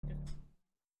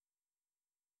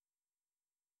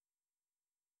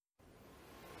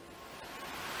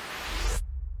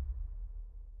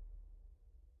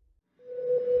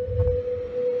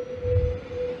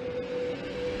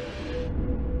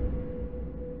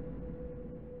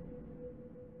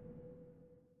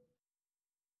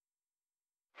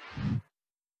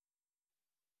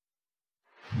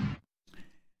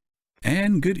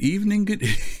And good evening, good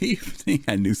evening.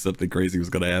 I knew something crazy was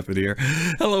going to happen here.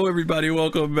 Hello, everybody.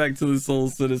 Welcome back to the Soul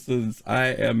Citizens. I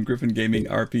am Griffin Gaming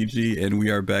RPG, and we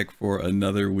are back for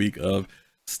another week of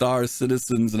Star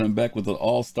Citizens. And I'm back with an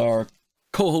all-star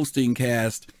co-hosting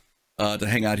cast to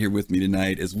hang out here with me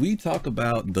tonight as we talk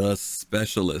about the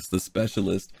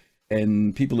Specialist.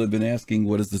 And people have been asking,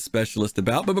 what is the Specialist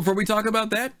about? But before we talk about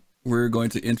that, we're going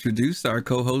to introduce our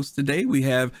co-host today. We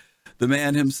have the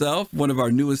man himself, one of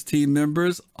our newest team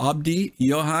members, Abdi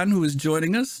Johan, who is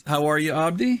joining us. How are you,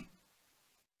 Abdi?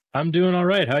 I'm doing all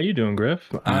right. How you doing, Griff?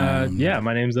 Yeah,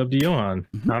 my name's Abdi Johan.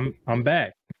 I'm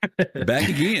back. Back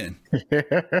again.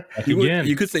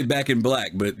 You could say back in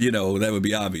black, but you know that would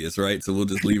be obvious, right? So we'll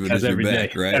just leave it as you're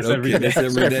back, right? That's every day. That's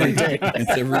every day.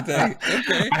 It's every day.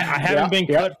 Okay. I haven't been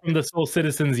cut from the Soul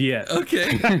Citizens yet.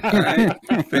 Okay. All right.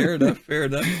 Fair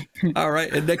enough. All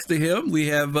right. And next to him, we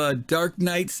have Dark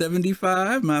Knight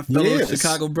 75, my fellow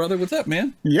Chicago brother. What's up,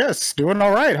 man? Yes, doing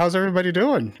all right. How's everybody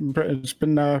doing? It's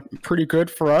been pretty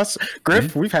good for us.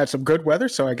 Griff, we've had some good weather,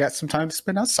 so I got some time to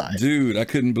spend outside. Dude, I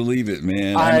couldn't believe it,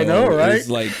 man. I know, right?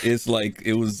 It's like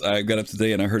it was. I got up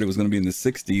today and I heard it was going to be in the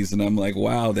 60s, and I'm like,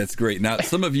 wow, that's great. Now,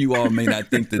 some of you all may not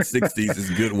think that 60s is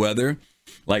good weather.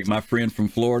 Like my friend from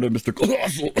Florida, Mr.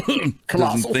 Colossal,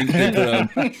 doesn't think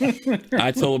that.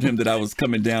 I told him that I was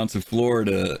coming down to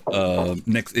Florida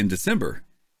next in December.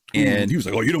 And he was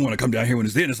like, oh, you don't want to come down here when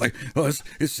it's in. It's like, oh,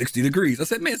 it's 60 degrees. I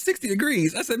said, man, 60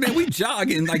 degrees. I said, man, we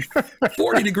jogging like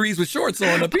 40 degrees with shorts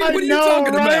on up here. What are you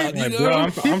talking about? You know? Bro,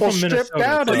 I'm from stripped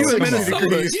down Minnesota. to You in 60 Minnesota?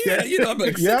 degrees. Yeah, you know, I'm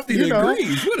like 60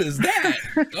 degrees. What is that?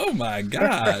 Oh my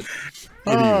God.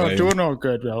 Anyway. Oh, doing all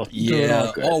good, though.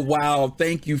 Yeah. Oh, wow.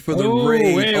 Thank you for the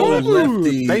raid.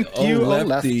 Lefty. Thank you,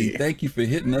 Lefty. Thank you for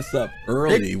hitting us up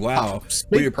early. Wow.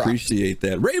 We appreciate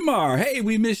that. Raymar, hey,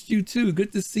 we missed you too.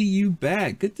 Good to see you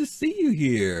back. Good to see you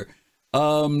here.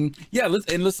 Yeah,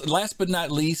 let's last but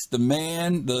not least, the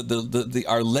man,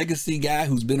 our legacy guy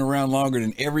who's been around longer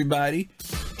than everybody.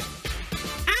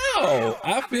 Oh,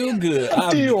 I feel good.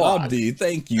 Abdi,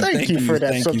 thank you. Thank you for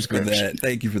that.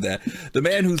 Thank you for that. The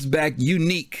man who's back,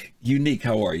 Unique. Unique,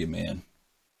 how are you, man?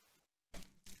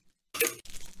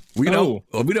 We don't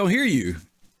hear you.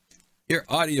 Your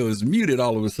audio is muted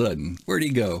all of a sudden. Where'd he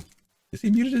go? Is he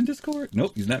muted in Discord?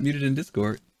 Nope, he's not muted in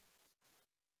Discord.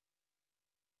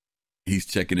 He's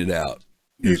checking it out.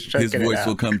 His voice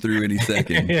will come through any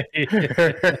second.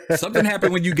 Something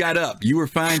happened when you got up. You were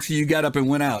fine till you got up and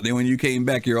went out. Then when you came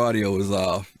back, your audio was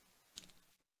off.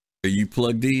 Are you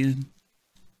plugged in?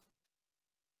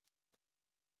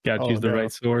 Got to use the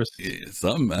right source. Yeah,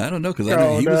 something. I don't know, because I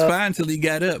know he was fine till he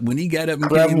got up. When he got up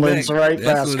and Gremlins, came back, right,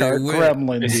 Bastard?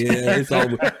 Gremlins. Yeah, it's all.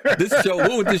 This show.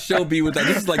 What would this show be without?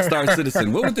 This is like Star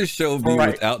Citizen. What would this show be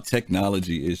without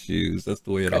technology issues? That's the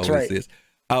way it always is.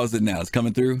 How is it now? It's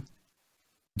coming through.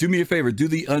 Do me a favor, do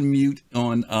the unmute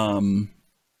on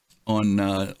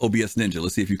OBS Ninja.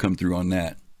 Let's see if you come through on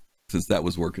that, since that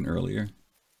was working earlier.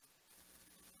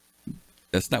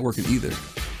 That's not working either.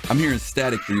 I'm hearing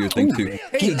static through your thing too.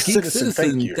 Hey, Geek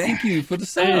Citizen, thank you for the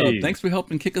sub. Hey. Thanks for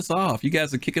helping kick us off. You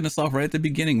guys are kicking us off right at the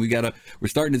beginning. We're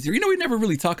starting to, we never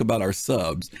really talk about our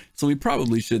subs, so we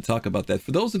probably should talk about that.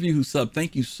 For those of you who sub,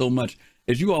 thank you so much.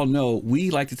 As you all know, we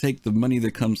like to take the money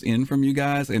that comes in from you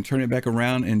guys and turn it back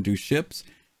around and do ships.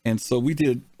 And so we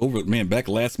did back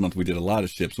last month, we did a lot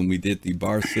of ships when we did the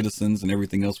Bar Citizens and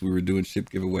everything else. We were doing ship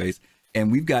giveaways,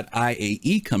 and we've got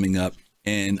IAE coming up,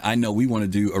 and I know we want to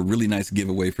do a really nice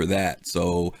giveaway for that.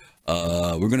 So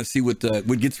we're going to see what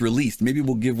gets released. Maybe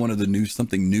we'll give one of the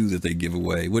something new that they give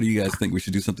away. What do you guys think? We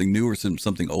should do something new or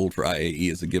something old for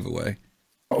IAE as a giveaway?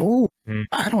 Oh,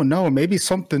 I don't know. Maybe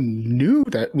something new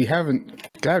that we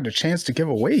haven't got a chance to give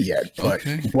away yet. But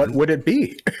what would it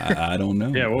be? I don't know.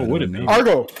 Yeah, what would it be?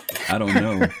 Argo. I don't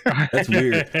know. That's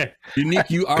weird. Unique,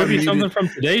 you are could be muted. Something from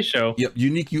today's show. Yep,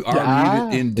 Unique, you are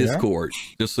muted in Discord,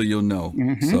 just so you'll know.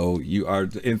 So you are.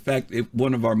 In fact, if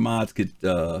one of our mods could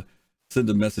send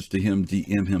a message to him,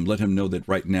 DM him, let him know that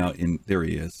right now. There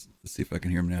he is. Let's see if I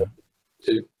can hear him now.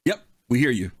 Yep, we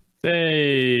hear you.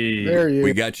 Hey, there he is.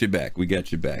 We got you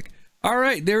back. All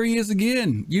right, there he is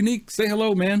again. Unique, say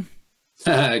hello, man.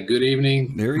 Good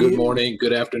evening, good morning,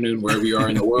 good afternoon, wherever you are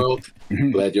in the world.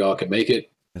 Glad y'all can make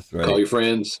it. That's right. Call your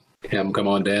friends, have them come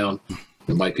on down.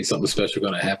 There might be something special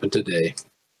going to happen today.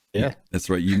 Yeah, that's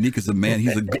right. Unique is a man.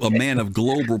 He's a man of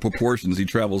global proportions. He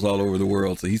travels all over the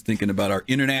world, so he's thinking about our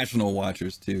international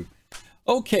watchers too.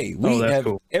 Okay, we have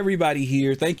everybody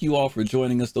here. Thank you all for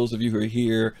joining us. Those of you who are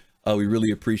here, we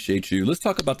really appreciate you. Let's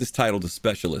talk about this title, The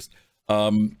Specialist.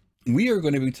 We are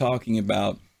going to be talking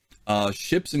about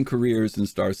ships and careers in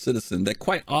Star Citizen that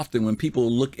quite often when people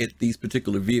look at these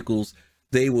particular vehicles,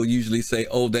 they will usually say,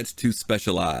 oh, that's too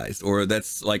specialized, or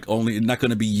that's like only not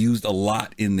going to be used a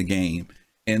lot in the game.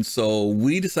 And so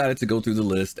we decided to go through the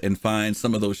list and find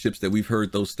some of those ships that we've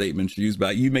heard those statements used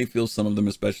by. You may feel some of them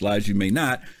are specialized, you may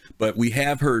not, but we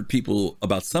have heard people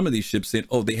about some of these ships saying,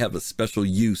 oh, they have a special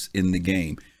use in the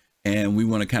game. And we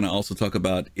want to kind of also talk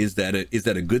about, is that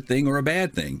a good thing or a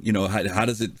bad thing? You know, how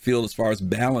does it feel as far as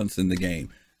balance in the game?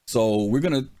 So we're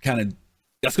going to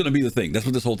that's going to be the thing. That's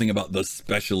what this whole thing about the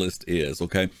specialist is.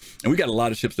 Okay. And we got a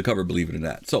lot of ships to cover, believe it or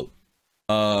not. So,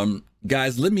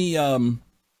 guys, let me,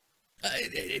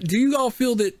 do you all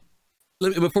feel that,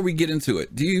 before we get into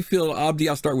it, do you feel, Abdi,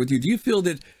 I'll start with you. Do you feel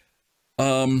that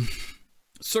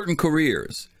certain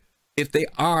careers, if they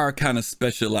are kind of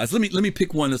specialized, let me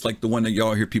pick one that's like the one that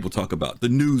y'all hear people talk about, the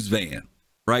news van,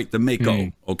 right? The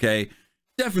Mako, okay?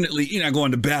 Definitely, you're not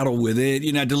going to battle with it.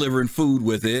 You're not delivering food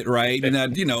with it, right? You're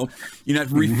not, you're not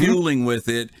refueling with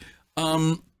it.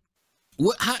 How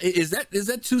is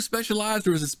that too specialized,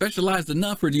 or is it specialized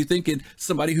enough? Or do you think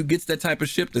somebody who gets that type of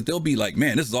ship that they'll be like,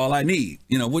 man, this is all I need?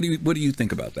 What do you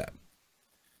think about that?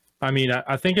 I mean,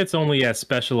 I think it's only as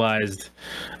specialized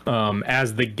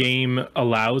as the game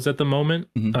allows at the moment.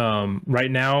 Right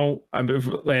now,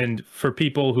 and for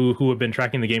people who have been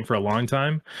tracking the game for a long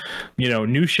time,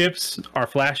 new ships are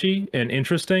flashy and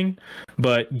interesting,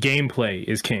 but gameplay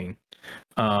is king.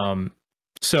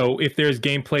 So if there's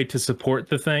gameplay to support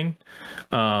the thing,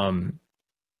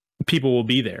 people will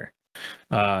be there.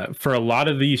 For a lot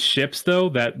of these ships, though,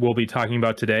 that we'll be talking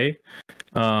about today,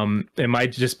 it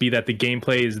might just be that the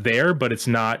gameplay is there, but it's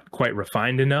not quite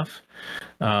refined enough,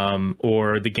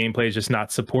 or the gameplay is just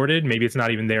not supported. Maybe it's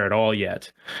not even there at all yet.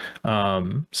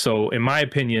 So in my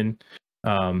opinion,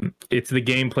 it's the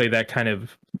gameplay that kind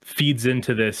of feeds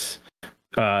into this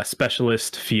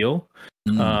specialist feel.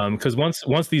 Because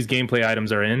once these gameplay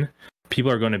items are in,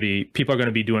 people are going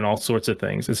to be doing all sorts of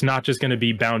things. It's not just going to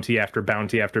be bounty after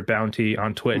bounty after bounty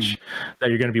on Twitch that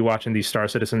you're going to be watching these Star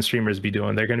Citizen streamers be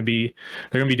doing. They're going to be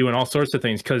doing all sorts of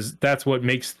things, because that's what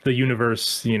makes the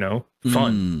universe,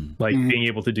 fun. Like being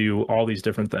able to do all these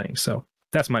different things. So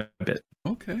that's my bit.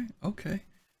 Okay.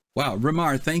 Wow,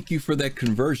 Ramar, thank you for that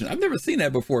conversion. I've never seen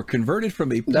that before. Converted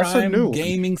from a Prime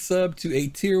Gaming sub to a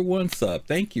Tier 1 sub.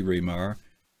 Thank you, Ramar.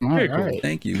 Very cool.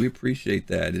 Thank you. We appreciate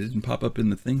that. It didn't pop up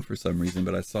in the thing for some reason,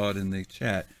 but I saw it in the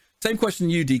chat. Same question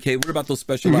to you, DK. What about those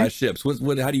specialized ships?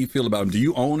 How do you feel about them? Do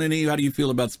you own any? How do you feel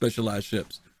about specialized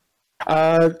ships?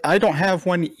 I don't have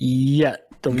one yet.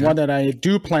 The one that I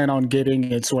do plan on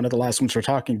getting, it's one of the last ones we're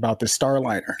talking about, the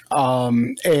Starliner.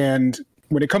 And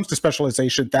when it comes to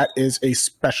specialization, that is a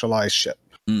specialized ship.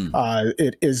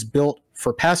 It is built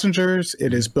for passengers.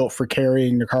 It is built for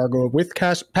carrying the cargo with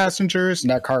passengers, and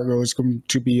that cargo is going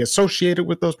to be associated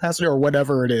with those passengers or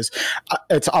whatever it is.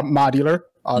 It's modular,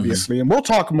 obviously, and we'll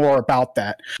talk more about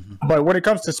that. But when it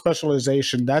comes to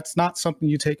specialization, that's not something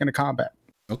you take into combat.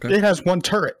 Okay, it has one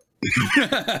turret.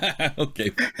 Okay,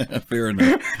 fair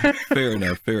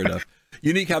enough.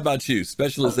 Unique, how about you?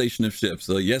 Specialization of ships.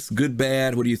 So yes, good,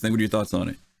 bad. What do you think? What are your thoughts on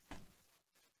it?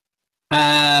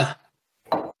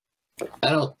 I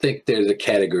don't think there's a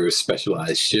category of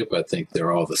specialized ship. I think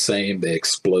they're all the same. They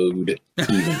explode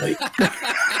evenly.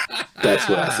 That's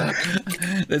what I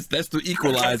think. That's the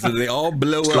equalizer. They all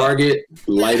blow up. Target,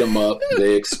 light them up.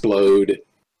 They explode.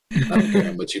 I don't care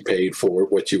how much you paid for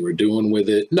it, what you were doing with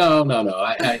it. No.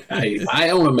 I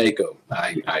own a Mako.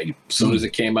 As soon as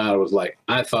it came out, I was like,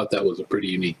 I thought that was a pretty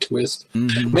unique twist.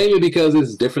 Maybe because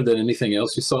it's different than anything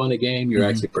else you saw in the game. You're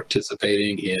actually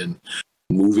participating in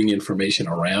moving information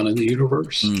around in the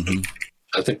universe.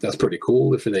 I think that's pretty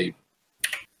cool if they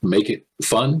make it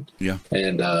fun. Yeah.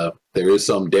 And there is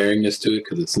some daringness to it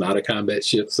because it's not a combat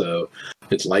ship. So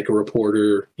it's like a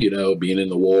reporter, being in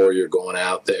the war, you're going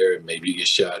out there and maybe you get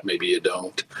shot, maybe you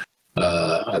don't.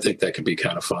 I think that could be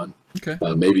kind of fun. Okay.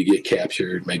 Maybe you get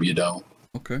captured, maybe you don't.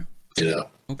 Okay.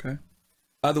 Okay.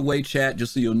 By the way, chat,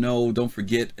 just so you'll know, don't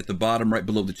forget at the bottom right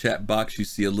below the chat box, you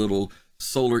see a little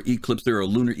solar eclipse there, or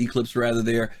lunar eclipse rather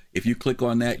there. If you click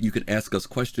on that, you can ask us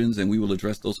questions and we will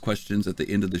address those questions at the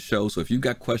end of the show. So if you've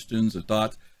got questions or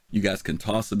thoughts, you guys can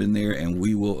toss them in there and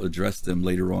we will address them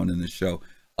later on in the show.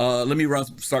 Let me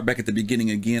start back at the beginning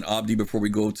again, Abdi, before we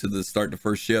go to the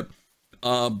first ship.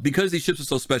 Because these ships are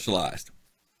so specialized,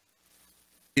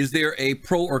 is there a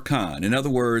pro or con? In other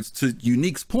words, to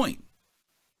Unique's point,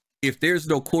 if there's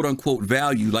no quote unquote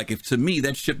value, like if to me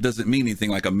that ship doesn't mean anything,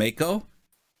 like a Mako,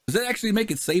 does that actually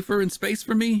make it safer in space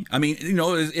for me? I mean,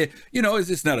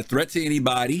 it's not a threat to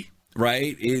anybody,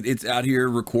 right? It's out here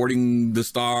recording the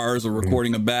stars or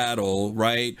recording a battle,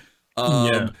 right?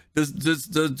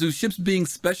 Do ships being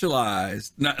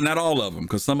specialized, not all of them,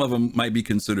 because some of them might be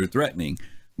considered threatening,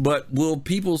 but will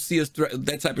people see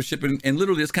that type of ship and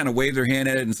literally just kind of wave their hand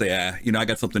at it and say, I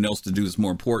got something else to do that's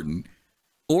more important?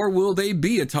 Or will they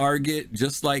be a target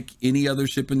just like any other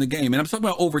ship in the game? And I'm talking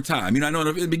about over time. I know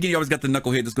in the beginning you always got the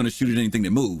knucklehead that's going to shoot at anything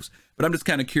that moves, but I'm just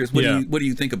kind of curious. What do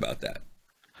you think about that?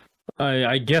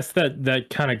 I guess that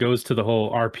kind of goes to the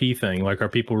whole RP thing. Like, are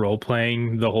people role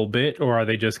playing the whole bit, or are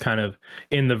they just kind of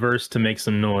in the verse to make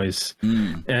some noise?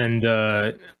 And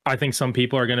I think some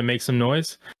people are going to make some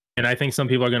noise, and I think some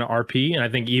people are going to RP, and I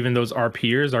think even those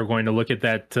RPers are going to look at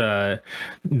that the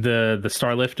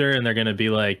Starlifter, and they're going to be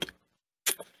like,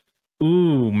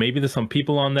 ooh, maybe there's some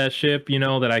people on that ship,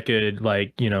 that I could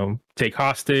take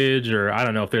hostage, or I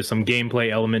don't know if there's some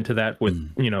gameplay element to that with,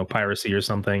 piracy or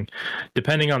something.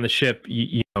 Depending on the ship,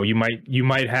 you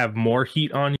might have more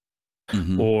heat on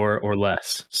you or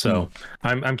less. So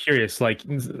I'm curious. Like,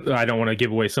 I don't want to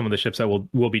give away some of the ships that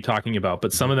we'll be talking about,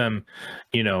 but some of them,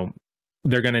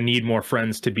 they're going to need more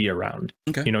friends to be around.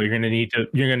 Okay. You're going to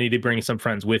need to bring some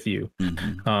friends with you.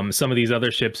 Some of these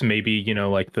other ships, maybe,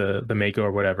 like the Mako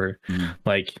or whatever,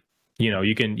 like,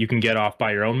 you can get off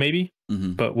by your own, maybe,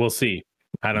 but we'll see.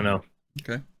 I don't know.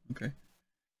 Okay.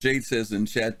 Jade says in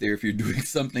chat there, if you're doing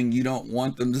something you don't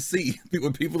want them to see,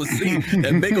 people to see,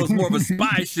 that Mako's more of a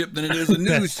spy ship than it is a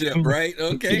news ship, right?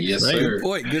 Okay. Yes, right. sir.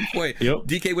 Good point. Yep.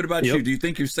 DK, what about you? Do you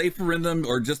think you're safer in them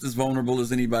or just as vulnerable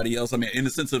as anybody else? I mean, in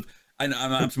the sense of, I'm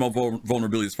talking about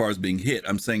vulnerability as far as being hit.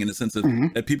 I'm saying in the sense of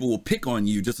that people will pick on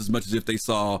you just as much as if they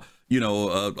saw,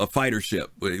 a fighter ship.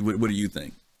 What do you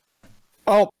think?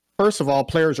 Oh, first of all,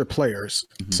 players are players.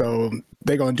 So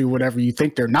they're going to do whatever you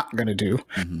think they're not going to do.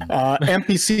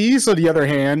 NPCs, on the other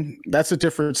hand, that's a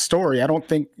different story. I don't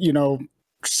think,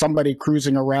 somebody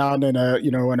cruising around in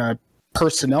a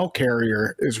personnel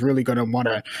carrier is really going to want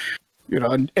to,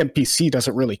 an NPC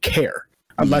doesn't really care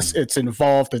unless it's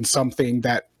involved in something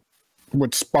that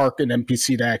would spark an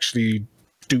NPC to actually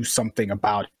do something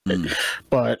about it.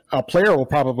 But a player will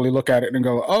probably look at it and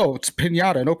go, oh, it's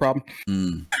Pinata, no problem.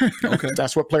 Okay.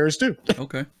 That's what players do.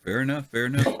 Okay. Fair enough.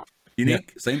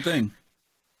 Unique, same thing.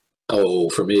 Oh,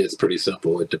 for me, it's pretty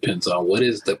simple. It depends on what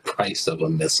is the price of a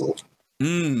missile. I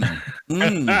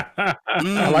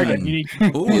like it.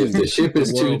 If the ship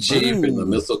is too cheap and the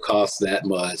missile costs that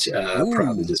much, I'm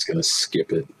probably just going to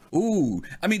skip it. Ooh,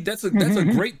 I mean, that's a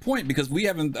great point, because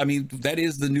that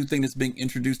is the new thing that's being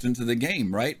introduced into the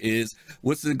game, right? Is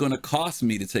what's it going to cost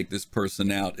me to take this person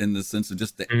out, in the sense of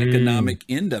just the economic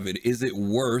end of it? Is it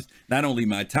worth not only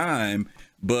my time,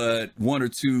 but one or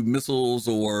two missiles,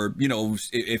 or,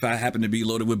 if I happen to be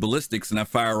loaded with ballistics and I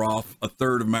fire off a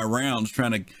third of my rounds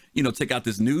trying to, take out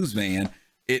this news van,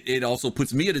 it also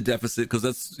puts me at a deficit, because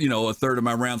that's, a third of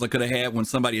my rounds I could have had when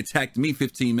somebody attacked me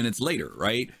 15 minutes later,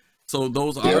 right? So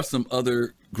those are some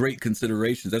other great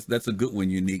considerations. That's a good one,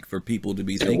 Unique, for people to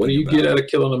be thinking about. What do you get out of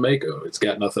killing a Mako? It's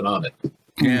got nothing on it.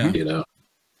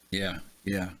 Yeah.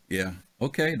 Yeah.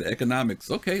 Okay, the economics.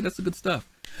 Okay, that's the good stuff.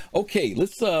 Okay,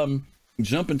 let's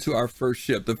jump into our first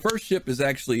ship. The first ship is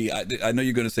actually, I know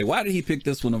you're going to say, why did he pick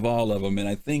this one of all of them? And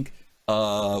I think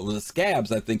the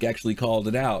Scabs, I think, actually called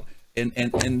it out. And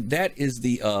that is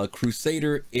the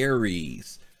Crusader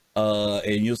Ares.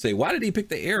 And you'll say, why did he pick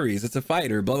the Ares? It's a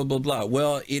fighter, blah, blah, blah, blah.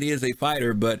 Well, it is a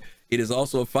fighter, but it is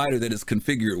also a fighter that is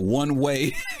configured one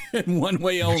way and one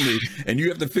way only. And you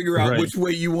have to figure out which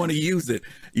way you want to use it.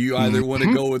 You either want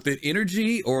to go with it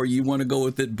energy, or you want to go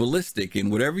with it ballistic.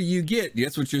 And whatever you get,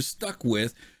 that's what you're stuck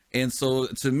with. And so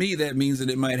to me, that means that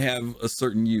it might have a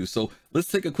certain use. So let's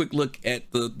take a quick look at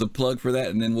the plug for that,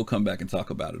 and then we'll come back and talk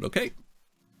about it. Okay.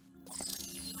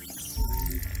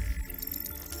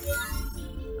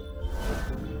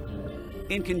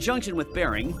 In conjunction with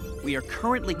Bearing, we are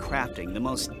currently crafting the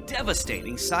most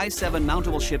devastating size 7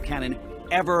 mountable ship cannon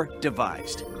ever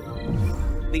devised.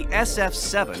 The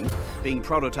SF-7, being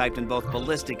prototyped in both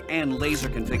ballistic and laser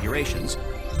configurations,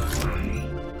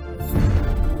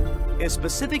 is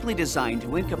specifically designed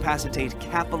to incapacitate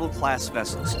capital-class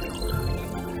vessels.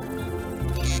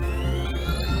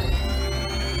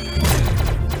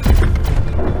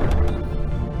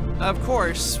 Of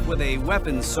course, with a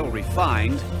weapon so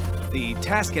refined, the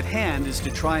task at hand is to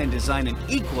try and design an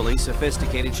equally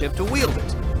sophisticated ship to wield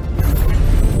it.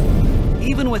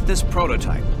 Even with this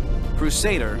prototype,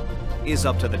 Crusader is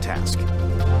up to the task.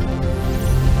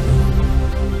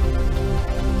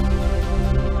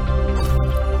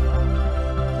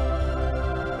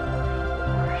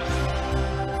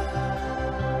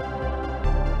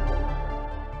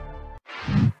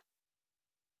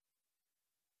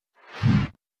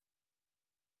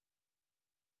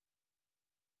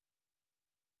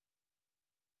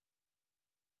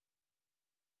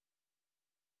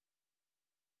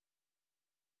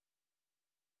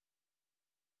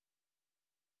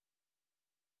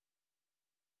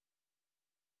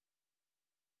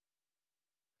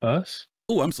 us.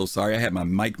 Oh, I'm so sorry. I had my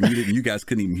mic muted and you guys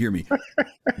couldn't even hear me.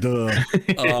 Duh.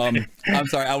 I'm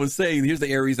sorry. I was saying, here's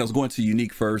the Ares. I was going to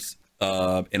unique first.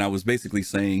 And I was basically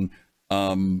saying,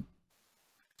 what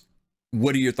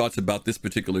are your thoughts about this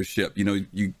particular ship? You know,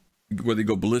 whether you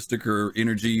go ballistic or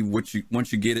energy, once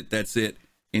you get it, that's it.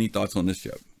 Any thoughts on this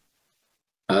ship?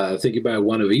 I think you buy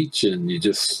one of each and you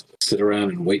just sit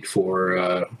around and wait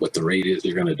for what the rate is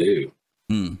you're going to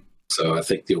do. So I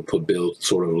think you'll build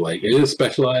sort of like, it is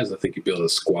specialized. I think you build a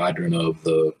squadron of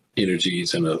the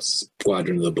energies and a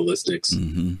squadron of the ballistics.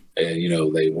 And, you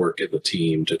know, they work as a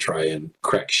team to try and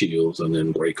crack shields and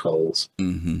then break hulls.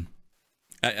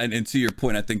 And to your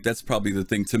point, I think that's probably the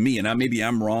thing to me. And maybe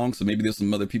I'm wrong. So maybe there's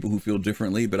some other people who feel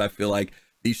differently, but I feel like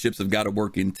these ships have got to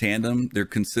work in tandem. They're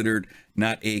considered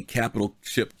not a capital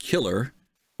ship killer,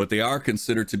 but they are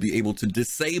considered to be able to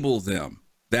disable them.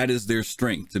 That is their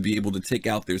strength, to be able to take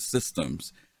out their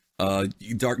systems.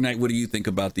 Dark Knight, what do you think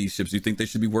about these ships? Do you think they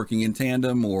should be working in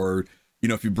tandem, or, you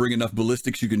know, if you bring enough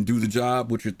ballistics, you can do the job?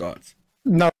 What's your thoughts?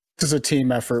 No, this is a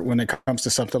team effort when it comes to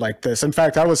something like this. In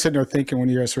fact, I was sitting there thinking when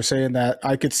you guys were saying that,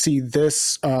 I could see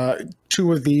this,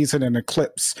 2 of these in an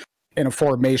eclipse in a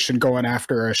formation going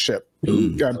after a ship,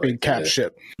 a big cat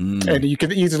ship. And you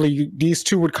could easily, these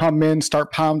 2 would come in,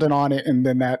 start pounding on it, and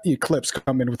then that eclipse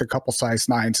come in with a couple size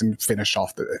 9s and finish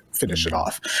it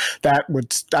off.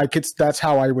 That's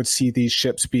how I would see these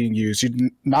ships being used.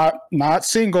 Not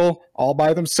single, all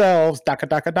by themselves,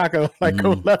 daka, like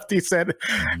Lefty said.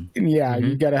 Yeah,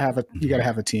 you gotta have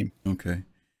a team. Okay.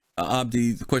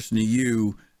 Abdi, the question to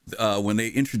you, when they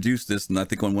introduced this, and I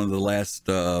think on one of the last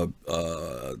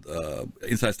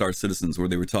Inside Star Citizens where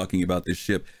they were talking about this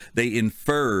ship, they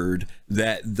inferred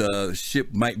that the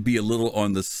ship might be a little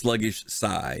on the sluggish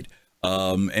side.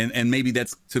 And maybe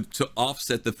that's to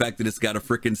offset the fact that it's got a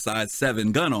freaking size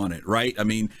 7 gun on it, right? I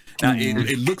mean,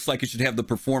 it looks like it should have the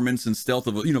performance and stealth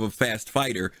of a fast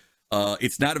fighter.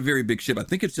 It's not a very big ship. I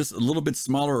think it's just a little bit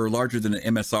smaller or larger than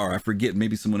an MSR. I forget.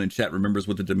 Maybe someone in chat remembers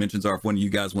what the dimensions are if one of you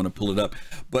guys want to pull it up.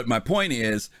 But my point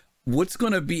is, what's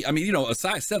going to be, I mean, a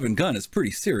size 7 gun is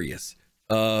pretty serious.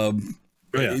 Do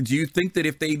you think that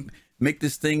if they make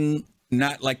this thing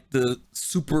not like the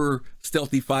super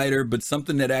stealthy fighter, but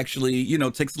something that actually,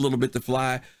 takes a little bit to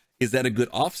fly, is that a good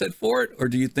offset for it? Or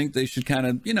do you think they should kind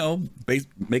of,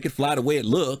 make it fly the way it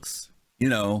looks,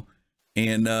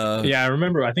 And I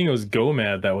remember, I think it was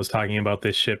Gomad that was talking about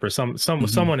this ship, or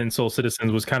someone in Soul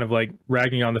Citizens was kind of like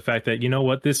ragging on the fact that,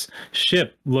 this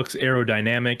ship looks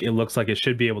aerodynamic. It looks like it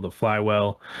should be able to fly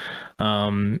well.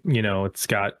 It's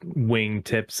got wing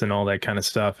tips and all that kind of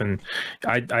stuff. And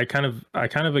I kind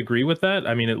of agree with that.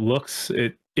 I mean,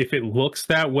 if it looks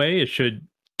that way, it should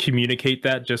communicate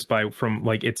that just from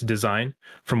like its design,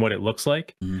 from what it looks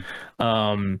like.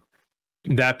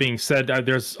 That being said,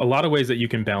 there's a lot of ways that you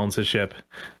can balance a ship.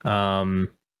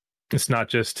 It's not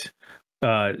just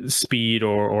speed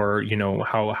or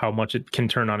how much it can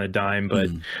turn on a dime, but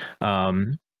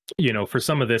for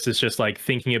some of this, it's just like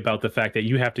thinking about the fact that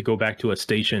you have to go back to a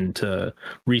station to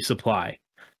resupply.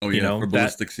 For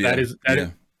ballistics,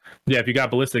 if you got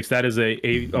ballistics, that is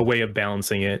a way of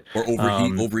balancing it. Or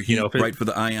overheat, right, for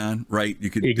the ion, right?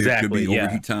 You could exactly, there could be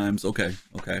overheat times. Okay.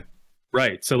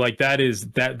 Right. So like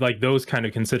those kind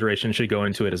of considerations should go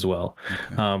into it as well,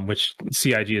 which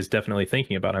CIG is definitely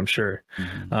thinking about, I'm sure.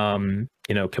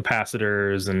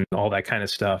 Capacitors and all that kind of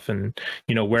stuff, and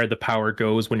where the power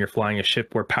goes when you're flying a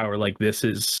ship where power like this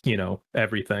is,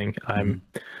 everything. I'm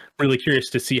really curious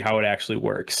to see how it actually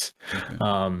works.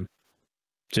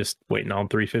 Just waiting on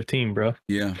 315, bro.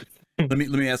 Yeah. Let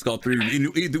me ask all three.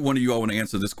 Either one of you all want to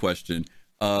answer this question.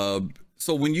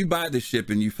 So when you buy this ship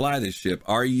and you fly this ship,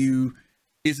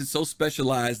 is it so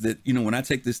specialized that, when I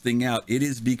take this thing out, it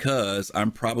is because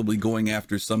I'm probably going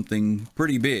after something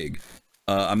pretty big?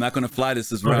 I'm not going to fly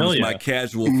this as around as my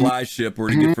casual fly ship or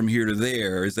to get from here to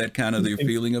there. Is that kind of the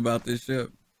feeling about this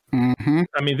ship? I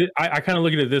mean, I kind of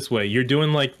look at it this way. You're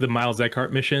doing like the Miles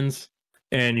Eckhart missions,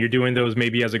 and you're doing those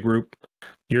maybe as a group.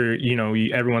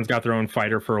 Everyone's got their own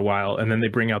fighter for a while, and then they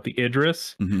bring out the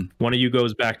Idris. One of you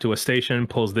goes back to a station,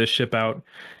 pulls this ship out,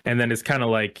 and then it's kind of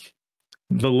like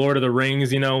the Lord of the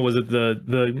Rings. Was it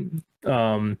the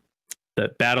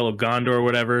Battle of Gondor or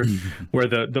whatever, where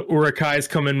the Uruk-hai's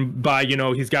coming by?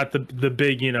 He's got the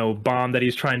big bomb that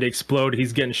he's trying to explode.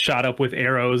 He's getting shot up with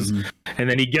arrows, and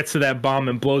then he gets to that bomb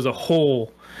and blows a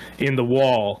hole in the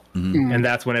wall, and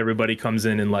that's when everybody comes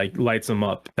in and like lights them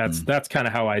up. That's kind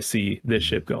of how I see this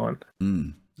ship going.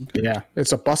 Okay. Yeah,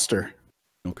 it's a buster.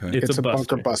 Okay, it's a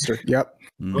bunker buster. Yep.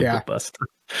 Bunker buster.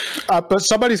 But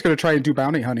somebody's going to try and do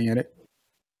bounty hunting in it.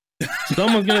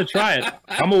 Someone's gonna try it.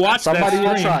 I'm gonna watch. Somebody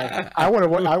that will try. I want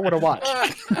to watch.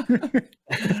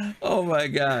 Oh my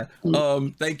god!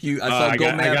 Thank you. I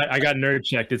got nerd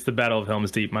checked. It's the Battle of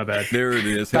Helm's Deep. My bad. There it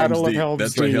is. Battle of Deep. Helm's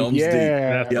That's Deep. right. Helm's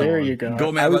Yeah, Deep. there you go.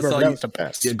 GoMap, I saw you. The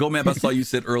best. Yeah, GoMap, I saw you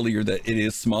said earlier that it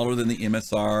is smaller than the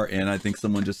MSR, and I think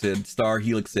someone just said Star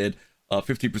Helix said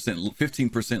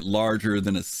 15% larger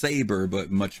than a Saber,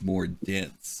 but much more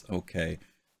dense. Okay.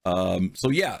 So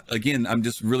yeah, again, I'm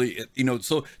just really,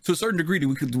 so to a certain degree, do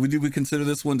we consider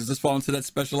this one? Does this fall into that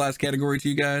specialized category to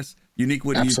you guys? Unique.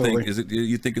 What do Absolutely. you think?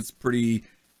 You think it's pretty?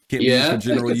 Can't be used for I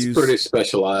general think it's use? pretty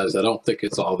specialized. I don't think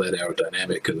it's all that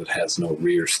aerodynamic because it has no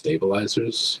rear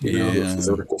stabilizers, those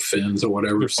vertical fins or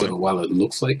whatever. So while it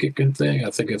looks like it can thing,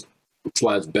 I think it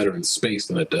flies better in space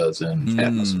than it does in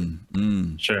atmosphere.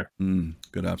 Sure.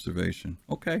 Good observation.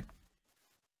 Okay.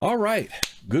 All right.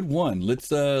 Good one. Let's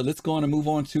go on and move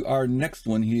on to our next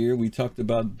one here. We talked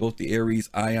about both the Ares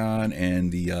Ion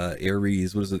and the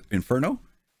Ares, what is it, Inferno?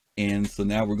 And so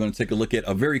now we're going to take a look at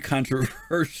a very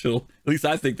controversial, at least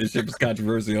I think this ship is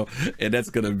controversial, and that's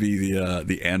going to be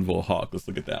the Anvil Hawk. Let's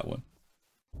look at that one.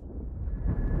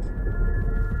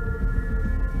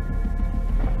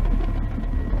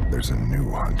 There's a new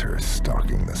hunter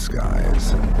stalking the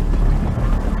skies.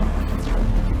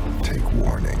 Take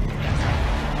warning.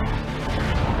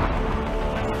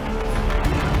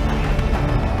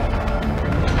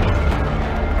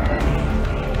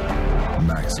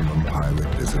 Maximum pilot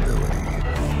visibility.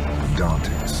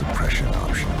 Daunting suppression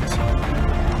options.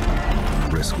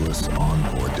 Riskless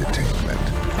onboard detainment.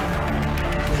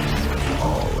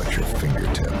 All at your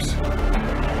fingertips.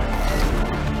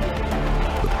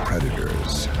 The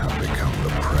predators have become the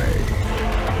prey.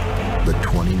 The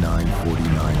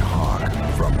 2949 Hawk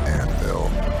from Anvil.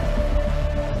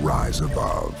 Rise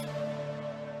above.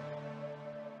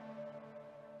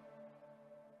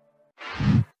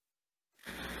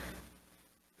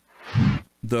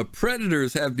 The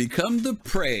predators have become the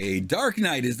prey. Dark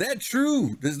Knight, is that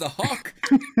true? Does the Hawk?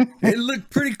 It looked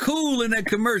pretty cool in that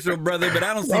commercial, brother, but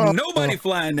I don't see nobody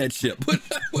flying that ship.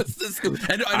 What's this?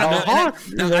 I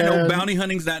know bounty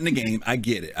hunting's not in the game. I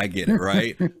get it,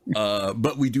 right?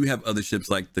 But we do have other ships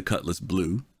like the Cutlass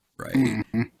Blue, right?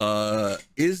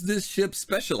 Is this ship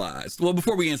specialized? Well,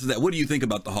 before we answer that, what do you think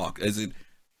about the Hawk? Is it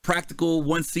practical,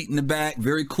 one seat in the back,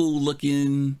 very cool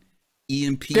looking,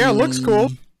 EMP? Yeah, it looks cool.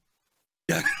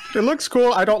 It looks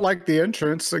cool. I don't like the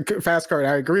entrance. Fast Card,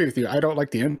 I agree with you. I don't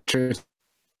like the entrance.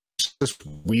 It's just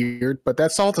weird. But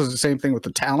that's all does the same thing with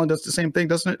the Talon. Does the same thing,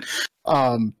 doesn't it?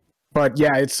 But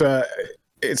yeah,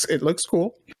 it looks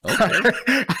cool. Okay.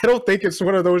 I don't think it's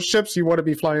one of those ships you want to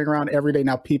be flying around every day.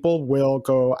 Now, people will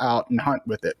go out and hunt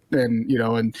with it, and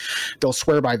and they'll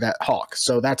swear by that Hawk.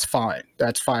 So that's fine.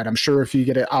 That's fine. I'm sure if you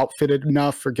get it outfitted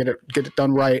enough or get it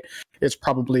done right, it's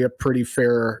probably a pretty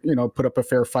fair, put up a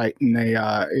fair fight in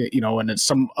a, and in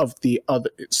some of the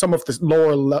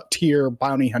lower tier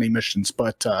bounty hunting missions,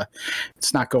 but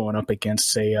it's not going up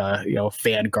against, say,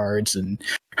 Vanguards and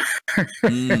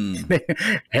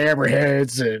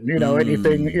Hammerheads and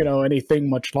anything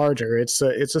much larger. It's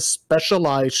a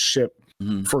specialized ship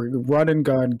for run and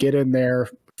gun, get in there,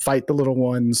 fight the little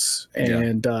ones,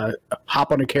 and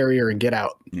hop on a carrier and get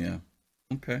out. Yeah.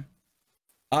 Okay.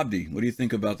 Abdi, what do you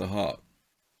think about the Hawk?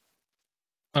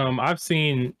 I've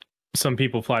seen some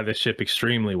people fly this ship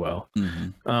extremely well.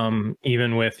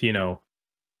 Even with,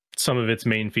 some of its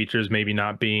main features maybe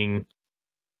not being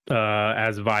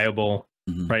as viable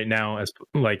right now as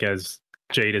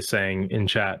Jade is saying in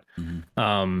chat.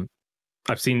 I've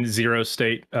seen Zero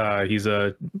State, he's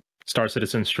a Star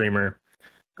Citizen streamer,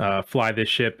 fly this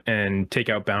ship and take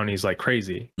out bounties like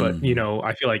crazy. But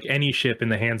I feel like any ship in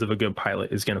the hands of a good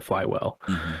pilot is going to fly well.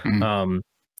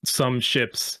 Some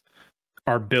ships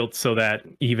are built so that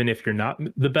even if you're not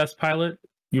the best pilot,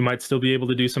 you might still be able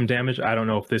to do some damage. I don't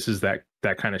know if this is that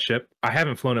kind of ship. I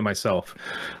haven't flown it myself,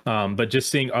 but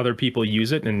just seeing other people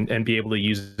use it and be able to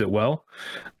use it well.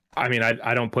 I mean,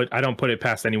 I don't put it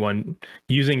past anyone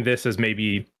using this as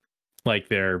maybe like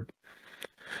their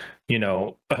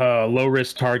low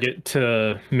risk target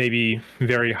to maybe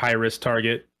very high risk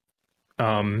target,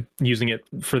 using it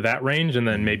for that range, and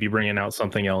then maybe bringing out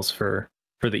something else for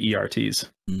the ERTs.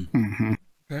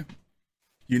 Okay.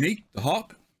 Unique, the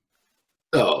Hawk?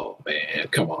 Oh man,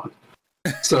 come on.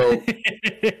 So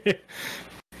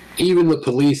even the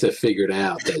police have figured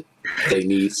out that they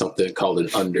need something called an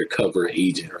undercover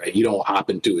agent, right? You don't hop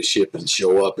into a ship and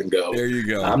show up and go, there you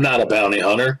go, I'm not a bounty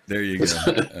hunter. There you go.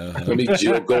 Let me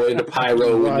go into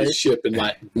pyro in this ship and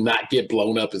not get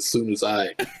blown up as soon as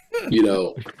I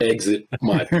exit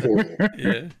my portal.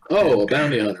 Yeah. Oh, a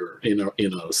bounty hunter in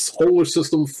a solar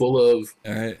system full of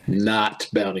not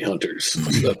bounty hunters.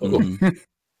 So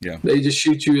yeah, they just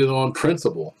shoot you on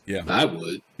principle. Yeah, I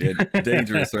would. Yeah,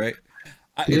 dangerous, right?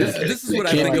 This is what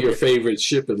I can't think be your favorite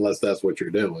ship unless that's what you're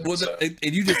doing. Well, and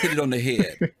you just hit it on the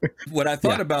head. What I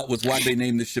thought about was why they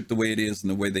named the ship the way it is,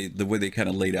 and the way they kind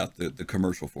of laid out the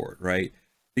commercial for it, right?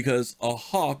 Because a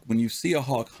hawk, when you see a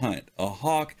hawk hunt, a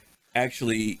hawk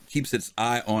actually keeps its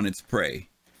eye on its prey,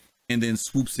 and then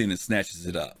swoops in and snatches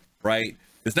it up, right?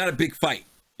 It's not a big fight.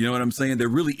 You know what I'm saying? There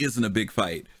really isn't a big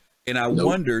fight, and I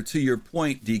wonder, to your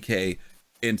point, DK.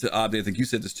 And to Abdi, I think you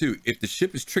said this too, if the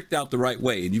ship is tricked out the right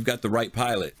way and you've got the right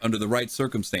pilot under the right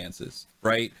circumstances,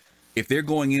 right? If they're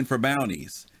going in for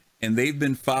bounties and they've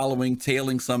been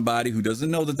tailing somebody who doesn't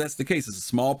know that that's the case, it's a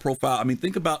small profile. I mean,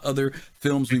 think about other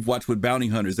films we've watched with bounty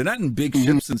hunters. They're not in big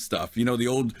ships and stuff. The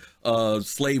old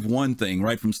Slave One thing,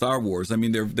 right, from Star Wars. I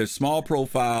mean, they're small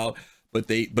profile, but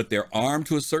they're armed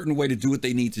to a certain way to do what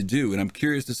they need to do. And I'm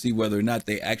curious to see whether or not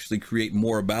they actually create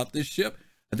more about this ship.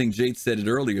 I think Jade said it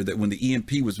earlier that when the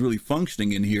EMP was really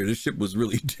functioning in here, this ship was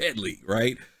really deadly,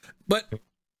 right? But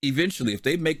eventually, if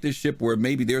they make this ship where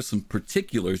maybe there's some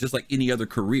particulars, just like any other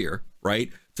career,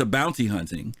 right, to bounty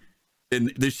hunting,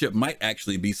 then this ship might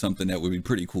actually be something that would be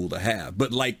pretty cool to have.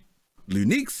 But like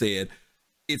Lunique said,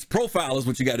 its profile is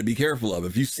what you got to be careful of.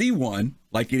 If you see one,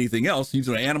 like anything else,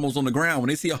 animals on the ground, when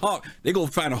they see a hawk, they go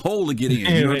find a hole to get in.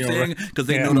 You know what I'm saying? Because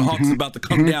they know the hawk's about to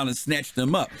come down and snatch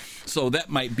them up. So that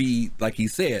might be, like he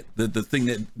said, the thing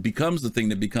that becomes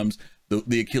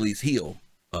the Achilles heel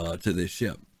to this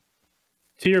ship.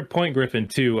 To your point, Griffin,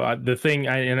 too, the thing,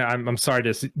 I'm sorry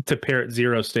to parrot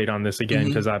Zero State on this again,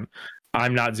 because I'm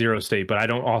not Zero State, but I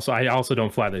also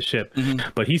don't fly the ship.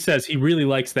 But he says he really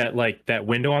likes that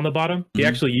window on the bottom. He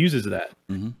actually uses that,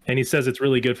 and he says it's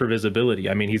really good for visibility.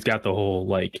 I mean, he's got the whole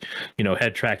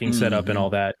head tracking set up and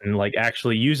all that, and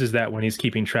actually uses that when he's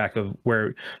keeping track of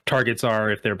where targets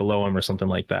are, if they're below him or something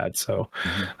like that. So,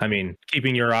 I mean,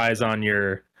 keeping your eyes on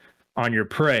your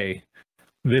prey,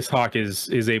 this hawk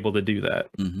is able to do that.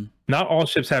 Not all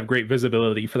ships have great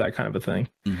visibility for that kind of a thing.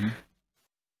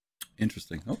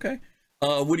 Interesting. Okay.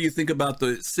 What do you think about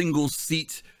the single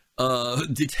seat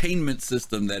detainment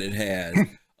system that it has?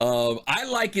 I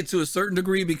like it to a certain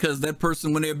degree because that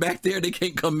person, when they're back there, they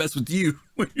can't come mess with you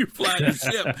when you're flying the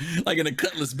ship, like in a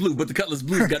Cutlass Blue. But the Cutlass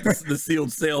Blue's got the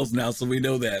sealed sails now, so we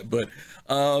know that. But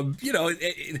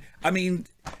I mean,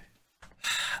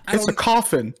 it's a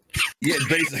coffin. Yeah,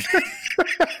 basically.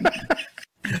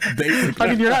 Basically. I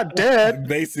mean, you're not dead,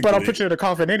 basically, but I'll put you in a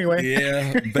coffin anyway.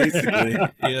 Yeah, basically.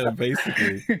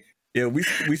 Yeah,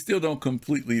 we still don't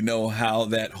completely know how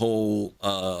that whole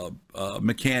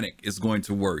mechanic is going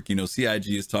to work.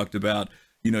 CIG has talked about,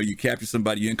 you capture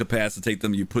somebody, you incapacitate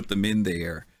them, you put them in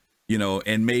there,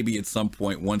 and maybe at some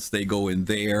point, once they go in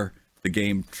there, the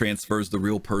game transfers the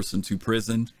real person to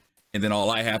prison. And then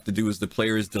all I have to do is the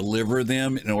players deliver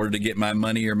them in order to get my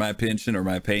money or my pension or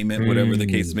my payment, whatever the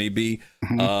case may be.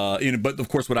 But of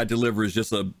course, what I deliver is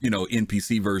just a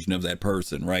NPC version of that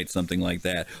person, right? Something like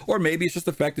that. Or maybe it's just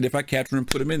the fact that if I capture and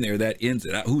put them in there, that ends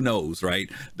it. Who knows, right?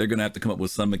 They're going to have to come up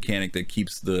with some mechanic that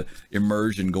keeps the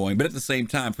immersion going. But at the same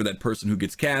time, for that person who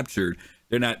gets captured,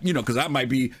 they're not, because I might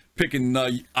be picking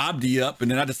Abdi up, and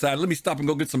then I decide, let me stop and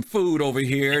go get some food over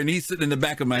here, and he's sitting in the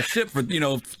back of my ship for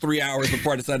 3 hours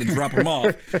before I decide to drop him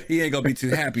off. He ain't gonna be too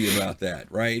happy about that,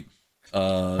 right?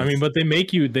 I mean, but they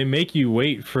make you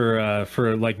wait for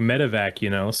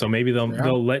medevac, so maybe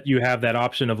they'll let you have that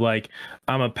option of I'm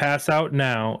gonna pass out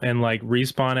now and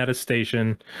respawn at a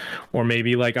station, or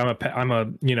maybe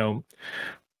I'm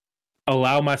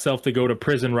allow myself to go to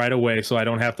prison right away so I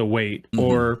don't have to wait,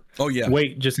 or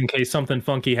wait just in case something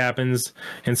funky happens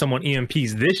and someone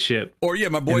EMPs this ship. Or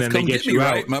my boys come get me,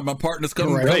 right? My partners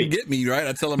come get me, right?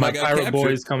 I tell them I got pirate captured.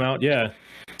 Boys come out, yeah.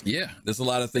 There's a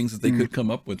lot of things that they could come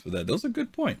up with for that. Those are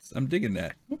good points. I'm digging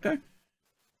that. Okay.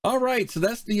 All right, so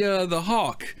that's the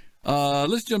Hawk.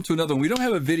 Let's jump to another one. We don't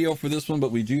have a video for this one,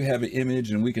 but we do have an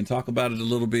image, and we can talk about it a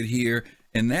little bit here.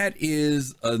 And that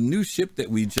is a new ship that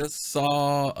we just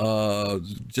saw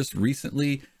just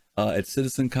recently at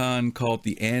CitizenCon called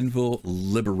the Anvil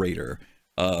Liberator.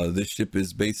 This ship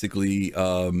is basically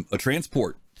a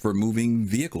transport for moving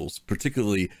vehicles,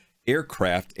 particularly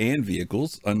aircraft and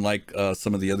vehicles, unlike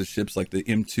some of the other ships like the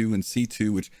M2 and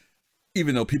C2, which,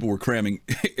 even though people were cramming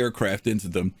aircraft into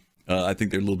them, I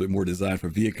think they're a little bit more designed for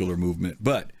vehicular movement.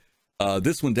 But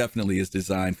this one definitely is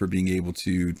designed for being able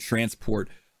to transport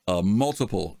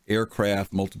multiple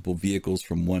aircraft, multiple vehicles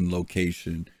from one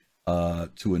location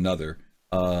to another.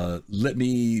 Let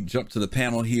me jump to the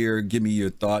panel here. Give me your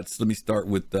thoughts. Let me start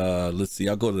with, let's see,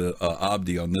 I'll go to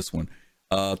Abdi on this one.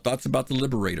 Thoughts about the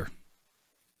Liberator?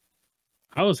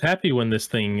 I was happy when this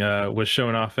thing was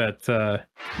shown off at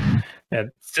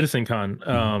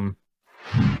CitizenCon.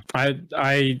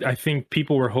 I think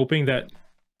people were hoping that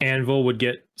Anvil would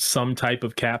get some type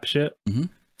of cap ship.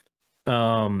 I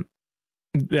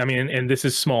mean, and this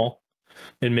is small,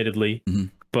 admittedly,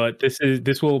 but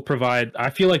this will provide. I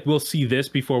feel like we'll see this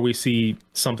before we see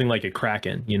something like a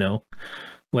Kraken. You know,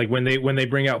 like when they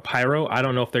bring out Pyro, I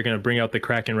don't know if they're going to bring out the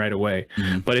Kraken right away.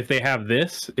 But if they have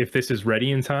this, if this is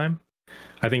ready in time,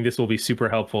 I think this will be super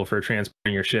helpful for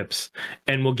transporting your ships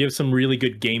and will give some really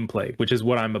good gameplay, which is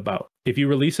what I'm about. If you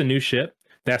release a new ship,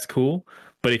 that's cool.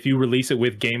 But if you release it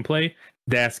with gameplay,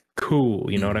 that's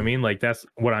cool. You know what I mean? Like, that's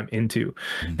what I'm into.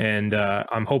 And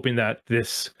I'm hoping that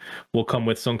this will come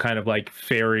with some kind of like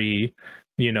ferry,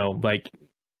 you know, like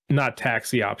not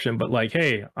taxi option, but like,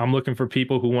 hey, I'm looking for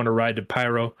people who want to ride to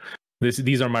Pyro.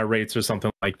 These are my rates or something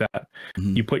like that.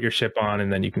 You put your ship on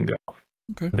and then you can go.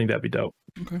 Okay. I think that'd be dope.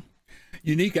 Okay.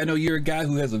 Unique, I know you're a guy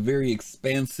who has a very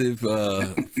expansive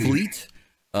fleet.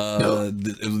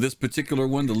 This particular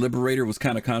one, the Liberator, was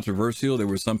kind of controversial. There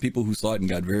were some people who saw it and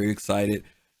got very excited,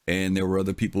 and there were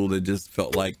other people that just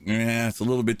felt like, it's a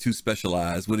little bit too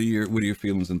specialized. What are your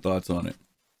feelings and thoughts on it?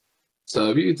 So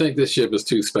if you think this ship is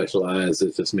too specialized,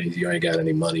 it just means you ain't got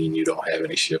any money and you don't have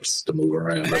any ships to move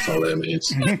around. That's all that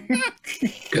means.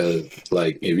 Because,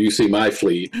 like, if you see my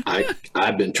fleet,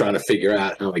 I've been trying to figure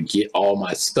out how to get all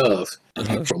my stuff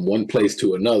from one place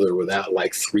to another without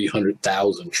like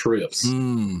 300,000 trips.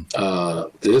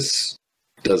 This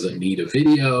doesn't need a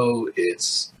video.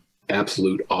 It's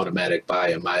absolute automatic buy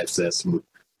in my assessment.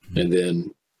 And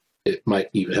then it might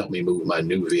even help me move my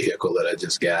new vehicle that I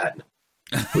just got,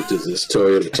 which is this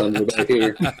Toyota Tundra back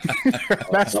here.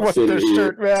 That's what the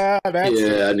shirt, man.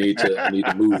 Yeah, I need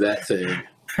to move that thing.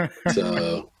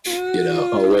 So, you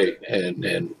know,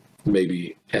 and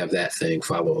maybe have that thing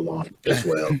follow along as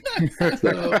well.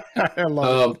 So,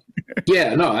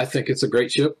 yeah, no, I think it's a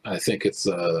great ship. I think it's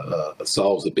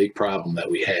solves a big problem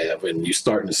that we have, and you're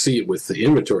starting to see it with the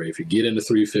inventory. If you get into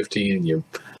 315 and you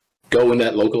go in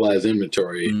that localized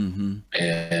inventory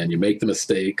and you make the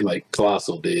mistake like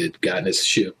Colossal did, got in his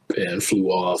ship and flew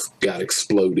off, got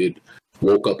exploded,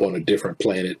 woke up on a different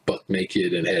planet buck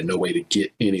naked and had no way to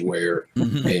get anywhere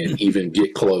and even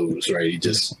get clothes, right? He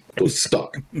just was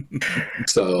stuck.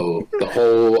 So the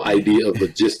whole idea of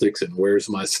logistics and where's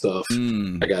my stuff,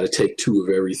 I got to take 2 of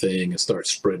everything and start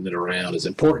spreading it around is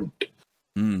important.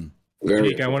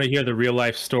 Nick, I want to hear the real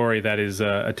life story that is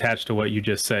attached to what you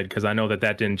just said, because I know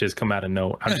that didn't just come out of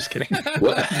nowhere. I'm just kidding. No,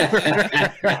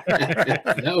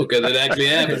 because it actually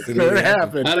happened. It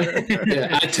happened.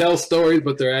 I tell stories,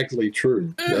 but they're actually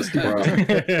true. That's the problem.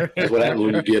 That's what happens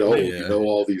when you get old. You know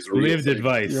all these real lived things.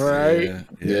 advice, right?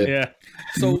 Yeah.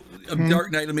 So,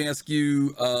 Dark Knight, let me ask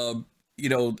you. You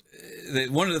know,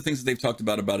 one of the things that they've talked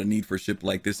about a need for a ship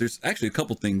like this. There's actually a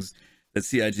couple things that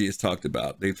CIG has talked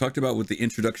about. They've talked about with the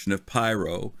introduction of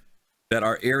Pyro that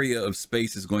our area of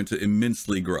space is going to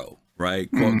immensely grow,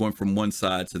 right? Going from one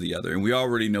side to the other. And we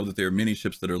already know that there are many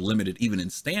ships that are limited, even in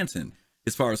Stanton,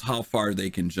 as far as how far they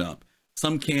can jump.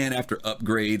 Some can after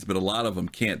upgrades, but a lot of them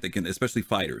can't. They can, especially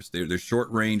fighters. They're short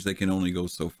range. They can only go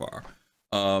so far.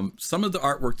 Some of the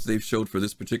artwork that they've showed for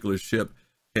this particular ship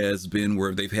has been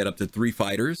where they've had up to 3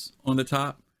 fighters on the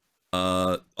top.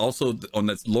 Also on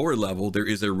that lower level, there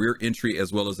is a rear entry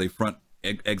as well as a front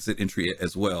exit entry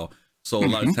as well. So a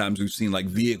lot of times we've seen like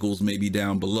vehicles maybe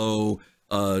down below,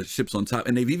 ships on top,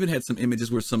 and they've even had some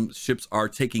images where some ships are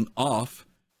taking off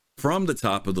from the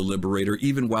top of the Liberator,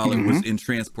 even while it was in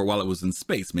transport, while it was in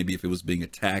space, maybe if it was being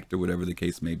attacked or whatever the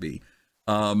case may be.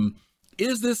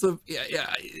 Is this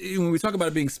when we talk about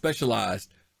it being specialized,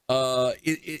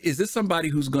 is this somebody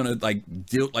who's going to like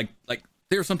deal, like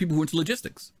there are some people who are into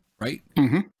logistics, right?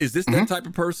 Is this that type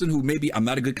of person who maybe I'm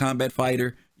not a good combat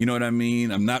fighter, you know what I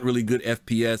mean? I'm not really good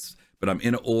FPS, but I'm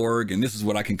in an org and this is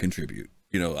what I can contribute.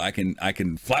 You know, I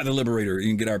can fly the Liberator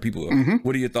and get our people.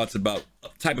 What are your thoughts about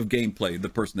type of gameplay, the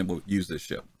person that will use this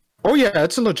ship? Oh yeah,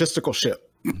 it's a logistical ship.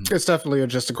 It's definitely a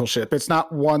logistical ship. It's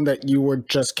not one that you would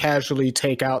just casually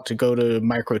take out to go to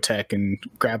Microtech and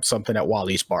grab something at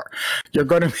Wally's bar. You're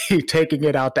going to be taking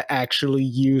it out to actually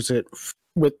use it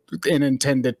with an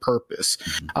intended purpose.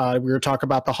 We were talking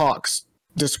about the Hawks.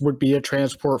 This would be a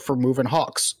transport for moving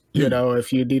Hawks. You know,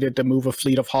 if you needed to move a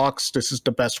fleet of Hawks, this is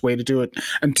the best way to do it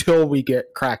until we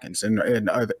get Krakens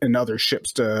and other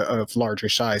ships of larger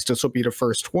size. This will be the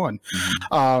first one.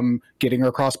 Getting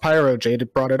across Pyro,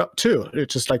 Jade brought it up too.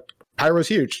 It's just like Pyro's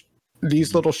huge.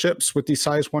 these little ships with these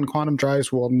size 1 quantum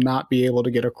drives will not be able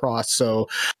to get across. So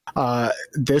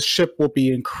this ship will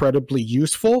be incredibly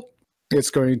useful. It's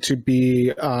going to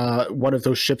be one of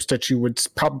those ships that you would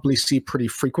probably see pretty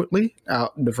frequently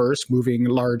out in the verse, moving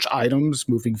large items,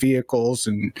 moving vehicles,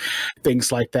 and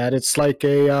things like that. It's like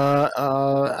I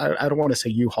don't want to say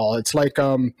U-Haul. It's like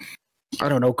I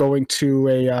don't know, going to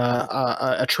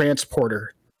a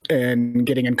transporter and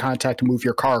getting in contact to move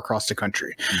your car across the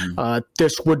country.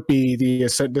 This would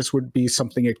be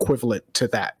something equivalent to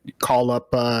that.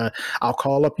 I'll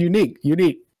call up Unique.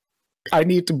 I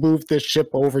need to move this ship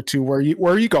over to where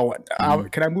are you going?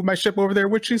 Can I move my ship over there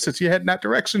with you since you head in that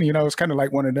direction? You know, it's kind of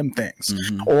like one of them things.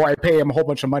 Or I pay him a whole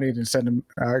bunch of money to send him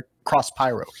cross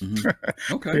Pyro.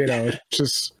 Okay. You know, it's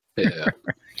just. Yeah.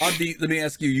 Abdi, let me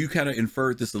ask you, you kind of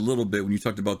inferred this a little bit when you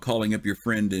talked about calling up your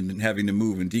friend and having to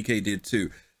move, and DK did too.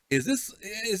 Is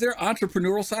there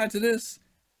entrepreneurial side to this?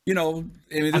 You know,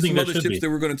 I mean, there's some other ships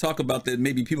that we're going to talk about that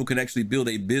maybe people can actually build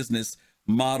a business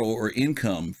model or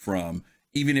income from.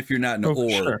 Even if you're not an org,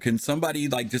 sure. Can somebody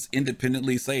like just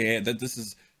independently say, hey, that this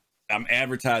is, I'm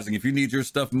advertising. If you need your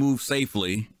stuff moved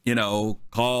safely, you know,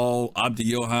 call Abdi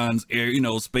Johan's air, you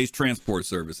know, space transport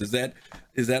service. Is that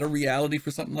a reality for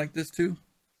something like this too?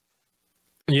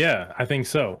 Yeah, I think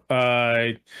so.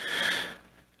 I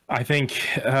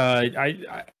think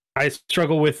I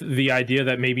struggle with the idea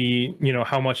that maybe, you know,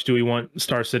 how much do we want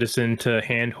Star Citizen to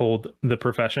handhold the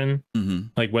profession?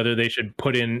 Like whether they should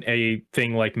put in a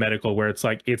thing like medical where it's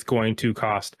like it's going to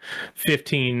cost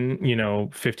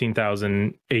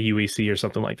 15,000 AUEC or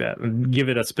something like that, and give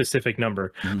it a specific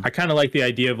number. I kind of like the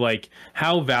idea of like,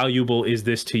 how valuable is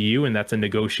this to you? And that's a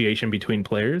negotiation between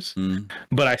players.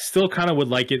 But I still kind of would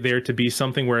like it there to be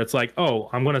something where it's like, oh,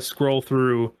 I'm going to scroll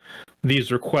through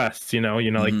these requests, you know,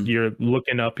 like you're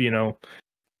looking up, you know,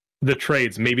 the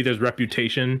trades, maybe there's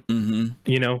reputation,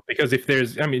 you know, because if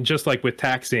there's, I mean, just like with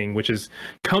taxing, which is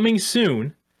coming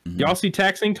soon, y'all see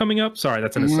taxing coming up? Sorry,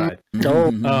 that's an aside.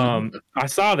 I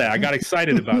saw that. I got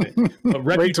excited about it. But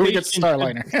reputation, wait till we get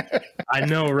Starliner. I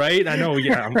know, right? I know.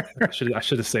 Yeah, I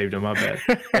should have saved him. My bad.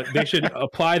 But they should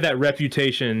apply that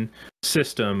reputation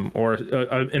system or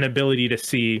an ability to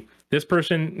see this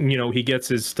person, you know, he gets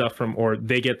his stuff from, or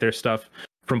they get their stuff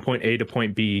from point A to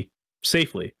point B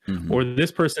safely, or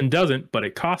this person doesn't, but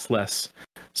it costs less.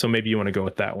 So maybe you want to go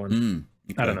with that one.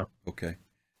 Okay. I don't know. Okay.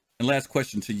 And last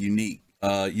question to Unique.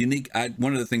 Unique,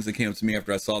 one of the things that came up to me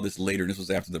after I saw this later, and this was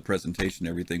after the presentation,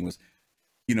 everything was,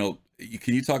 you know,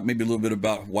 can you talk maybe a little bit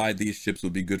about why these ships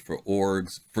would be good for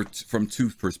orgs from two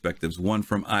perspectives, one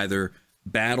from either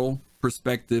battle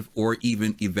perspective or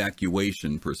even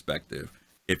evacuation perspective?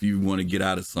 If you want to get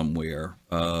out of somewhere,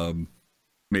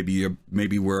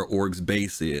 maybe where org's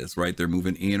base is, right? They're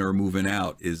moving in or moving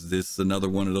out. Is this another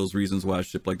one of those reasons why a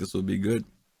ship like this would be good?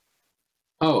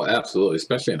 Oh, absolutely.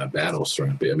 Especially in a battle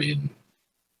strip. I mean,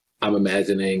 I'm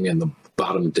imagining in the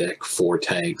bottom deck 4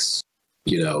 tanks,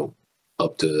 you know,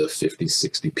 up to 50,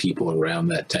 60 people around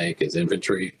that tank as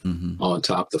infantry. On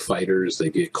top, the fighters, they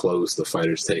get close, the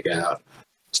fighters take out,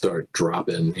 start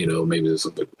dropping, you know, maybe there's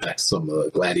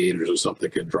some gladiators or something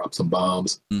can drop some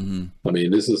bombs. I mean,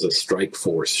 this is a strike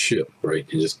force ship, right?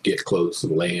 You just get close to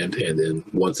land, and then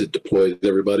once it deploys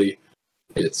everybody,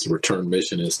 its return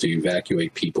mission is to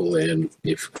evacuate people. And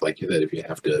if, like you said, if you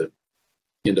have to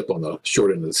end up on the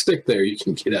short end of the stick there, you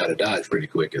can get out of Dodge pretty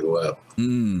quick as well.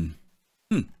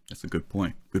 That's a good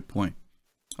point. Good point.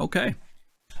 Okay.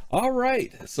 All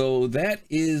right. So that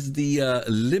is the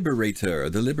Liberator.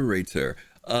 The Liberator.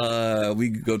 We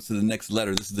go to the next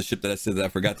letter. This is the ship that I said that I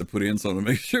forgot to put in, so I'm gonna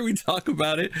make sure we talk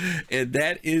about it. And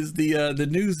that is the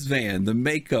news van, the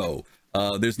Mako.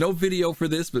 There's no video for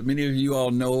this, but many of you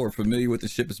all know or familiar with the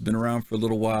ship. It's been around for a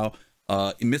little while.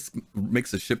 It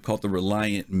makes a ship called the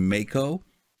Reliant Mako,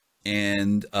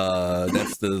 and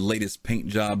that's the latest paint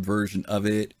job version of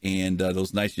it, and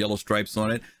those nice yellow stripes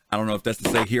on it. I don't know if that's to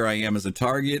say here I am as a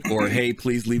target, or hey,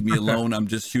 please leave me alone, I'm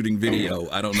just shooting video.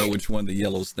 I don't know which one the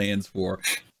yellow stands for,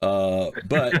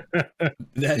 but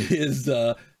that is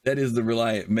the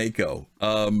Reliant Mako.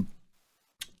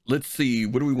 Let's see,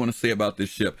 what do we want to say about this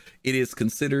ship? It is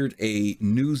considered a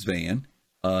news van.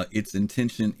 Its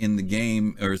intention in the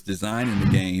game, or its design in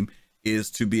the game,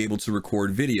 is to be able to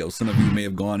record video. Some of you may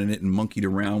have gone in it and monkeyed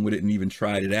around with it and even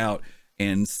tried it out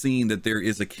and seen that there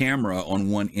is a camera on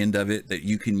one end of it that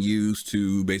you can use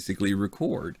to basically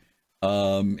record.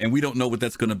 And we don't know what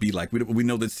that's going to be like. We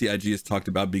know that CIG has talked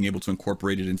about being able to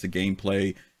incorporate it into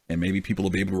gameplay, and maybe people will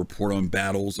be able to report on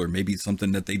battles, or maybe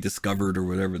something that they discovered, or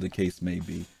whatever the case may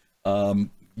be.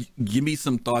 Give me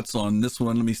some thoughts on this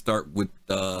one. Let me start with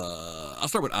I'll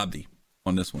start with Abdi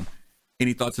on this one.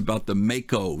 Any thoughts about the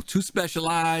Mako? Too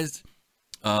specialized?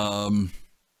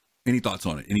 Any thoughts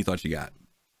on it? Any thoughts you got?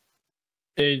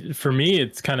 For me,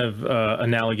 it's kind of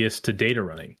analogous to data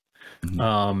running.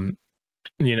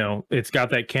 You know, it's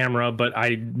got that camera, but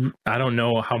I don't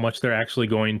know how much they're actually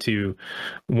going to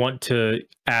want to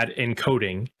add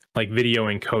encoding, like video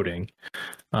encoding,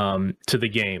 to the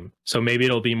game. So maybe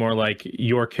it'll be more like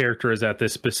your character is at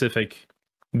this specific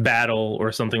battle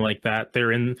or something like that.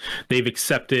 They've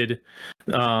accepted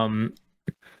Xenothreat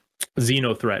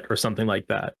or something like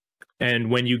that. And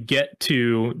when you get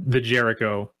to the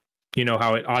Jericho, you know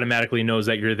how it automatically knows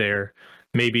that you're there.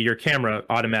 Maybe your camera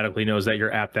automatically knows that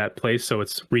you're at that place, so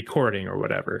it's recording or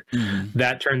whatever.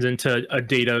 That turns into a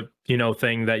data, you know,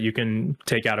 thing that you can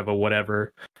take out of a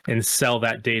whatever and sell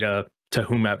that data to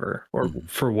whomever or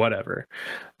for whatever.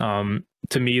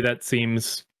 To me, that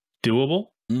seems doable.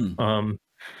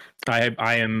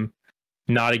 I am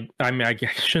not. I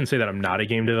shouldn't say that I'm not a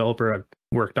game developer. I've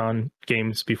worked on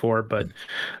games before, but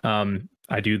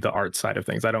I do the art side of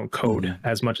things. I don't code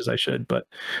as much as I should, but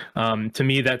to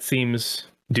me that seems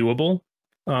doable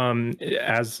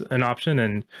as an option,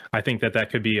 and I think that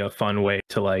could be a fun way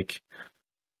to like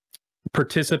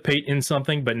participate in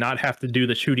something, but not have to do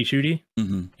the shooty,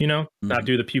 you know, not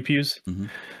do the pew-pews,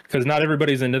 because not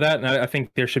everybody's into that, and I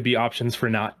think there should be options for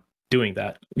not doing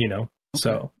that, you know.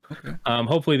 So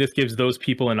hopefully this gives those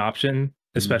people an option,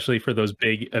 especially for those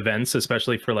big events,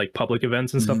 especially for like public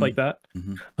events and stuff like that.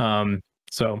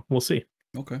 So we'll see.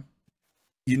 Okay.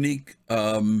 Unique.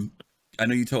 I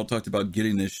know you talked about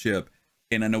getting this ship,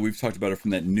 and I know we've talked about it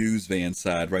from that news van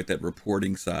side, right? That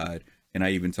reporting side. And I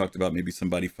even talked about maybe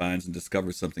somebody finds and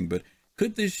discovers something, but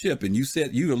could this ship, and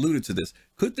you alluded to this,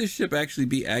 could this ship actually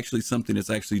be something that's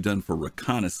actually done for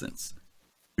reconnaissance?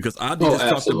 Because I just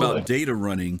talked about data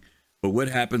running, but what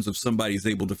happens if somebody's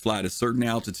able to fly at a certain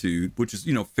altitude, which is,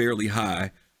 you know, fairly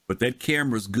high, but that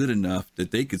camera's good enough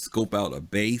that they could scope out a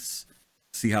base,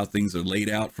 see how things are laid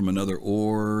out from another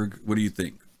org? What do you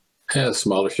think? Yeah,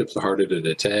 smaller ships are harder to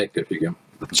detect if you can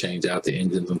change out the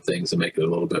engines and things and make it a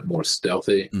little bit more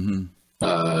stealthy. You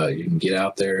can get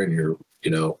out there and you're,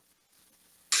 you know,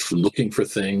 looking for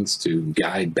things to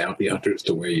guide bounty hunters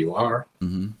to where you are,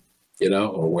 you know,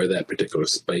 or where that particular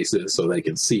space is, so they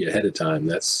can see ahead of time.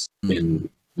 That's in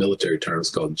military terms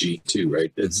called G2,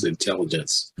 right? It's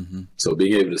intelligence. So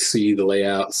being able to see the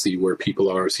layout, see where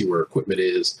people are, see where equipment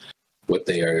is, what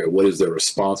is their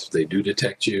response if they do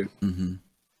detect you.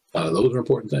 Those are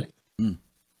important things.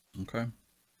 Okay.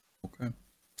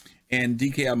 And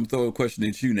DK, I'm gonna throw a question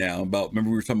at you now about, remember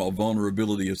we were talking about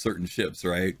vulnerability of certain ships,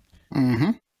 right?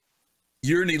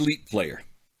 You're an elite player.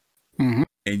 And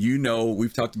you know,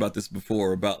 we've talked about this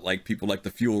before about like people like the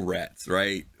fuel rats,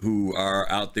 right? Who are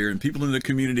out there, and people in the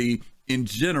community in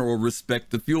general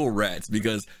respect the fuel rats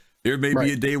because there may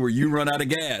be a day where you run out of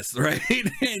gas, right?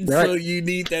 And so you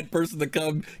need that person to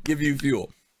come give you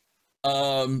fuel.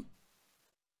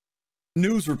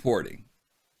 News reporting.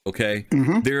 Okay.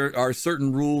 There are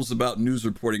certain rules about news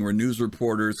reporting where news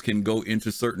reporters can go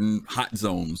into certain hot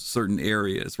zones, certain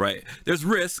areas, right? There's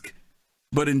risk,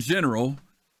 but in general,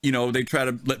 you know, they try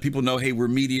to let people know, hey, we're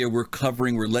media, we're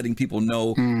covering, we're letting people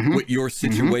know what your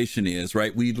situation is,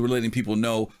 right? We're letting people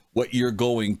know what you're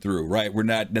going through, right? We're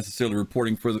not necessarily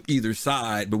reporting for either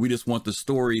side, but we just want the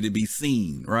story to be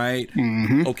seen, right?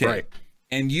 Okay. Right.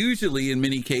 And usually in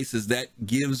many cases that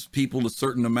gives people a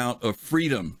certain amount of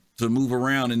freedom to move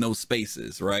around in those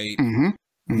spaces, right?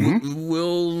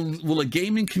 Will a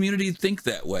gaming community think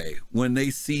that way when they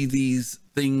see these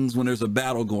things when there's a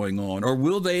battle going on? Or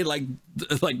will they, like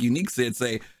Unique said,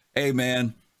 say, hey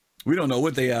man, we don't know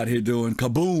what they out here doing,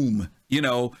 kaboom, you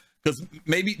know, because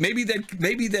maybe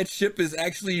that ship is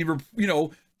actually, you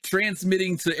know,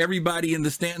 transmitting to everybody in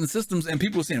the Stanton systems, and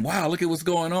people are saying, wow, look at what's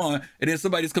going on, and then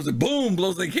somebody just comes and boom,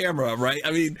 blows their camera up, right?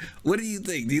 I mean, what do you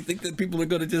think? Do you think that people are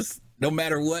going to just, no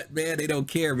matter what, man, they don't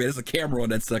care, man, there's a camera on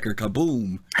that sucker,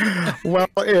 kaboom? Well,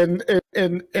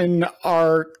 in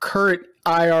our current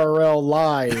IRL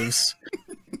lives,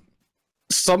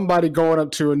 somebody going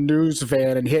up to a news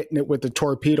van and hitting it with a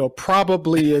torpedo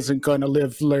probably isn't going to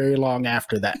live very long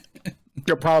after that.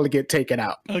 You'll probably get taken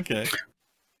out. Okay.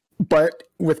 But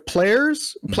with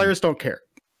players don't care.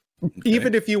 Okay.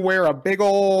 Even if you wear a big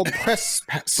old press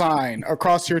sign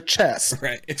across your chest,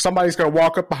 somebody's going to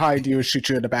walk up behind you and shoot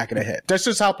you in the back of the head. That's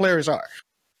just how players are.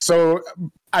 So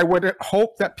I would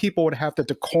hope that people would have the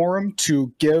decorum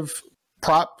to give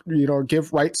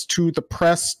rights to the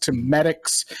press, to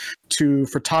medics, to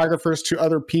photographers, to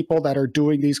other people that are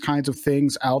doing these kinds of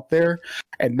things out there,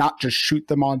 and not just shoot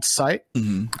them on sight.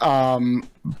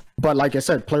 But like I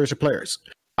said, players are players.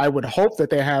 I would hope that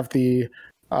they have the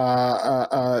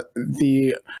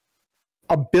the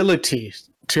ability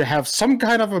to have some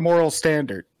kind of a moral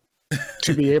standard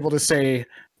to be able to say,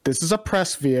 this is a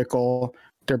press vehicle,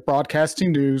 they're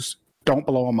broadcasting news, don't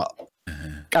blow them up.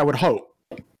 I would hope.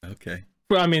 Okay.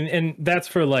 Well, I mean, and that's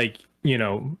for like, you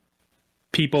know,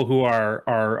 people who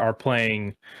are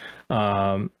playing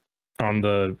on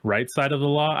the right side of the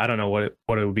law. I don't know what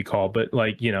it would be called, but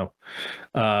like, you know,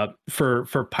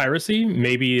 for piracy,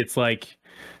 maybe it's like,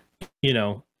 you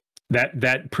know,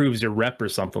 that proves your rep or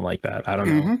something like that. I don't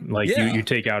know. Like you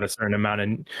take out a certain amount,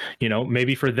 and you know,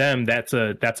 maybe for them that's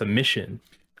a mission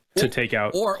to take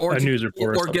out a news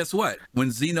report. Or guess what? When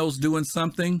Xeno's doing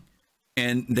something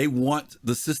and they want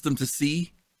the system to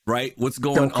see, right, what's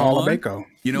going on,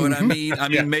 you know what I mean? I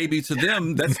mean, maybe to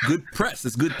them that's good press,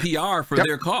 it's good PR for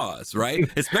their cause, right?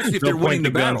 Especially if they're winning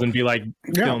the battle and be like,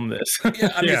 film this.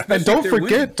 I mean, and don't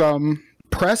forget,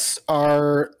 press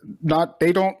are not,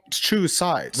 they don't choose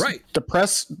sides, right? The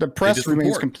press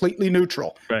remains completely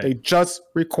neutral, right? They just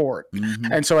record.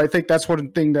 And so I think that's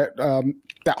one thing that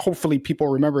that hopefully people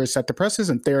remember, is that the press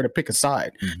isn't there to pick a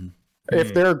side.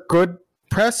 If they're good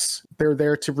press, they're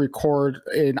there to record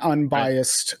an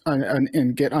unbiased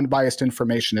and get unbiased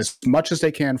information as much as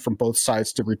they can from both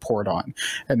sides to report on,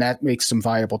 and that makes them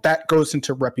viable. That goes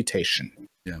into reputation.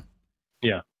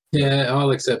 Yeah,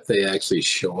 all except they actually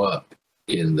show up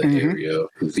in the area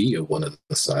via one of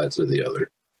the sides or the other.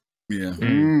 They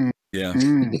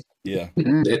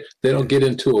don't get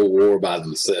into a war by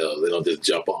themselves. They don't just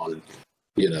jump on,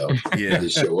 you know, they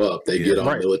show up. They get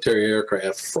on military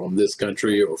aircraft from this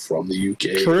country or from the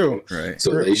UK. True. Right.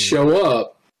 So they show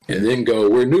up and then go,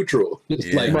 we're neutral.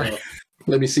 It's like,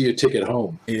 let me see your ticket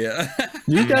home.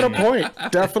 You got a point.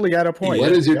 Definitely got a point.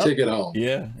 What is your ticket home?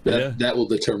 That will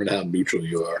determine how neutral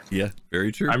you are.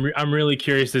 Very true. I'm really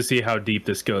curious to see how deep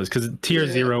this goes, because tier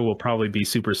 0 will probably be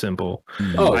super simple.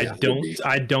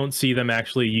 I don't see them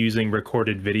actually using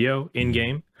recorded video in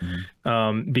game,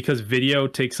 because video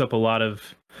takes up a lot of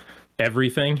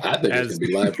everything. I think it's going to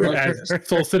be live broadcast. As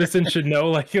Soul Citizen should know,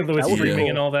 like with streaming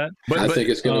and all that. But I think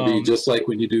it's going to be just like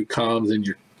when you do comms in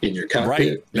your cockpit.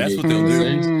 Right. That's what they'll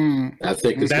do. I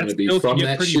think it's going to be from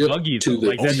that ship buggy, to the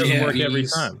like that doesn't work every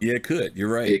time. Yeah, it could.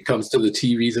 You're right. It comes to the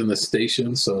TVs in the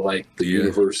station, so like the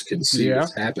universe can see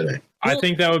what's happening. I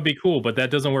think that would be cool, but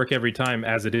that doesn't work every time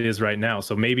as it is right now.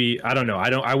 So maybe, I don't know.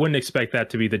 I wouldn't expect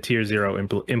that to be the tier 0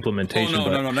 implementation.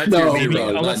 Not tier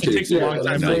 0. Unless it takes a long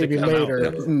time to come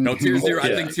out. No, tier 0. I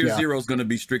think tier 0 is going to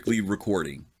be strictly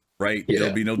recording, right?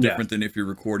 It'll be no different than if you're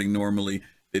recording normally.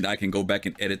 Then I can go back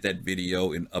and edit that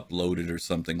video and upload it or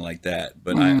something like that.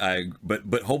 But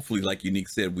but hopefully, like Unique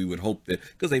said, we would hope that,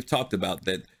 because they've talked about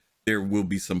that, there will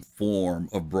be some form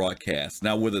of broadcast.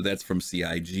 Now, whether that's from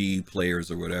CIG players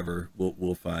or whatever,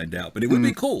 we'll find out. But it would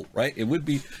be cool, right? It would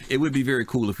be very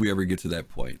cool if we ever get to that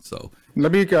point. So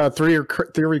let me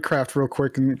theory craft real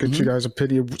quick and get you guys'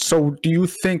 opinion. So do you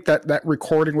think that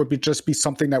recording would just be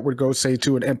something that would go, say,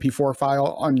 to an MP4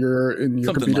 file in your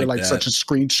computer, like such as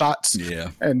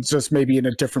screenshots, and just maybe in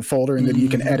a different folder, and then you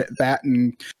can edit that?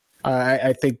 And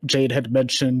I think Jade had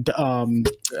mentioned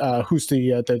who's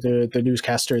the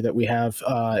newscaster that we have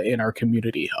in our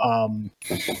community.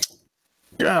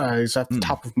 He's at the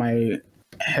top of my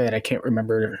head. I can't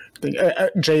remember.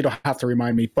 Jade will have to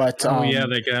remind me. But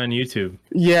that guy on YouTube.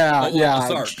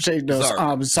 Zark. Jade knows.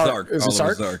 Zark. Is it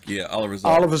Zark? Zark. Yeah, Oliver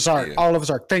Zark. Oliver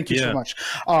Zark. Thank you so much.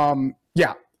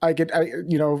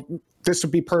 This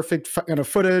would be perfect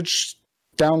footage.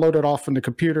 Download it off on the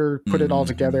computer, put it all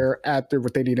together, add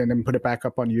what they need, and then put it back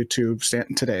up on YouTube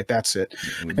today. That's it.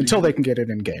 Until they can get it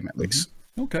in game, at least.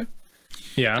 Okay.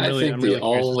 Yeah, I think the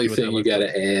only thing you got to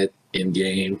add in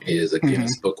game is a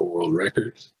Guinness Book of World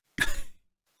Records,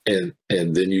 and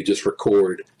then you just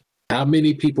record how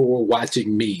many people were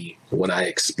watching me when I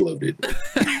exploded,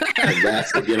 and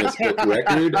that's the Guinness Book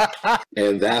record,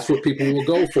 and that's what people will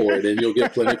go for, and then you'll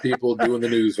get plenty of people doing the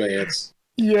news vans.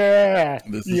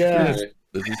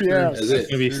 This is true. That's it.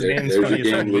 There's your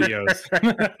game loop. There's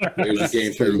your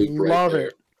gameplay loop right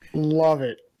there. Love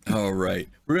it. All right.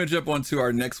 We're going to jump on to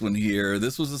our next one here.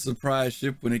 This was a surprise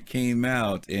ship when it came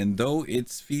out, and though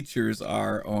its features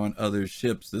are on other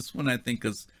ships, this one I think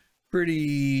is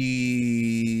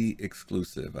pretty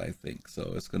exclusive, I think.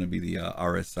 So it's going to be the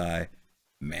RSI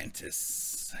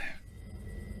Mantis.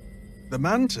 The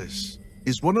Mantis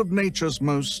is one of nature's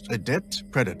most adept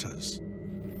predators.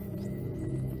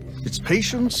 Its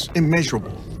patience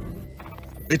immeasurable,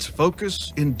 its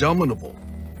focus indomitable.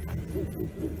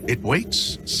 It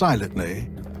waits silently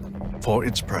for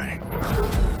its prey.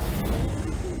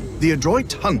 The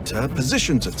adroit hunter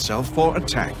positions itself for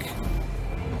attack.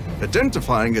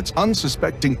 identifying its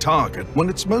unsuspecting target when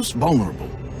it's most vulnerable.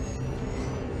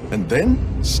 And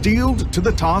then, steeled to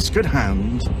the task at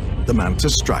hand, the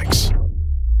Mantis strikes.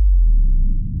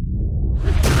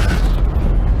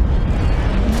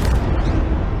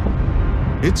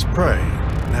 Its prey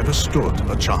never stood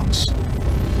a chance.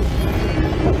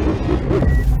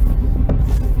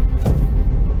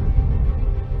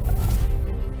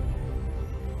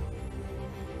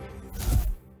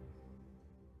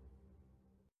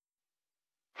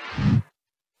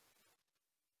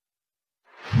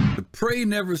 The prey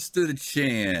never stood a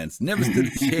chance. Never stood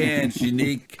a chance,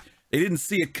 Unique. They didn't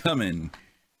see it coming.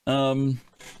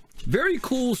 Very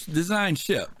cool design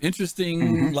ship.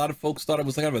 Interesting. A lot of folks thought it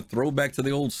was kind of a throwback to the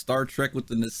old Star Trek with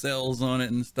the nacelles on it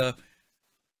and stuff.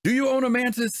 Do you own a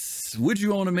Mantis? Would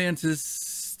you own a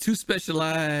Mantis? Too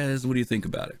specialized? What do you think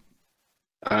about it?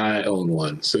 I own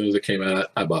one. As soon as it came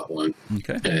out, I bought one.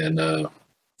 Okay. And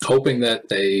hoping that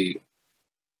they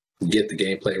get the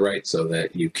gameplay right so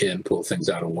that you can pull things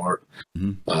out of war.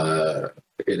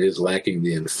 It is lacking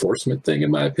the enforcement thing, in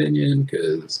my opinion,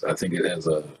 because I think it has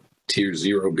a tier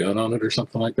 0 gun on it or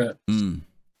something like that. I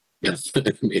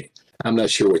mean, I'm not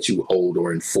sure what you hold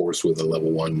or enforce with a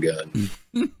level 1 gun.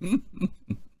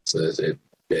 So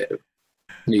it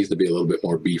needs to be a little bit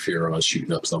more beefier on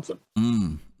shooting up something.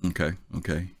 Okay.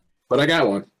 But I got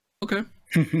one. Okay.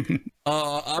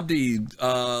 Abdi,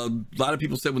 a lot of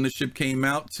people said when this ship came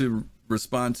out, to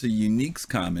respond to Unique's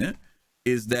comment,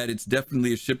 is that it's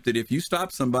definitely a ship that if you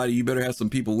stop somebody, you better have some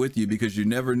people with you, because you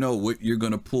never know what you're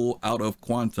going to pull out of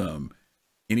Quantum.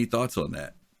 Any thoughts on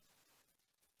that?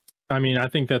 I mean, I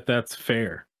think that that's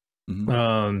fair.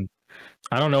 I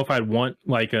don't know if I'd want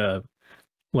like a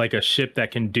ship that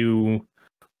can do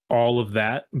all of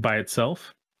that by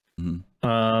itself.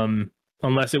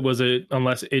 Unless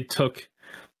it took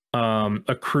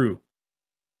a crew.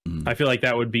 I feel like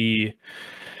that would be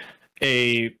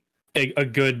a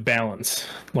good balance.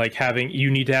 Like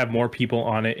you need to have more people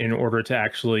on it in order to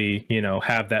actually,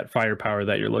 have that firepower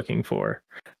that you're looking for.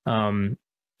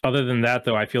 Other than that,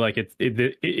 though, I feel like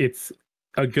it's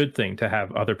a good thing to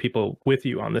have other people with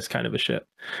you on this kind of a ship.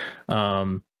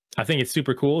 I think it's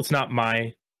super cool. It's not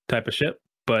my type of ship,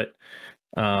 but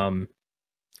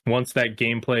once that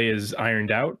gameplay is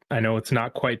ironed out, I know it's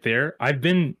not quite there. I've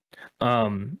been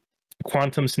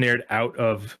quantum snared out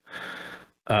of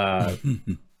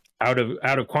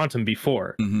Quantum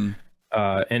before,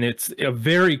 and it's a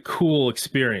very cool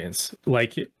experience.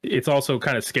 Like it's also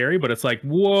kind of scary, but it's like,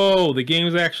 whoa, the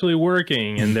game's actually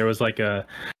working. And there was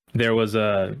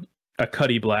a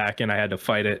Cuddy Black, and I had to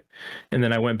fight it, and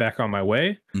then I went back on my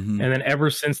way. And then ever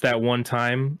since that one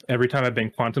time, every time I've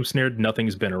been quantum snared,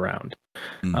 nothing's been around.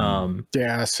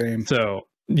 Yeah, same. So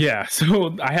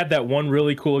I had that one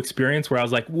really cool experience where I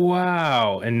was like,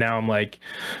 wow, and now I'm like,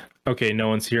 okay, no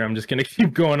one's here, I'm just gonna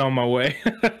keep going on my way.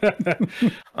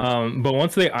 But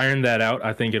once they iron that out,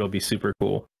 I think it'll be super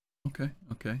cool. Okay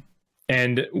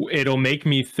And it'll make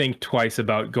me think twice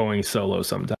about going solo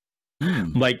sometime.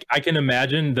 Like I can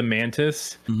imagine the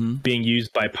Mantis being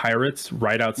used by pirates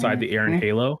right outside the air in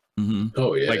Halo.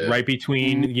 Oh yeah, like right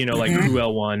between like Crew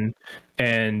L1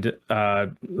 and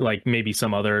like maybe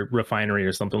some other refinery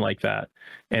or something like that,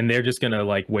 and they're just gonna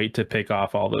like wait to pick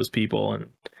off all those people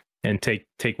and take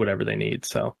whatever they need.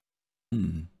 So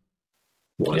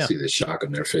want to see the shock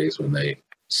on their face when they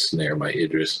snare my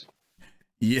Idris.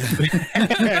 Yeah.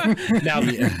 Now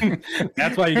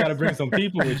that's why you got to bring some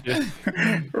people with you.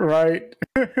 Right.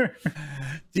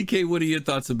 DK, what are your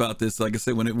thoughts about this? Like I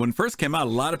said, when it first came out,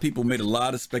 a lot of people made a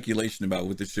lot of speculation about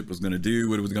what this ship was going to do,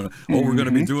 what it was going to, we're going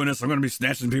to be doing this, we're going to be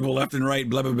snatching people left and right,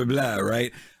 blah, blah, blah, blah,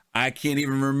 right? I can't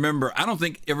even remember. I don't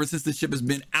think ever since the ship has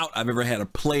been out, I've ever had a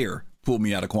player pull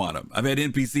me out of Quantum. I've had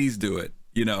NPCs do it,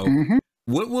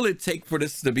 What will it take for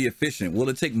this to be efficient? Will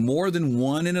it take more than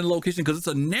one in a location? Because it's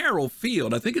a narrow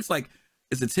field. I think it's like,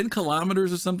 is it 10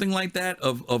 kilometers or something like that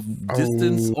of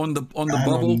distance on the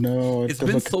bubble? No, it's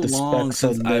been so long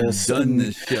since I've done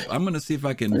this ship. I'm going to see if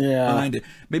I can find it.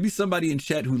 Maybe somebody in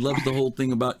chat who loves the whole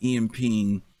thing about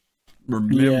EMPing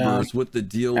remembers what the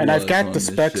deal was. And I've got the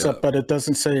specs up, but it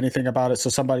doesn't say anything about it. So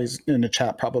somebody's in the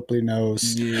chat probably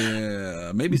knows.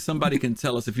 Yeah, maybe somebody can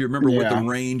tell us if you remember what the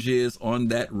range is on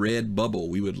that red bubble.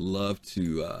 We would love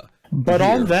to. But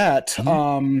on that,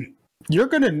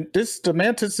 the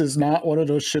Mantis is not one of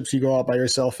those ships you go out by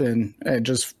yourself in and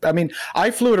just. I mean,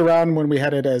 I flew it around when we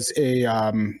had it as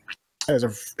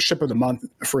a ship of the month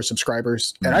for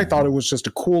subscribers, and I thought it was just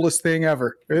the coolest thing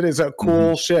ever. It is a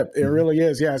cool ship. It really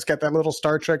is. Yeah, it's got that little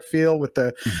Star Trek feel with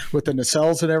the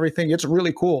nacelles and everything. It's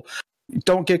really cool.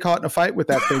 Don't get caught in a fight with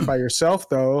that thing by yourself,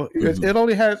 though. It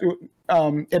only has,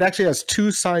 it actually has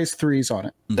 2 size 3s on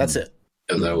it. That's it.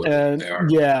 And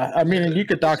yeah, I mean, and you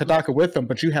could Daka with them,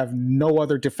 but you have no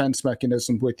other defense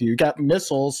mechanism with you. You got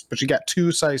missiles, but you got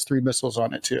 2 size 3 missiles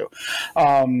on it too.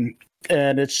 And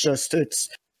it's just, it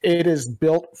is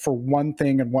built for one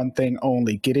thing and one thing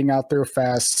only: getting out there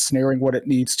fast, snaring what it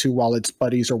needs to while its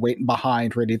buddies are waiting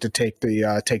behind, ready to take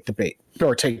the bait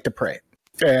or take the prey.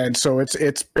 And so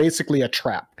it's basically a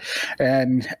trap.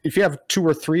 And if you have 2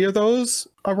 or 3 of those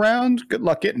around, good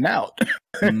luck getting out.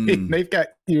 They've got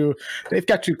you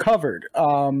covered.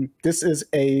 This is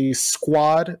a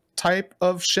squad type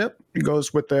of ship. It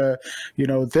goes with the,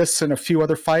 this and a few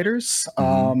other fighters.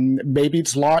 Maybe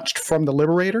it's launched from the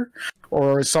Liberator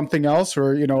or something else,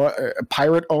 or a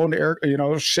pirate-owned air,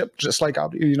 ship. Just like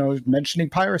mentioning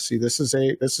piracy, this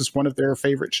is one of their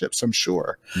favorite ships, I'm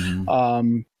sure.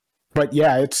 But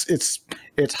yeah, it's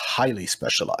highly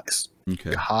specialized.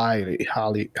 Okay.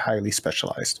 Highly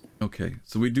specialized. Okay.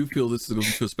 So we do feel this is going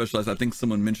to specialized. I think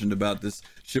someone mentioned about this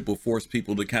ship will force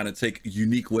people to kind of take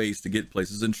unique ways to get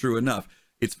places. And true enough,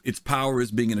 its power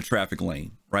is being in a traffic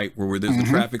lane, right? Where there's a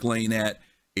traffic lane at,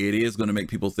 it is going to make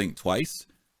people think twice.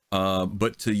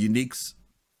 But to Unique's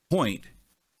point,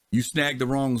 you snag the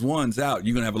wrong ones out,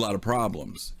 you're going to have a lot of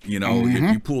problems, if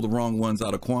you pull the wrong ones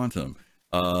out of Quantum.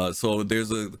 So there's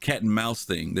a cat and mouse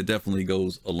thing that definitely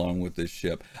goes along with this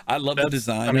ship. I love the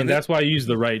design. I mean, that's why I use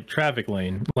the right traffic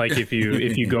lane. Like if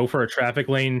you go for a traffic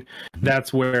lane,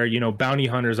 that's where bounty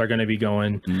hunters are going to be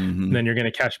going. Then you're going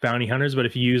to catch bounty hunters. But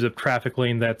if you use a traffic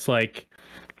lane that's like,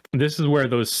 this is where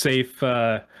those safe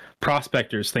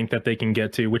prospectors think that they can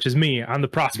get to, which is me. I'm the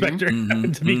prospector,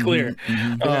 to be clear.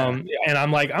 And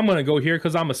I'm like, I'm gonna go here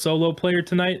because I'm a solo player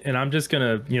tonight, and I'm just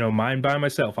gonna mine by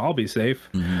myself. I'll be safe.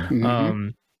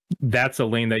 That's a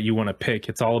lane that you want to pick.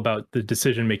 It's all about the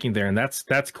decision making there, and that's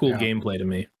cool gameplay to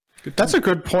me. That's a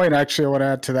good point, actually. I want to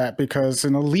add to that, because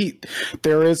in Elite,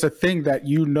 there is a thing that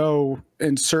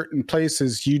in certain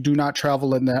places you do not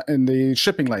travel in the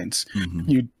shipping lanes.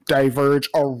 You diverge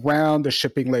around the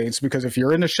shipping lanes, because if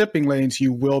you're in the shipping lanes,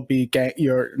 you will be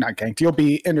you'll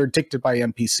be interdicted by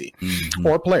NPC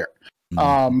or player.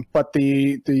 But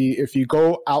if you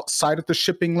go outside of the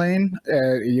shipping lane,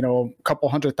 a couple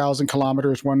 100,000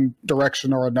 kilometers one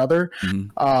direction or another,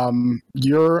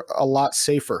 you're a lot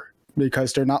safer,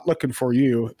 because they're not looking for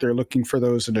you. They're looking for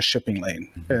those in the shipping lane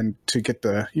and to get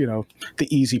the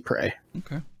easy prey.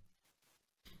 Okay.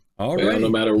 All right. No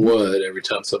matter what, every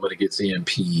time somebody gets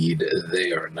EMP'd,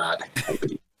 they are not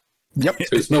happy. Yep.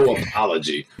 There's no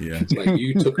apology. Yeah. It's like,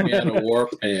 you took me out of work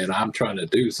and I'm trying to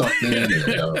do something. And,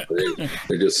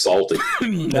 they're just salty.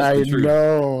 I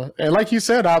know. And like you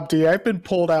said, Abdi, I've been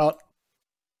pulled out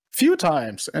few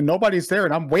times and nobody's there,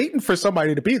 and I'm waiting for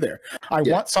somebody to be there. I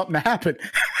want something to happen.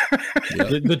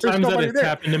 The times that it's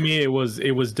happened to me, it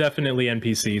was definitely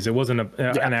NPCs. It wasn't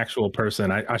an actual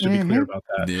person. I should be clear about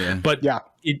that. But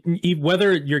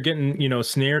whether you're getting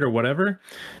snared or whatever,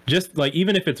 just like,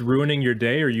 even if it's ruining your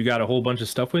day or you got a whole bunch of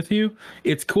stuff with you,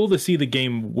 it's cool to see the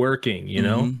game working.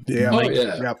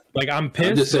 Like, I'm pissed.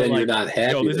 I'm just saying, you're not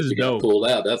happy that you got pulled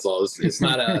out. That's all. It's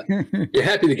not you're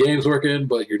happy the game's working,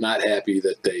 but you're not happy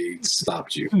that they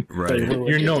stopped you. Right.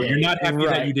 You're not happy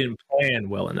that you didn't plan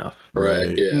well enough.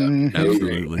 Right. Yeah.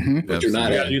 Absolutely. But you're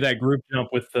not happy. Do that group jump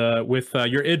with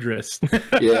your Idris.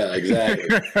 Yeah, exactly.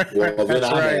 Well, then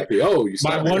I'm happy. Oh, you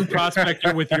my one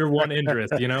prospector with your one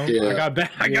Idris. I got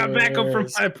backup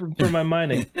from my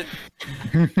mining.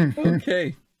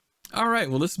 Okay. All right.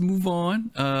 Well, let's move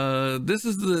on. This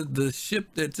is the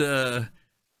ship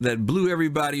that blew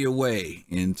everybody away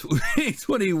in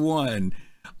 2021.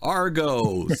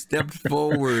 Argo stepped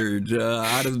forward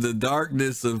out of the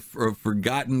darkness of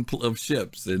forgotten of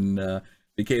ships and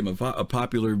became a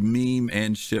popular meme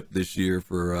and ship this year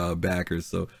for backers.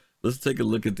 So let's take a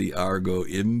look at the Argo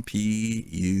MPUV.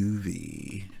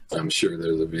 I'm sure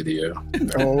there's a video.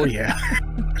 Oh, yeah.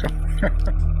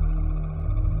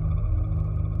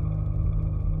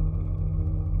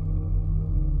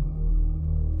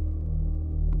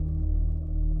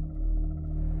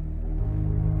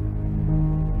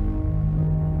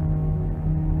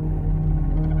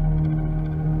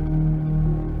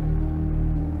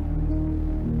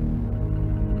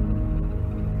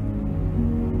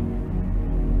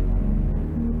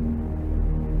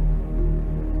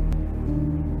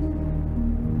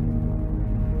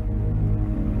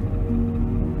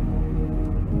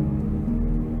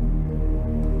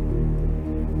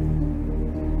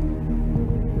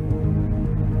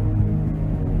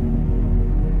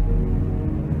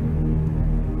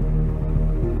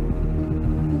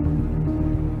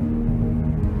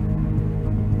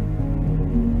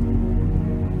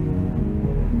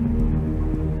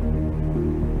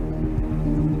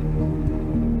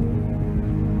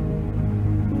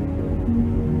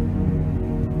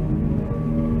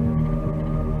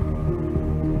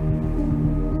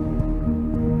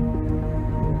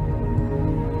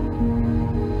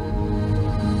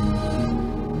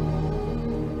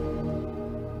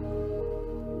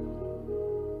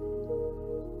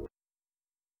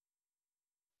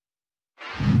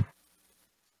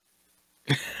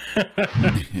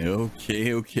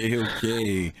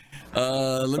 Okay.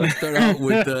 Let me start out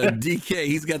with DK.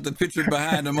 He's got the picture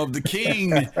behind him of the king.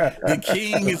 The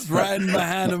king is riding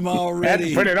behind him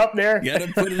already. Put it up there. Gotta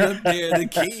put it up there. The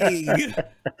king.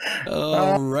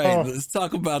 All right, let's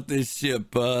talk about this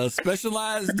ship.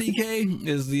 Specialized, DK?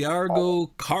 Is the Argo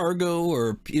cargo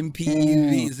or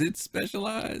MPUV? Is it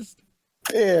specialized?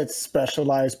 It's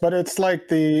specialized, but it's like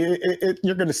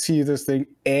you're going to see this thing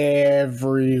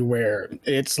everywhere.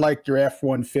 It's like your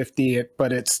F-150,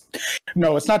 but it's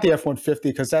not the F-150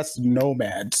 because that's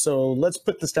Nomad. So let's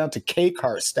put this down to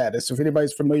K-car status. If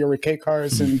anybody's familiar with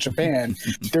K-cars in Japan,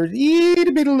 they're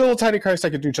itty bitty little tiny cars that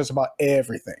can do just about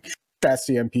everything. That's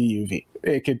the MPUV.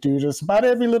 It could do just about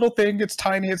every little thing. It's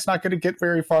tiny. It's not going to get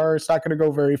very far. It's not going to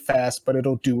go very fast, but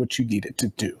it'll do what you need it to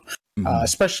do.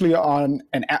 Especially on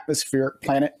an atmospheric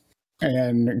planet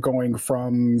and going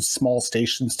from small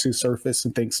stations to surface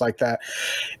and things like that.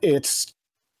 It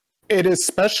is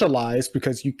specialized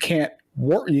because you can't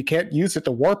use it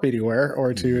to warp anywhere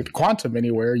or to quantum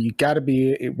anywhere. You got to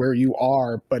be where you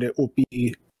are, but it will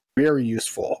be very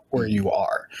useful where you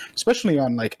are, especially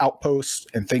on like outposts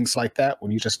and things like that when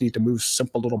you just need to move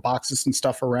simple little boxes and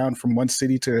stuff around from one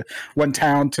city to one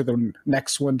town to the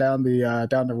next one down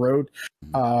the road.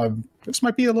 This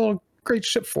might be a little great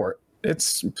ship for it.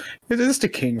 It is the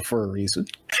king for a reason.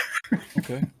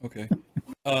 Okay.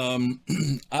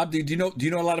 Abdi, do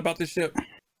you know a lot about this ship?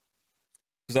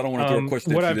 Because I don't want to throw a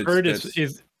question. What I've heard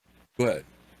is go ahead.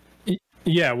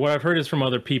 Yeah, what I've heard is from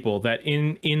other people that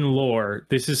in lore,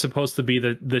 this is supposed to be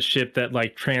the ship that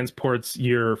like transports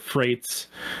your freights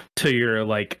to your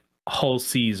like Hull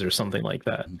Seas or something like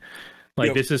that.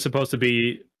 Like this is supposed to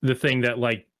be the thing that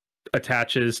like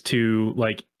attaches to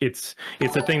like it's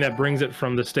the thing that brings it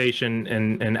from the station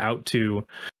and out to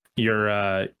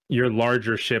your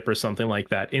larger ship or something like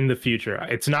that in the future.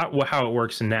 It's not how it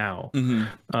works now.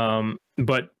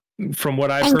 But from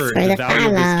what I've heard, the value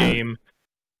of this game.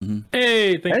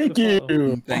 Hey, thank you.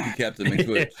 Thank you, Captain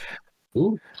McSwitch.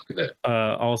 Ooh, look at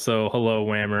that. Also, hello,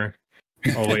 Whammer.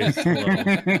 Always hello.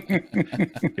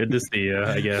 Good to see you,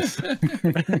 I guess. The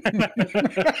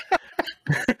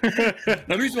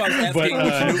reason why I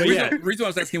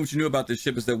was asking what you knew about this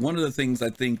ship is that one of the things I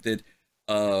think that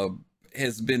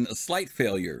has been a slight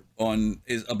failure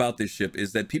about this ship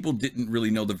is that people didn't really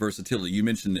know the versatility. You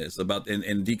mentioned this about,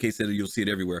 and DK said that you'll see it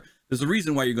everywhere. There's a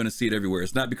reason why you're going to see it everywhere.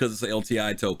 It's not because it's an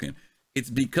LTI token. It's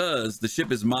because the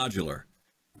ship is modular.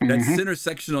 That center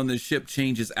section on this ship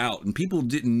changes out, and people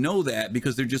didn't know that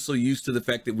because they're just so used to the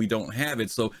fact that we don't have it.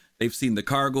 So they've seen the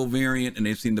cargo variant and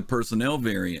they've seen the personnel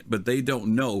variant, but they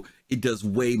don't know it does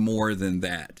way more than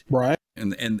that. Right.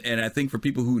 And I think for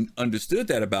people who understood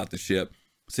that about the ship,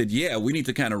 said, yeah, we need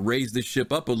to kind of raise this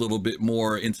ship up a little bit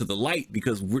more into the light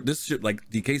because this ship, like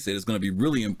DK said, is going to be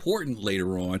really important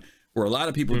later on, where a lot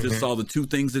of people just saw the two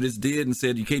things that it did and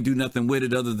said, you can't do nothing with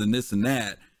it other than this and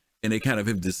that. And they kind of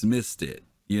have dismissed it,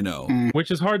 you know.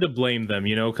 Which is hard to blame them,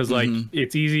 you know, because like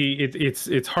it's easy.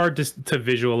 It's hard to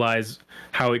visualize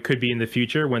how it could be in the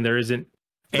future when there isn't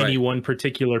any one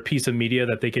particular piece of media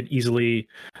that they could easily,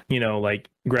 you know, like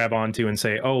grab onto and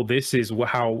say, oh, this is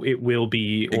how it will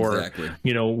be, or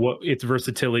you know, what its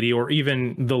versatility, or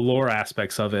even the lore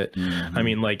aspects of it. I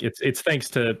mean, like it's thanks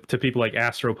to people like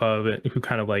Astropub who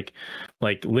kind of like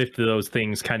lift those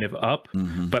things kind of up.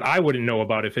 But I wouldn't know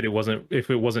about it if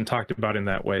it wasn't talked about in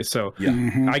that way. So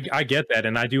I get that,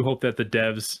 and I do hope that the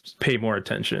devs pay more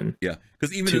attention. Yeah,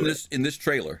 because even in this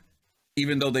trailer,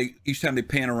 even though each time they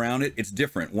pan around it, it's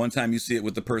different. One time you see it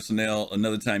with the personnel,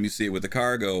 another time you see it with the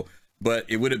cargo. But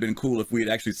it would have been cool if we had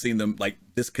actually seen them like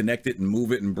disconnect it and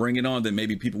move it and bring it on. Then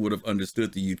maybe people would have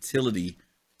understood the utility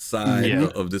side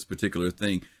of this particular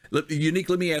thing. Unique,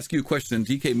 let me ask you a question.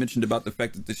 DK mentioned about the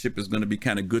fact that the ship is going to be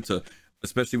kind of good to,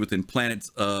 especially within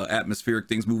planets, atmospheric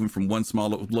things, moving from one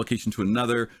small location to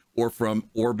another, or from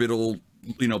orbital,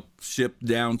 you know, ship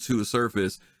down to a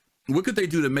surface. What could they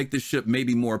do to make this ship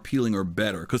maybe more appealing or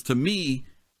better? Because to me,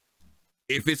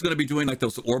 if it's going to be doing like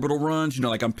those orbital runs, you know,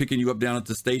 like I'm picking you up down at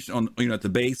the station at the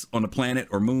base on the planet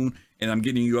or moon, and I'm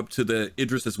getting you up to the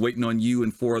Idris that's waiting on you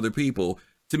and 4 other people.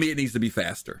 To me, it needs to be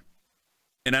faster.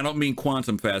 And I don't mean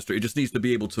quantum faster. It just needs to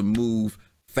be able to move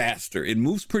faster. It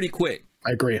moves pretty quick.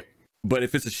 I agree. But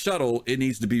if it's a shuttle, it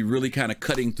needs to be really kind of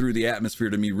cutting through the atmosphere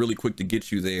to me really quick to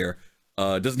get you there.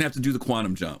 It doesn't have to do the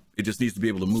quantum jump. It just needs to be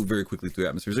able to move very quickly through the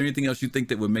atmosphere. Is there anything else you think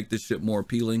that would make this ship more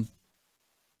appealing?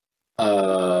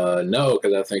 No,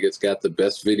 because I think it's got the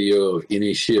best video of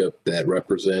any ship that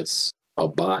represents a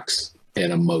box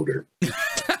and a motor.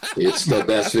 It's the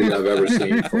best video I've ever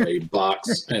seen for a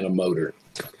box and a motor.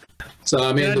 So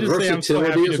I mean, the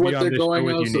versatility is what they're going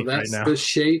on. So that's the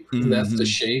shape. That's the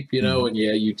shape, you know. And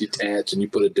yeah, you detach and you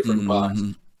put a different box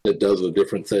that does a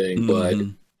different thing, but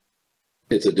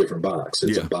it's a different box.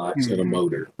 It's a box and a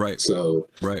motor. Right. So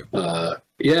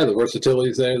yeah, the versatility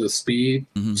is there. The speed,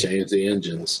 change the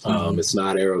engines. It's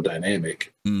not aerodynamic.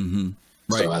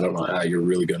 Right. So I don't know how you're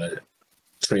really going to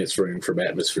transferring from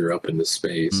atmosphere up into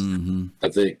space. I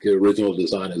think the original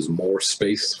design is more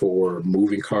space for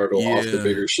moving cargo off the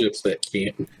bigger ships that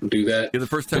can't do that. Yeah, the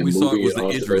first time we saw it was the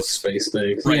Idris space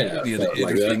things. Right. Yeah,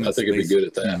 like that. I think it'd be good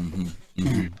at that.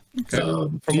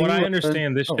 Okay. From what I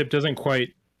understand, this ship doesn't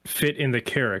quite fit in the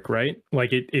Carrack, right?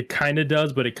 Like it kind of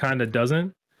does, but it kind of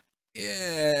doesn't.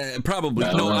 Yeah, probably.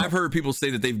 No, I've heard people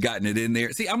say that they've gotten it in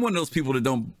there. See, I'm one of those people that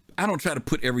I don't try to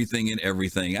put everything in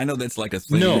everything. I know that's like a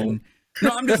thing. No,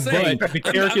 I'm just saying. But the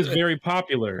Carrack is very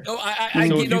popular. Oh,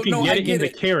 you can get it in the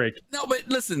Carrack. No, but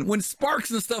listen, when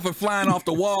sparks and stuff are flying off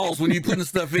the walls when you're putting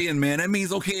stuff in, man, that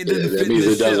means, okay, it doesn't fit in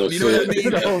the ship. You know what I mean?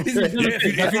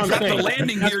 If you drop the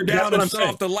landing gear down and shut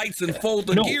off the lights and fold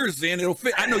the gears in, it'll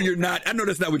fit. I know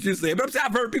that's not what you're saying, but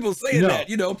I've heard people saying that,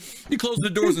 you know, you close the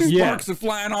doors and sparks are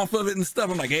flying off of it and stuff.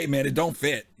 I'm like, hey, man, it don't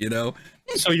fit, you know?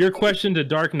 So your question to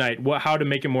Dark Knight, how to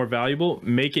make it more valuable?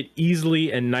 Make it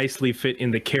easily and nicely fit in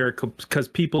the Carrack, because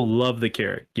people love the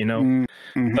Carrack, you know?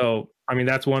 So, I mean,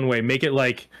 that's one way. Make it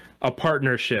like a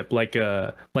partnership, like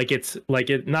it's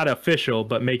not official,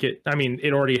 but make it, I mean,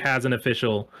 it already has an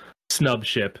official snub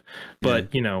ship,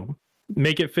 but, you know,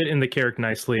 make it fit in the Carrack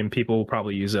nicely and people will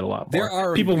probably use it a lot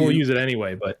more. People will use it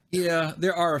anyway, but. Yeah,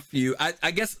 there are a few.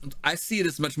 I guess I see it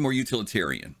as much more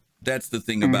utilitarian. That's the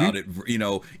thing about it, you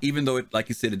know, even though it, like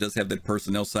you said, it does have that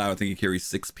personnel side. I think it carries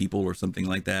 6 people or something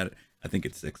like that. I think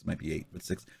it's 6, might be 8, but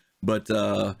 6. But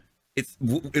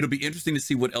it'll be interesting to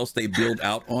see what else they build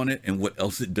out on it and what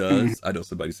else it does. I know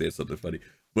somebody said something funny,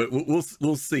 but we'll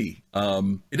see.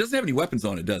 It doesn't have any weapons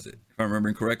on it, does it? If I'm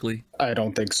remembering correctly. I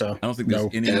don't think so. I don't think there's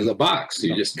any. It has a box.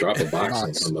 You just drop a box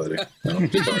on somebody.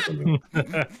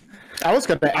 I was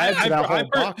going to add to that whole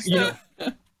box. You know,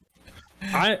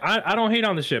 I don't hate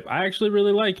on the ship. I actually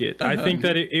really like it. I think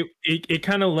that it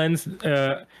kind of lends.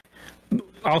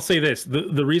 I'll say this: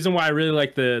 the reason why I really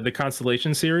like the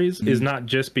Constellation series is not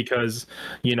just because,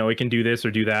 you know, it can do this or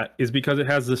do that, is because it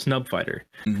has the Snub Fighter,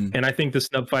 and I think the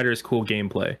Snub Fighter is cool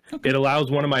gameplay. It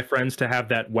allows one of my friends to have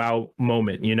that wow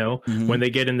moment, you know, when they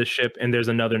get in the ship and there's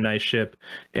another nice ship,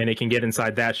 and it can get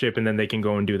inside that ship and then they can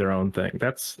go and do their own thing.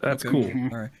 That's cool.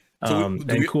 All right. So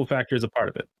and cool factor is a part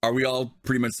of it. Are we all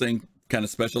pretty much saying kind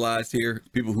of specialized here?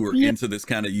 People who are into this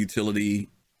kind of utility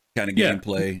kind of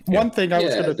gameplay. One thing I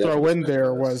was going to throw in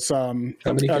there was how many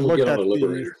people get on a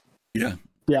Liberator? Yeah.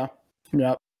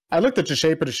 I looked at the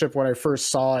shape of the ship when I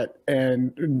first saw it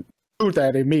and knew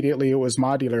that immediately it was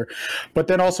modular, but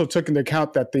then also took into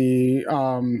account that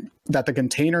the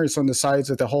containers on the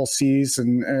sides of the hull Cs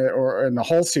and or in the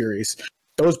hull series,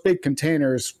 those big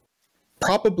containers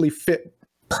probably fit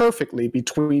perfectly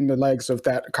between the legs of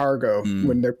that cargo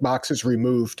when the box is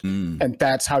removed, and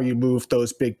that's how you move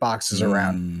those big boxes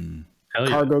around.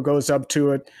 Cargo goes up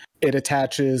to it, it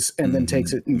attaches, and then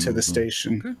takes it into the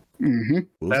station.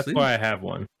 That's why I have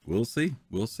one. We'll see.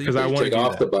 Because I want to take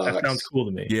off the box. That sounds cool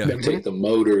to me. Yeah. Then take the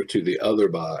motor to the other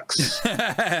box.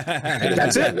 And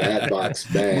that's it. That box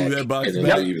back. Move that box and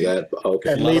back. Leave that.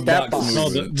 Okay. And leave that box. No,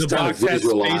 the box has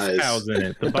space cows in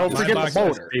it. Don't forget the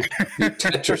motor. You're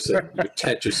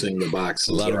Tetrising the box.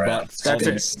 A lot of box.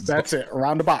 That's it.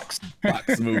 Around the box.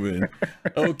 Box moving.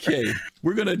 Okay,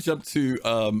 we're gonna jump to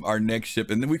our next ship,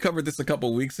 and then we covered this a couple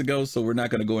of weeks ago, so we're not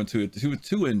going to go into it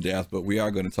too in depth, but we are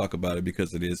going to talk about it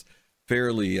because it is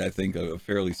fairly, I think, a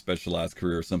fairly specialized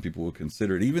career. Some people will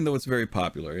consider it, even though it's very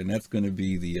popular, and that's going to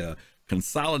be the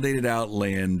Consolidated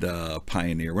Outland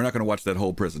Pioneer. We're not going to watch that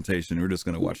whole presentation. We're just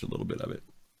going to watch a little bit of it.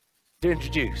 To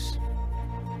introduce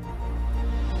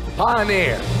the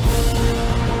Pioneer.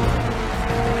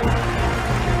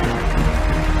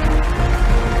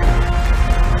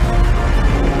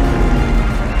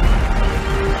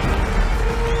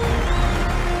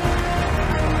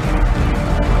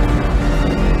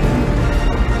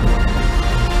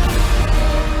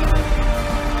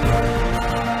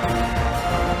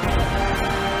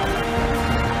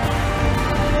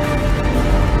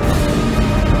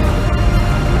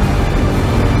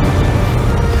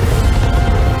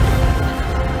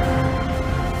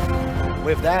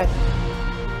 With that,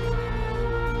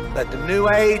 let the new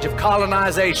age of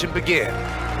colonization begin.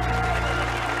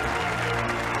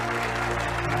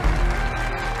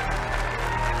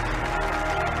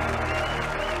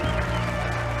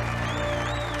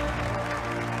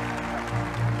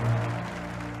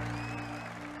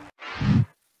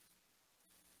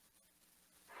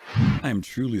 am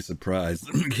truly surprised.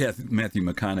 Matthew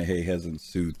McConaughey hasn't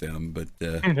sued them, but all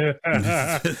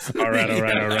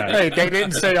right. Hey, they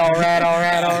didn't say all right.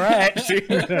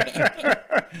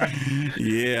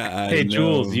 Yeah. Hey,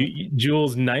 Jules,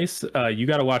 Jules, nice. You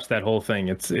got to watch that whole thing.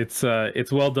 It's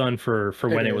well done for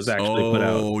when it was actually put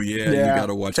out. Oh yeah, you got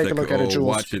to watch that. Take a look at it, Jules.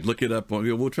 Watch it. Look it up.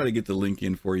 We'll try to get the link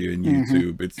in for you in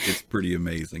YouTube. It's pretty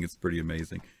amazing. It's pretty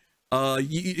amazing.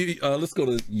 Let's go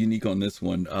to Unique on this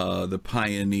one. The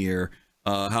Pioneer.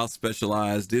 How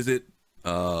specialized is it?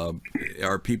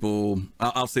 Are people?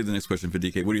 I'll save the next question for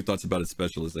DK. What are your thoughts about its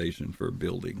specialization for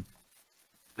building?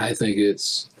 I think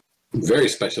it's very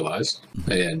specialized,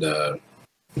 and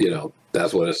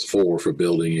that's what it's for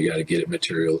building. You got to get it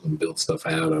materials and build stuff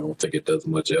out. I don't think it does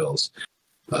much else.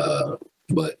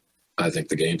 But I think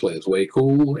the gameplay is way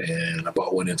cool, and I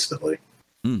bought one instantly.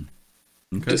 Okay.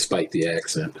 Despite the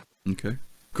accent. Okay,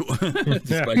 cool.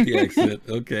 Despite the accent.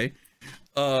 Okay.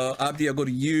 Abdi, I'll go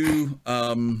to you.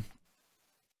 A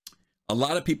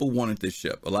lot of people wanted this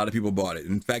ship. A lot of people bought it.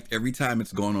 In fact, every time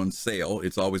it's gone on sale,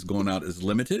 it's always going out as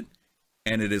limited,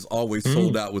 and it is always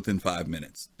sold out within 5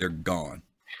 minutes. They're gone,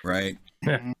 right?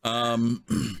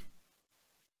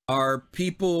 Are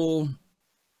people...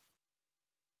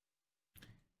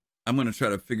 I'm going to try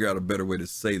to figure out a better way to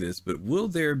say this, but will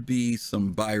there be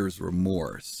some buyer's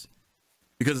remorse?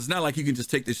 Because it's not like you can just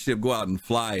take this ship, go out and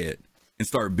fly it, and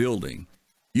start building.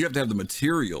 You have to have the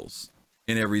materials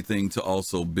and everything to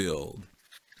also build.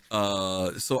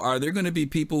 So are there going to be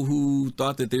people who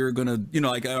thought that they were going to,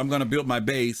 like, I'm going to build my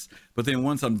base, but then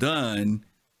once I'm done,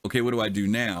 okay, what do I do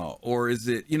now? Or is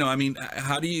it,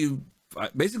 how do you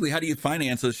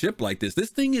finance a ship like this? This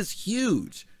thing is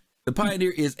huge. The Pioneer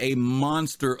is a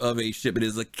monster of a ship. It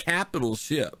is a capital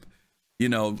ship.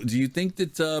 Do you think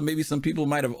that maybe some people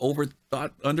might have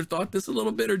underthought this a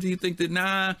little bit? Or do you think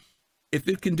that, if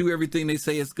it can do everything they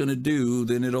say it's going to do,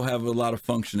 then it'll have a lot of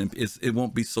function and it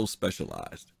won't be so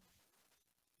specialized?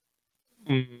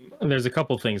 There's a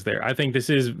couple things there. I think this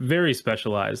is very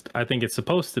specialized. I think it's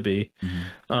supposed to be,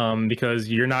 because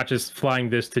you're not just flying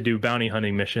this to do bounty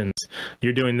hunting missions.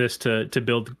 You're doing this to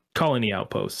build colony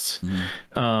outposts.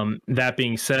 That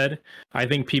being said, I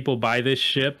think people buy this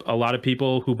ship. A lot of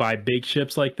people who buy big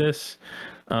ships like this,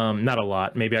 not a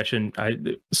lot, maybe I shouldn't.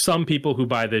 Some people who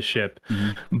buy this ship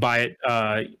buy it,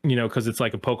 because it's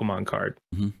like a Pokemon card.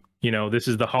 This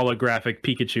is the holographic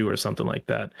Pikachu or something like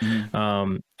that.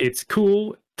 It's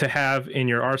cool to have in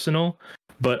your arsenal,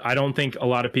 but I don't think a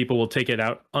lot of people will take it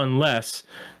out unless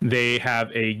they have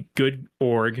a good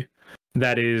org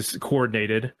that is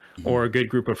coordinated or a good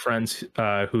group of friends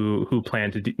who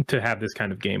plan to have this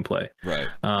kind of gameplay. Right.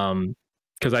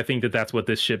 Because I think that's what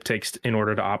this ship takes in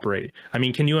order to operate. I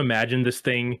mean, can you imagine this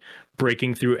thing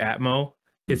breaking through Atmo?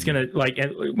 It's gonna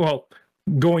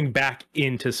going back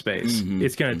into space.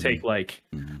 It's going to take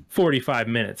 45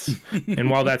 minutes.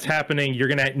 And while that's happening, you're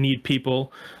going to need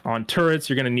people on turrets.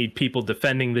 You're going to need people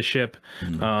defending the ship,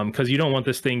 because you don't want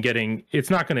this thing it's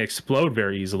not going to explode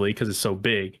very easily because it's so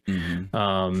big.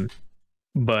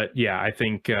 But yeah, I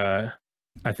think you're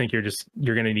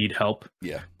going to need help.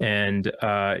 Yeah. And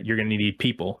you're going to need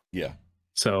people. Yeah.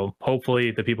 So hopefully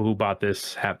the people who bought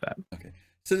this have that. Okay.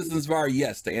 Citizens VAR,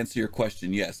 yes, to answer your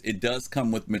question, yes, it does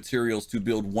come with materials to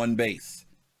build one base.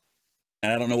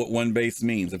 And I don't know what one base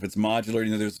means. If it's modular,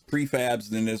 there's prefabs,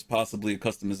 then there's possibly a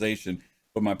customization.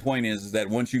 But my point is that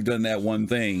once you've done that one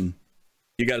thing,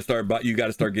 you got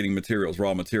to start getting materials,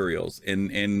 raw materials,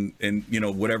 and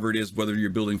whatever it is, whether you're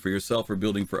building for yourself or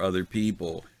building for other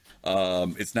people.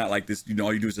 It's not like this,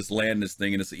 all you do is just land this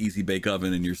thing and it's an easy bake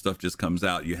oven and your stuff just comes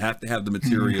out. You have to have the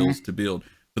materials to build.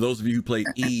 For those of you who played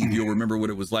Eve, you'll remember what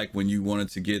it was like when you wanted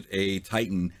to get a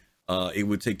Titan. It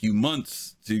would take you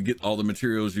months to get all the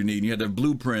materials you need. You had to have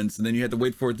blueprints, and then you had to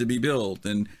wait for it to be built.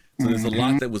 And so there's a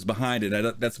lot that was behind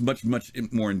it. That's much, much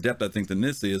more in depth, I think, than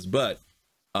this is. But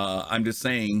I'm just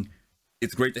saying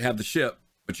it's great to have the ship,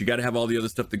 but you got to have all the other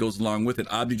stuff that goes along with it.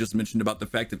 Abdi just mentioned about the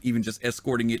fact that even just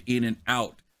escorting it in and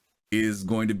out is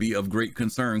going to be of great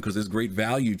concern because there's great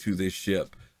value to this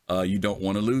ship. You don't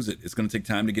want to lose it. It's going to take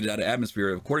time to get it out of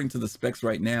atmosphere. According to the specs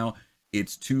right now,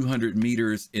 it's 200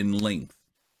 meters in length.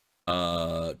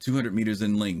 200 meters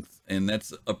in length, and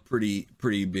that's a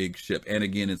pretty big ship. And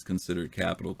again, it's considered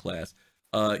capital class.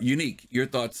 Unique, your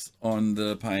thoughts on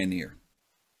the Pioneer?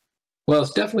 Well,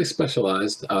 it's definitely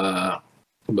specialized,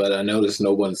 but I noticed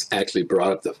no one's actually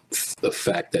brought up the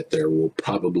fact that there will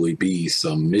probably be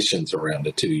some missions around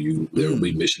it too. There will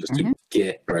be missions to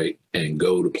get right and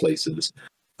go to places.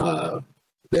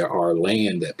 There are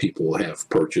land that people have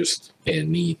purchased and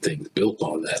need things built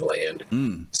on that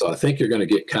land. So I think you're going to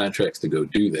get contracts to go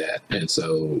do that. And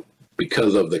so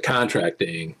because of the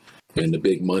contracting and the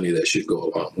big money that should go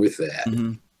along with that,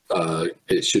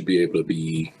 it should be able to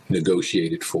be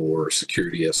negotiated for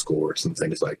security escorts and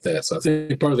things like that. So I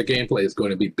think part of the gameplay is going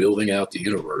to be building out the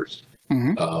universe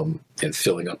and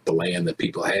filling up the land that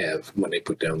people have when they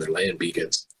put down their land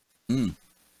beacons.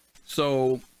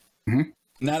 So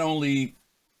not only,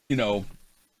 you know,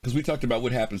 because we talked about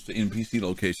what happens to NPC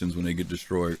locations when they get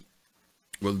destroyed,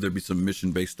 whether there be some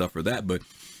mission-based stuff or that, but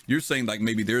you're saying like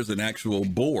maybe there's an actual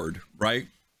board, right?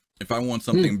 If I want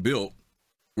something built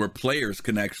where players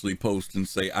can actually post and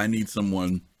say, I need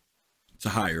someone to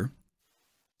hire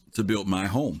to build my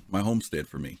homestead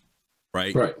for me,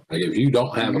 right? Right. Like if you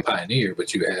don't have a pioneer,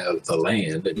 but you have the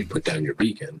land and you put down your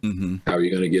beacon, how are you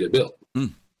going to get it built?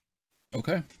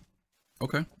 Okay.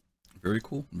 Very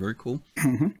cool. DK,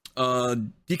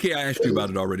 I asked you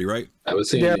about it already, right? I was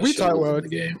saying we talked about the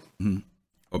game.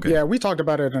 Okay. Yeah, we talked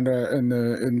about it in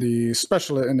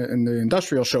the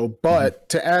industrial show. But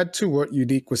to add to what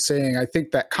Unique was saying, I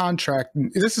think that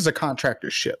this is a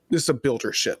contractor ship. This is a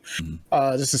builder ship.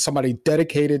 This is somebody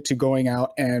dedicated to going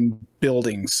out and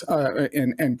buildings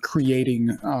and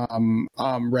creating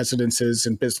residences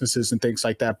and businesses and things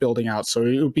like that, building out. So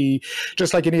it would be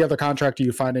just like any other contractor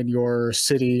you find in your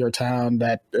city or town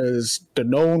that is the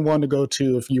known one to go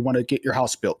to if you want to get your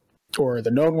house built, or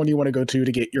the known one you want to go to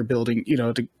get your building, you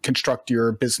know, to construct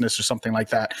your business or something like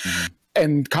that.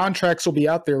 And contracts will be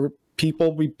out there.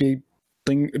 People will be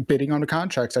bidding on the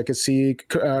contracts. I could see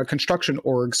construction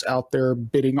orgs out there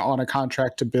bidding on a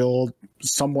contract to build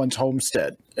someone's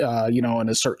homestead, you know, in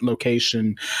a certain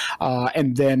location.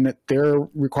 And then their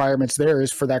requirements there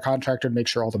is for that contractor to make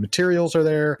sure all the materials are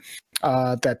there,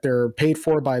 that they're paid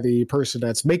for by the person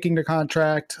that's making the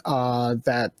contract,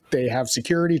 that they have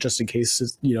security just in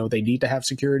case, you know, they need to have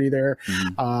security there.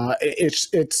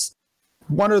 It's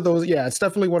one of those, it's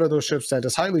definitely one of those ships that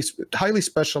is highly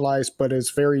specialized, but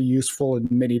is very useful in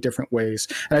many different ways.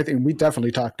 And I think we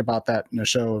definitely talked about that in the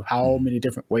show, of how many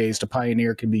different ways the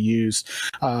Pioneer can be used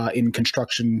in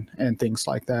construction and things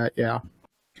like that. Yeah.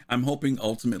 I'm hoping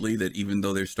ultimately that even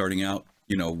though they're starting out,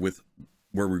 you know, with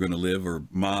where we're going to live or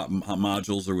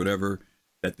modules or whatever,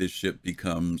 that this ship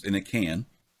becomes, and it can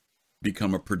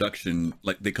become a production,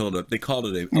 like they call it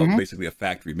basically a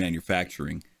factory,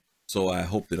 manufacturing. So I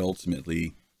hope that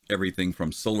ultimately everything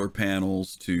from solar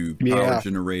panels to power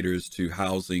generators to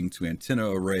housing to antenna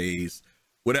arrays,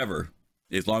 whatever,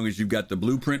 as long as you've got the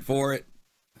blueprint for it,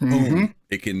 boom,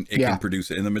 it can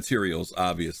produce it, and the materials,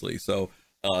 obviously. So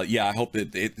I hope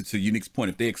that to Unique's point,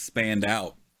 if they expand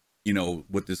out, you know,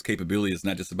 what this capability is,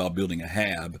 not just about building a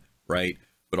hab, right,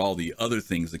 but all the other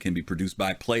things that can be produced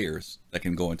by players that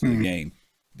can go into the game,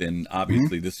 then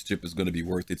obviously this ship is going to be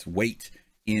worth its weight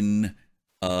in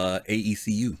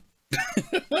AECU. Okay.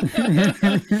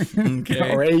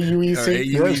 Or AUEC.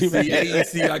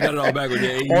 AEC, I got it all backwards.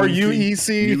 Or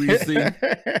UEC.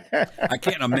 I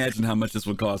can't imagine how much this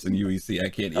would cost in UEC. I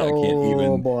can't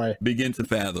even begin to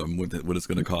fathom what it's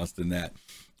going to cost in that.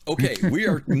 Okay, we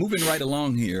are moving right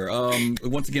along here.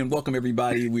 Once again, welcome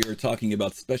everybody. We are talking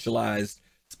about specialized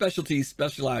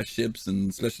ships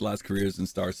and specialized careers in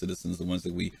Star Citizens, the ones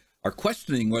that we are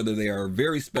questioning whether they are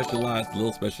very specialized, a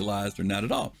little specialized, or not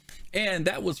at all. And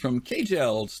that was from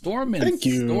KJL Storm and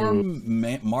Storm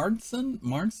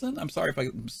Marnson. I'm sorry if I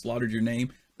slaughtered your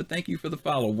name, but thank you for the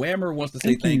follow. Whammer wants to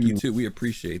say thank you too. We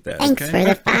appreciate that. Thanks for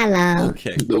the follow.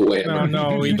 Okay. The Whammer.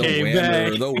 No, we came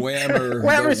back. The Whammer.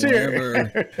 Whammer's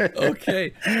here.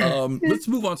 Okay. Let's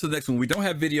move on to the next one. We don't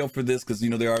have video for this because,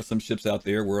 you know, there are some ships out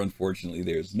there where unfortunately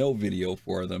there's no video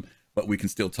for them, but we can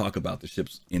still talk about the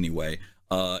ships anyway.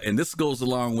 And this goes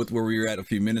along with where we were at a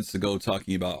few minutes ago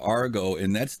talking about Argo,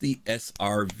 and that's the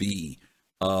SRV.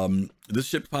 This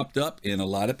ship popped up and a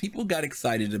lot of people got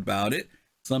excited about it.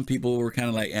 Some people were kind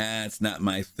of like, it's not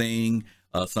my thing.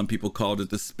 Some people called it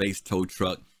the space tow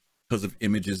truck because of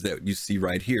images that you see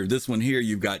right here. This one here,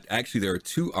 you've got, actually there are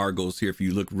two Argos here if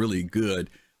you look really good.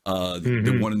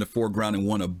 The one in the foreground and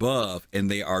one above,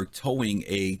 and they are towing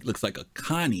looks like a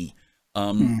Connie.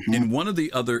 In one of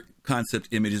the other concept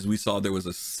images we saw, there was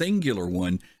a singular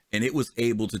one and it was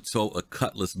able to tow a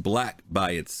Cutlass Black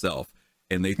by itself.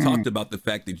 And they talked about the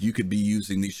fact that you could be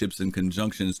using these ships in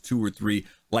conjunctions, 2 or 3,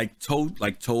 like tow,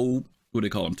 what do they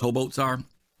call them? Towboats are.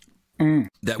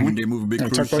 That when they're moving big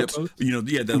cruise ships, you know,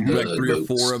 like 3 or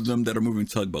 4 of them that are moving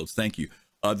tugboats. Thank you.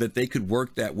 That they could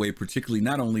work that way, particularly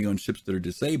not only on ships that are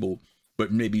disabled,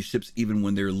 but maybe ships even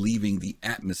when they're leaving the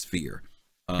atmosphere.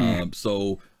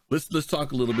 So let's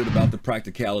talk a little bit about the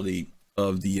practicality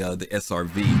of the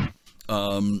SRV.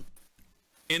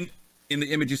 In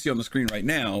the image you see on the screen right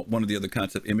now, one of the other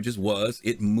concept images was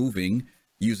it moving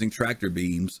using tractor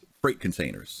beams, freight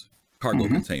containers, cargo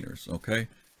containers. Okay.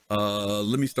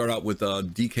 Let me start out with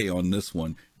DK on this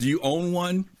one. Do you own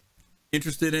one?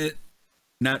 Interested in it?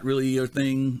 Not really your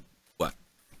thing? What?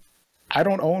 I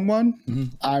don't own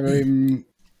one. I'm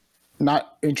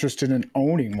not interested in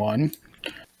owning one.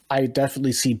 I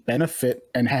definitely see benefit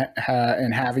in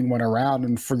having one around,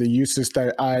 and for the uses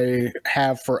that I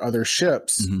have for other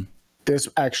ships, this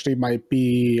actually might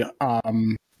be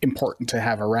important to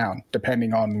have around,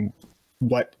 depending on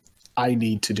what I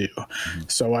need to do.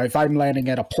 So if I'm landing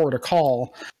at a port of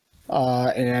call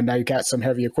and I got some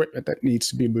heavy equipment that needs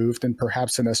to be moved, then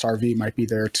perhaps an SRV might be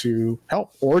there to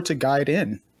help or to guide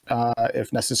in,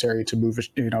 if necessary, to move,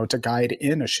 to guide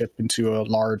in a ship into a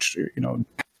large,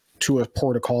 to a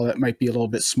port of call that might be a little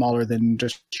bit smaller than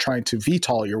just trying to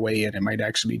VTOL your way in. It might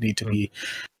actually need to be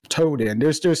towed in.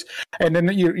 There's just, and then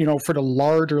for the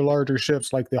larger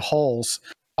ships like the hulls,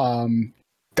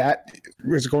 that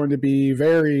is going to be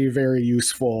very, very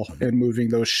useful in moving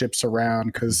those ships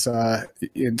around, because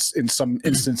in some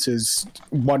instances,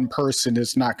 one person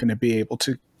is not going to be able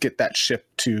to get that ship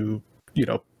to,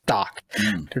 dock.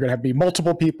 There are going to be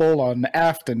multiple people on the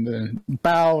aft and the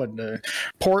bow and the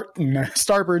port and the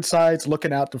starboard sides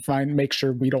looking out to make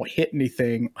sure we don't hit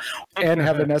anything, and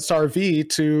have an SRV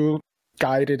to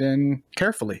guide it in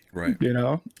carefully. Right.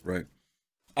 Right.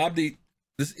 Abdi,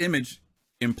 this image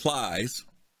implies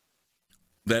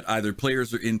that either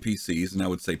players or NPCs, and I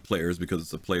would say players because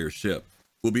it's a player ship,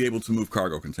 will be able to move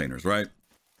cargo containers, right?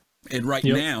 And right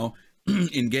now,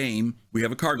 in game, we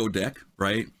have a cargo deck,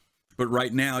 right? But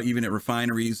right now, even at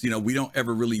refineries, we don't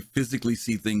ever really physically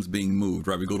see things being moved,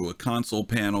 right? We go to a console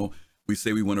panel, we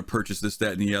say we want to purchase this,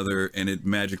 that, and the other, and it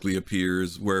magically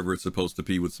appears wherever it's supposed to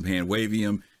be with some hand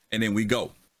wavium, and then we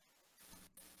go.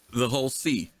 The Hull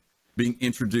C being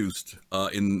introduced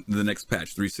in the next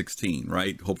patch, 3.16,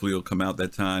 right? Hopefully it'll come out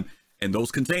that time. And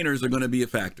those containers are going to be a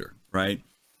factor, right?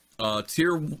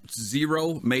 Tier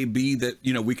 0 may be that,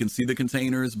 we can see the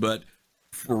containers, but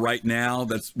for right now,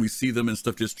 we see them and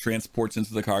stuff just transports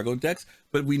into the cargo decks.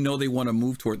 But we know they want to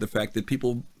move toward the fact that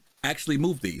people actually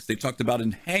move these. They talked about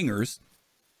in hangars,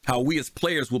 how we as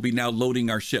players will be now loading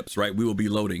our ships, right? We will be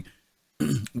loading.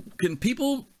 Can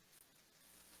people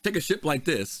take a ship like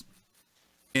this?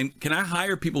 And can I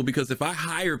hire people? Because if I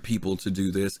hire people to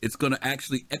do this, it's going to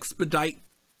actually expedite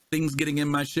things getting in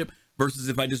my ship versus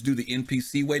if I just do the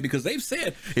NPC way. Because they've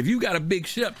said, if you got a big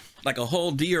ship like a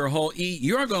Hull D or a Hull E,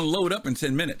 you aren't going to load up in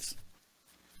 10 minutes.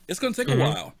 It's going to take a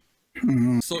while.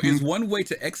 So is one way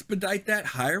to expedite that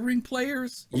hiring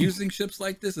players using ships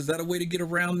like this? Is that a way to get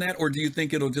around that? Or do you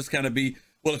think it'll just kind of be,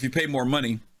 well, if you pay more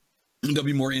money, there'll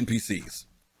be more NPCs,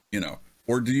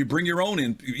 Or do you bring your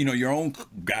own your own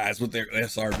guys with their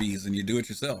SRVs and you do it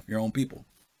yourself, your own people?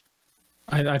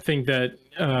 I think that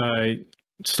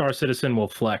Star Citizen will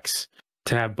flex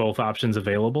to have both options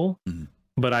available,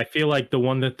 but I feel like the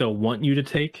one that they'll want you to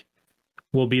take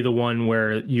will be the one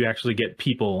where you actually get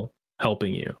people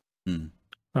helping you.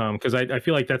 Because I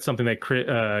feel like that's something that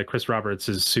Chris Roberts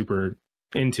is super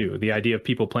into, the idea of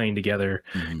people playing together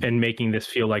and making this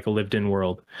feel like a lived-in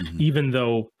world, even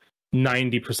though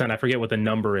 90%, I forget what the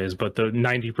number is, but the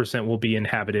 90% will be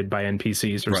inhabited by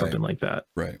NPCs or something like that.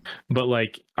 Right. But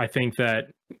I think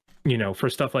that, for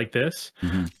stuff like this,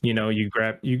 you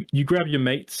grab your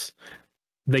mates,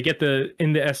 they get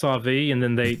in the SRV, and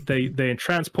then they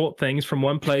transport things from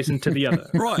one place into the other.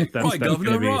 Right,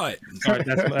 Governor, right. Sorry,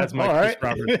 that's my Chris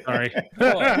Roberts. Sorry.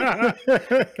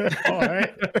 All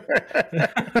right.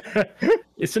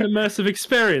 It's an immersive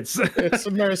experience. It's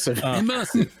immersive.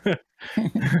 Immersive.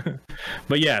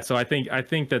 But yeah, so I think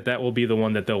that will be the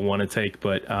one that they'll want to take.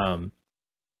 But I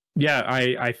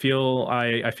feel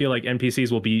like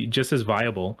NPCs will be just as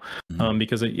viable,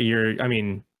 because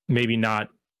maybe not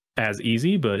as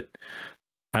easy, but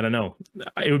I don't know.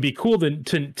 It would be cool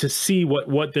to see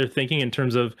what they're thinking in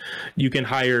terms of, you can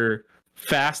hire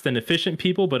fast and efficient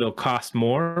people, but it'll cost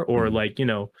more, or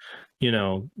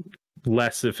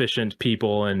less efficient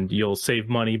people and you'll save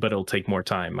money, but it'll take more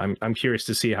time. I'm curious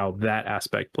to see how that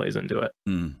aspect plays into it.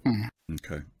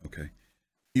 Okay.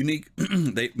 Unique.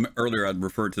 Earlier I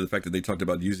referred to the fact that they talked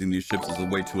about using these ships as a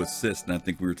way to assist, and I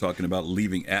think we were talking about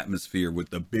leaving atmosphere with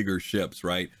the bigger ships,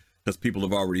 right? Because people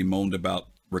have already moaned about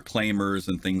reclaimers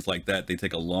and things like that. They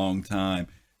take a long time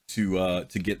to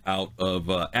get out of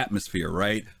atmosphere,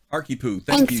 right? Archipoo,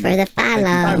 thanks for the follow.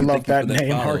 I love that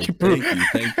name, Archipoo.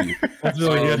 Thank you. That's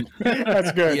really good.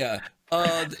 That's good. Yeah.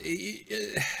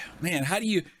 Man, how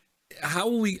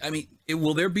will we,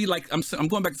 will there be I'm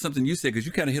going back to something you said, because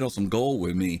you kind of hit on some gold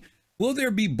with me. Will there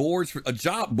be boards for a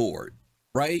job board,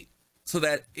 right? so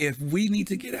that if we need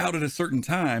to get out at a certain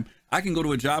time, I can go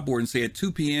to a job board and say at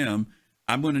 2 p.m.,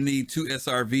 I'm going to need 2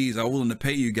 SRVs. I'm willing to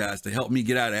pay you guys to help me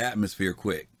get out of atmosphere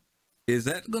quick. Is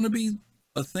that going to be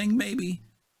a thing maybe?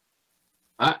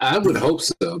 I would hope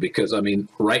so, because, I mean,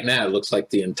 right now it looks like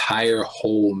the entire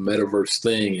whole metaverse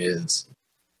thing is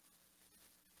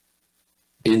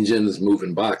engines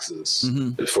moving boxes,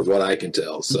 from what I can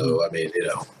tell. So, I mean,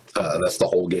 that's the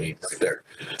whole game right there.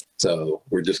 So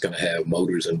we're just going to have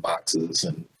motors and boxes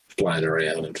and flying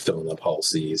around and filling up hull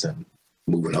Cs and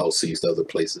moving hull Cs to other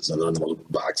places and unloading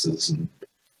boxes. And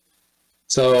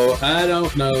so I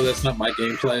don't know. That's not my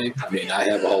gameplay. I mean, I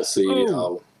have a hull C.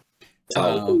 I'll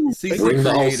bring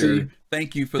the hull C.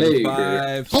 Thank you for the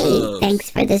 5 subs. Hey, thanks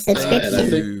for the subscription. And I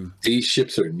think these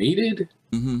ships are needed,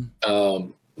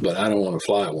 but I don't want to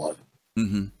fly one.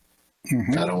 I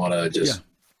don't want to just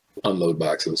unload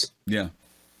boxes. Yeah.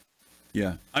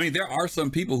 I mean, there are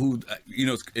some people who,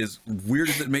 as weird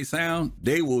as it may sound,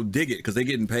 they will dig it because they're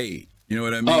getting paid. You know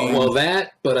what I mean? Oh, well,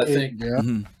 but I think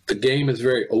the game is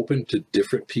very open to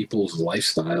different people's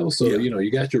lifestyles. So, you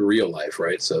got your real life,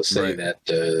 right? So say that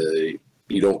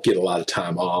you don't get a lot of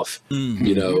time off,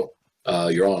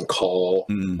 you're on call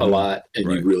a lot and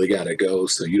you really got to go.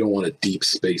 So you don't want a deep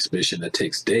space mission that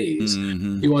takes days.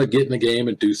 You want to get in the game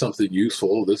and do something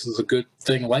useful. This is a good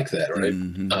thing like that, right?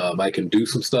 I can do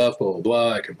some stuff, blah, blah,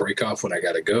 blah. I can break off when I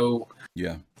got to go.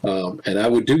 Yeah. And I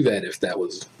would do that if that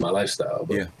was my lifestyle.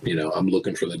 But, I'm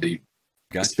looking for the deep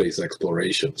space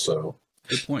exploration. So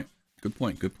Good point.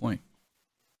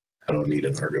 I don't need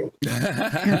an Argo.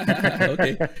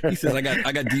 Okay. He says, I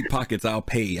got deep pockets. I'll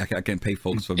pay. I can pay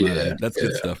folks for that. That's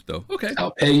good stuff, though. Okay.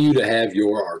 I'll pay you to have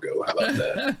your Argo. How about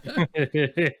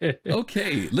that?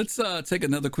 Okay. Let's take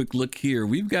another quick look here.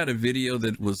 We've got a video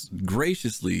that was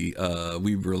graciously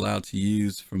we were allowed to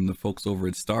use from the folks over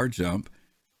at StarJump.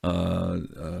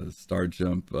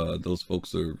 StarJump, those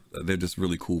folks they're just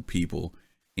really cool people.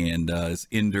 And it's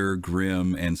Ender,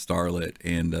 Grim, and Starlet.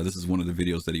 And this is one of the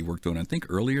videos that he worked on, I think,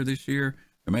 earlier this year.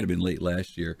 It might have been late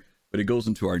last year. But it goes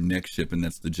into our next ship, and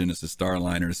that's the Genesis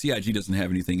Starliner. The CIG doesn't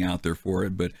have anything out there for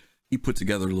it, but he put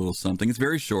together a little something. It's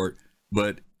very short,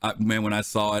 but man, when I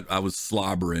saw it, I was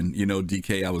slobbering.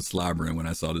 DK, I was slobbering when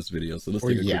I saw this video. So let's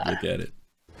take a quick look at it.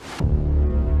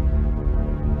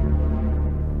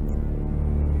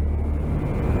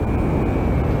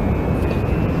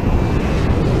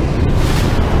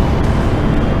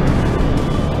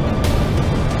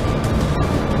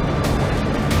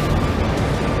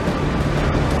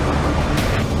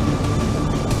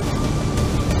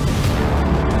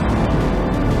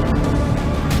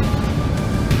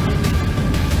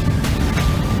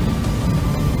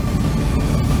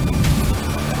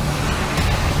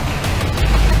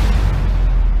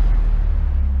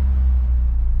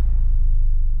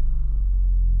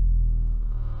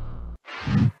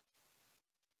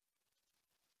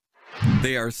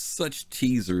 They are such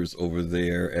teasers over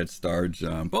there at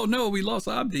StarJump. Oh no, we lost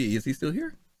Abdi. Is he still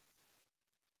here?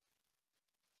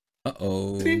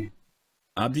 Uh-oh.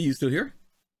 Abdi, you still here?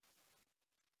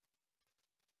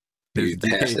 He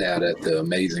passed out at the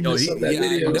amazingness of that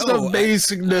video.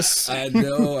 Amazingness. I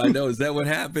know. Is that what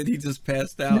happened? He just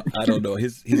passed out? I don't know.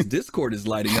 His Discord is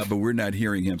lighting up, but we're not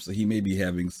hearing him, so he may be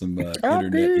having some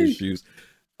internet issues.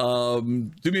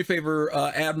 Do me a favor,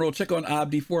 Admiral, check on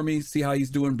Abdi for me, see how he's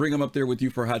doing. Bring him up there with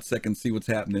you for a hot second, see what's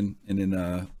happening, and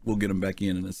then we'll get him back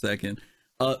in a second.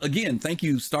 Again, thank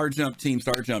you, StarJump team,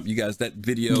 StarJump. You guys, that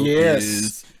video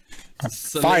is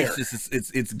salacious.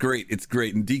 It's great. It's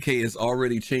great. And DK has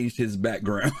already changed his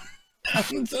background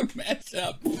to match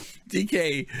up.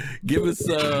 DK, give us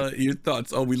your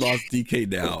thoughts. Oh, we lost DK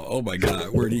now. Oh my God,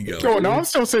 where'd he go? Oh no, I'm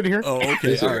still sitting here. Oh,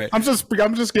 okay, all right. I'm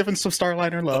just giving some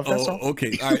Starliner love. That's all.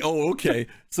 Okay, all right. Oh, okay.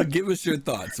 So give us your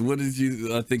thoughts. What did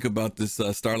you think about this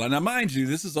Starliner? Now, mind you,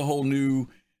 this is a whole new.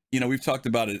 We've talked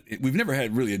about it. We've never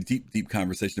had really a deep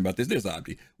conversation about this. There's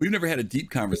Abdi. We've never had a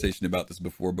deep conversation about this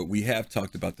before, but we have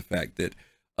talked about the fact that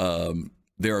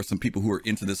there are some people who are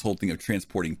into this whole thing of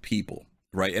transporting people.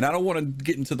 Right. And I don't want to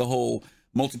get into the whole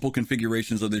multiple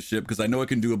configurations of this ship because I know it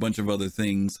can do a bunch of other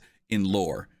things in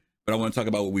lore. But I want to talk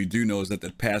about what we do know is that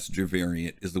the passenger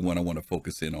variant is the one I want to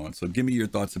focus in on. So give me your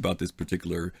thoughts about this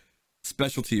particular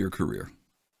specialty or career.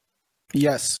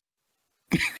 Yes.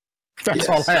 That's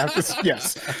all I have.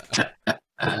 Yes.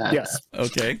 Yes.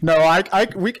 Okay. No,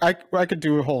 I could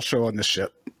do a whole show on this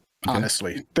ship. Okay.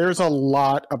 Honestly, there's a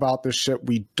lot about this ship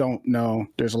we don't know.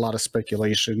 There's a lot of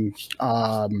speculation.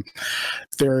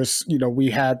 There's,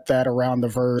 we had that around the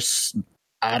verse,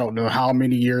 I don't know how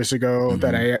many years ago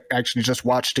that I actually just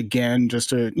watched again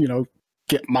just to,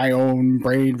 get my own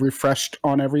brain refreshed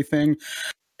on everything.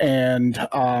 And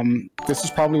this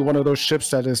is probably one of those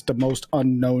ships that is the most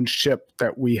unknown ship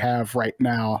that we have right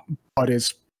now, but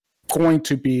is going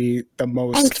to be the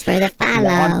most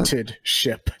wanted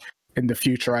ship in the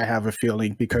future, I have a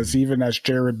feeling, because even as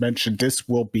Jared mentioned, this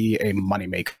will be a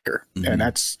moneymaker. And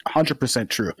that's 100%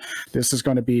 true. This is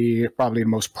going to be probably the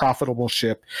most profitable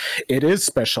ship. It is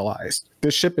specialized.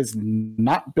 This ship is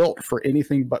not built for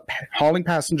anything but hauling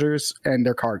passengers and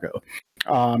their cargo.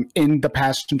 In the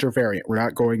passenger variant, we're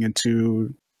not going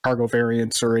into cargo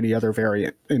variants or any other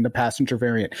variant. In the passenger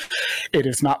variant, it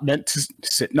is not meant to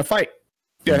sit in a fight.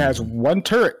 It has one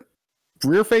turret,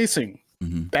 rear facing.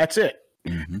 That's it.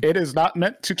 It is not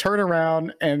meant to turn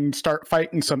around and start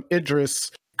fighting some Idris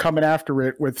coming after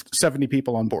it with 70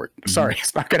 people on board. Sorry,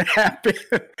 it's not going to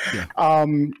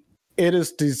happen. It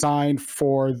is designed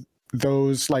for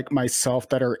those like myself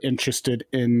that are interested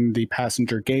in the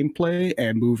passenger gameplay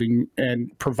and moving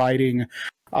and providing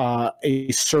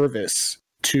a service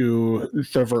to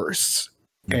the verse.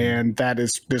 And that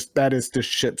is the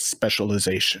ship's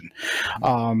specialization.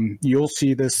 You'll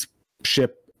see this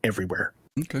ship everywhere.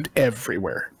 Okay.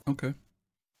 Everywhere. Okay.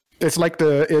 It's like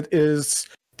it is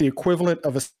the equivalent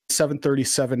of a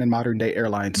 737 in modern day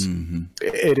airlines.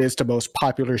 It is the most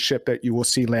popular ship that you will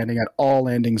see landing at all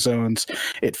landing zones.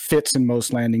 It fits in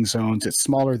most landing zones. It's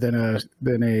smaller than a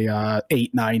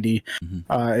 890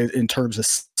 in terms of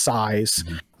size.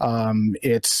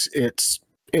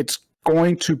 It's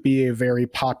going to be a very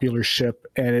popular ship,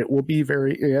 and it will be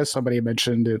somebody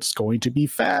mentioned it's going to be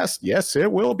fast. Yes,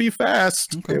 it will be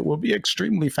fast. It will be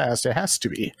extremely fast. It has to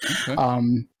be.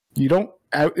 You don't,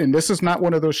 and this is not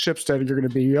one of those ships that you're going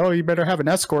to be, you better have an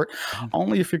escort,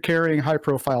 only if you're carrying high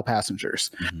profile passengers.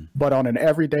 But on an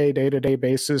everyday, day-to-day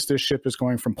basis, this ship is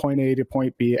going from point A to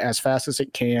point B as fast as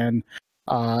it can.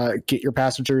 Get your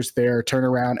passengers there, turn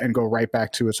around, and go right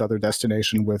back to its other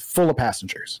destination with full of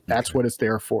passengers. That's what it's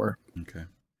there for. Okay.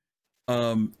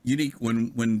 Unique,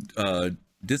 when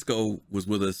Disco was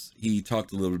with us, he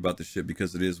talked a little bit about the ship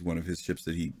because it is one of his ships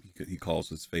that he calls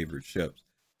his favorite ships.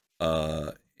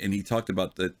 And he talked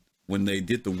about that when they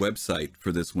did the website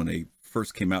for this, when they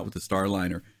first came out with the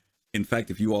Starliner. In fact,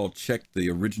 if you all check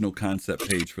the original concept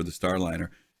page for the Starliner,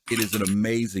 it is an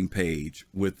amazing page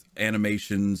with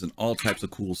animations and all types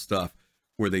of cool stuff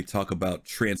where they talk about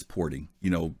transporting,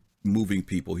 moving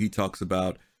people. He talks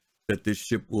about that this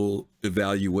ship will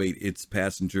evaluate its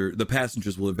passenger. The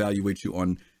passengers will evaluate you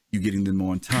on you getting them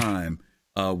on time,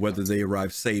 whether they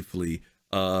arrive safely,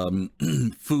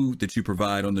 food that you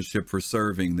provide on the ship for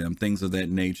serving them, things of that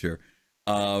nature.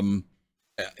 Again,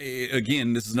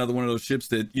 this is another one of those ships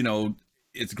that,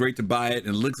 it's great to buy it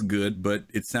and it looks good, but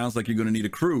it sounds like you're going to need a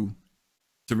crew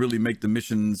to really make the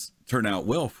missions turn out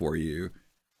well for you.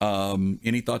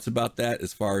 Any thoughts about that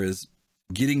as far as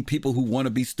getting people who want to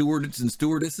be stewards and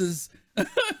stewardesses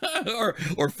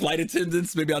or flight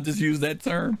attendants? Maybe I'll just use that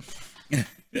term.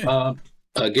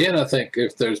 Again, I think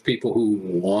if there's people who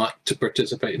want to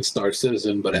participate in Star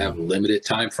Citizen but have limited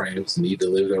time frames, need to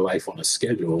live their life on a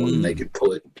schedule, and they can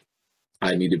put,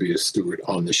 I need to be a steward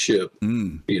on the ship,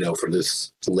 for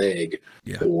this leg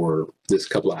or this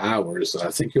couple of hours. I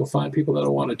think you'll find people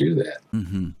that'll want to do that.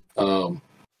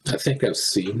 I think I've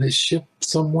seen this ship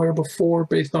somewhere before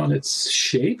based on its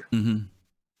shape. And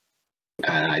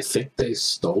I think they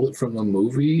stole it from the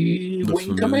movie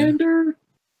Wing Commander.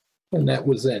 And that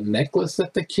was that necklace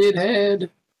that the kid had.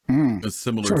 A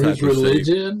similar type of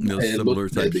religion. Shape. Similar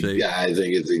type shape. I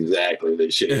think it's exactly the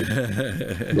shape.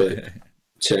 But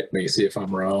check me, see if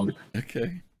I'm wrong.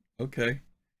 Okay. Okay.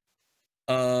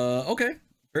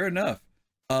 Fair enough.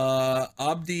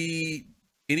 Abdi,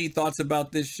 any thoughts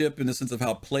about this ship in the sense of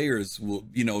how players will,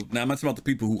 now I'm not talking about the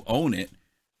people who own it,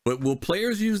 but will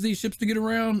players use these ships to get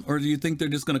around, or do you think they're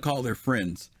just going to call their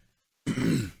friends?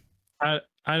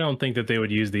 I don't think that they would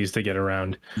use these to get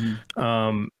around.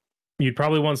 You'd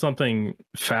probably want something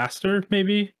faster,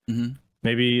 maybe.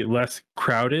 Maybe less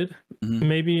crowded,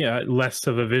 maybe less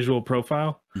of a visual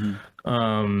profile.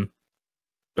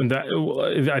 And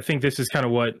that, I think this is kind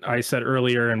of what I said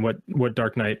earlier, and what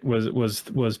Dark Knight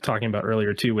was talking about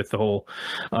earlier too, with the whole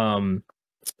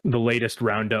the latest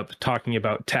roundup talking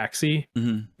about taxi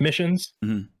missions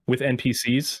with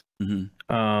NPCs.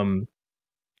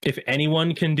 If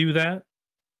anyone can do that,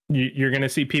 you're going to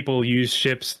see people use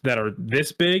ships that are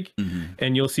this big,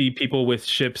 and you'll see people with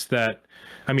ships that,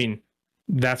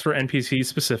 that's for NPCs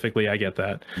specifically. I get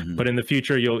that, but in the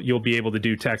future, you'll be able to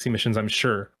do taxi missions, I'm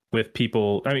sure, with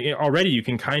people. I mean, already you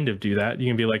can kind of do that. You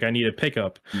can be like, I need a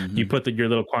pickup. You put your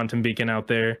little quantum beacon out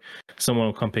there, someone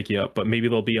will come pick you up. But maybe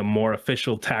there'll be a more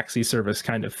official taxi service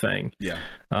kind of thing. Yeah.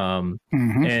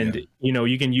 And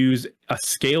you can use a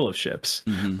scale of ships.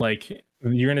 Like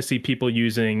you're going to see people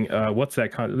using what's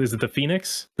that? Is it the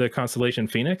Phoenix? The constellation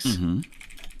Phoenix?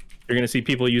 You're going to see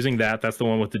people using that. That's the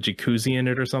one with the jacuzzi in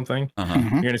it or something.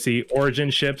 You're going to see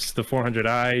Origin ships, the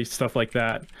 400i, stuff like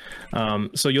that.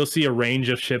 So you'll see a range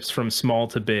of ships from small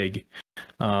to big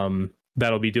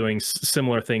that'll be doing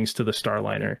similar things to the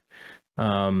Starliner.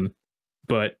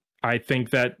 But I think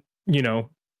that,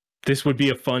 this would be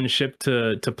a fun ship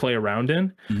to play around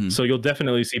in. So you'll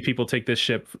definitely see people take this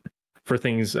ship for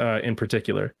things in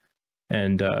particular.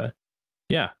 And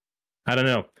I don't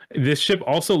know. This ship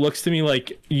also looks to me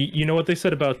like, you know what they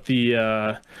said about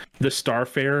the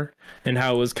Starfarer and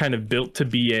how it was kind of built to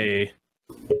be a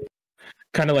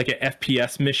kind of like an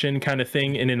FPS mission kind of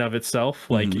thing in and of itself.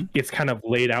 Like it's kind of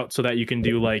laid out so that you can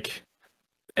do like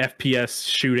FPS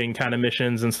shooting kind of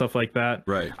missions and stuff like that.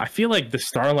 Right. I feel like the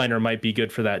Starliner might be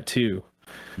good for that too.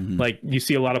 Like you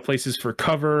see a lot of places for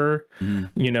cover,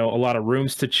 a lot of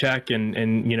rooms to check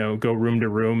and go room to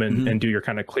room and do your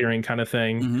kind of clearing kind of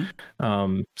thing,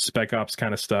 spec ops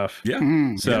kind of stuff.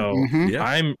 So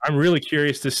I'm really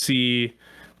curious to see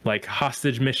like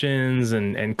hostage missions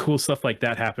and cool stuff like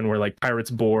that happen where like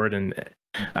pirates board and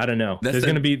I don't know. There's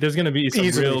gonna be some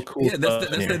real cool stuff.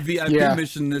 That's that VIP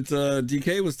mission that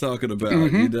DK was talking about.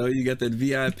 You got that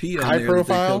VIP on high there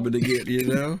profile that they're coming to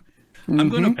get. I'm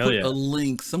going to put a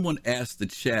link. Someone asked the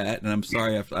chat, and I'm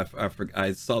sorry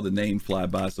I saw the name fly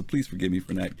by, so please forgive me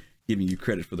for not giving you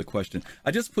credit for the question.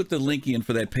 I just put the link in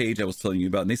for that page I was telling you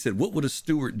about, and they said, what would a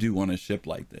steward do on a ship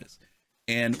like this?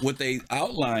 And what they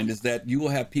outlined is that you will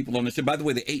have people on the ship. By the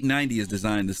way, the 890 is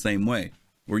designed the same way,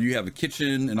 where you have a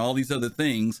kitchen and all these other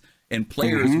things, and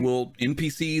players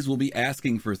NPCs will be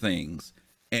asking for things,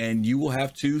 and you will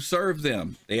have to serve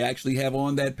them. They actually have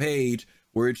on that page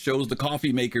where it shows the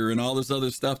coffee maker and all this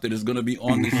other stuff that is going to be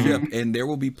on the ship. And there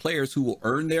will be players who will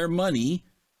earn their money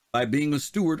by being a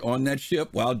steward on that ship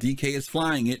while DK is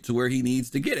flying it to where he needs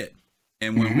to get it.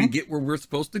 And when we get where we're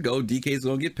supposed to go, DK is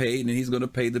going to get paid, and he's going to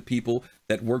pay the people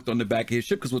that worked on the back of his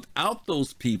ship. Because without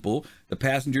those people, the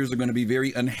passengers are going to be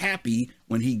very unhappy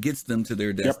when he gets them to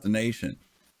their destination.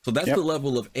 So that's the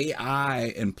level of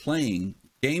AI and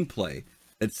gameplay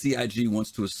that CIG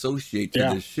wants to associate to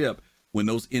this ship. When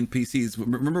those NPCs,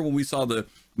 remember when we saw the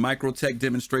Microtech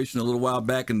demonstration a little while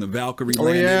back in the Valkyrie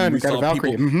landing? And we saw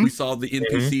Valkyrie. We saw the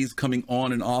NPCs coming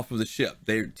on and off of the ship.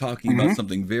 They're talking about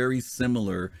something very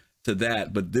similar to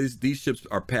that, but these ships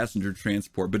are passenger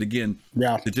transport. But again,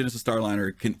 the Genesis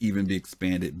Starliner can even be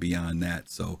expanded beyond that.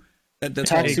 So that's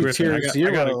Taxi Tier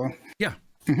 0.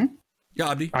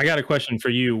 Abdi? I got a question for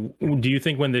you. Do you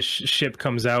think when this ship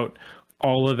comes out,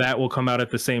 all of that will come out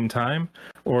at the same time,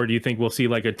 or do you think we'll see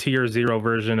like a Tier 0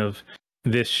 version of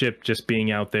this ship just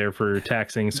being out there for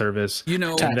taxiing service, and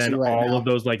then all of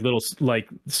those like little like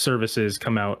services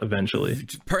come out eventually?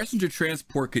 Passenger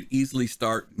transport could easily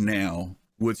start now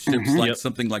with ships like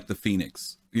something like the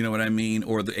Phoenix, you know what I mean,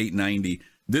 or the 890.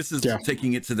 This is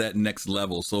taking it to that next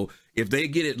level. So if they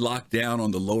get it locked down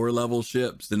on the lower level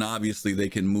ships, then obviously they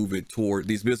can move it toward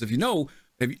these. Because if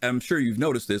I'm sure you've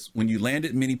noticed this, when you land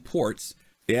at many ports,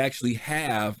 they actually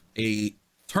have a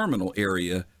terminal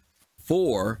area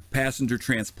for passenger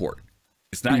transport.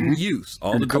 It's not in use.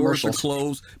 All the doors are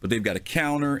closed, but they've got a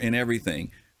counter and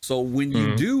everything. So when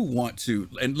you do want to,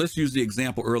 and let's use the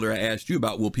example earlier I asked you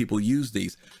about, will people use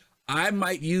these? I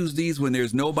might use these when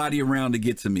there's nobody around to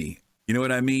get to me. You know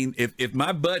what I mean? If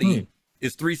my buddy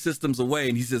is 3 systems away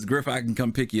and he says, Griff, I can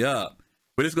come pick you up,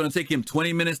 but it's going to take him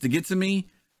 20 minutes to get to me.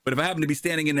 But if I happen to be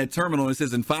standing in that terminal and it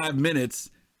says in 5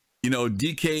 minutes,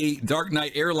 DK Dark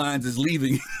Knight Airlines is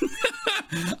leaving,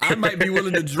 I might be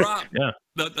willing to drop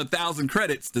 1,000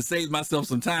 credits to save myself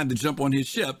some time to jump on his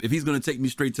ship if he's going to take me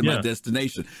straight to my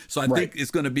destination. So I think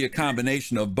it's going to be a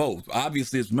combination of both.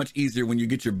 Obviously, it's much easier when you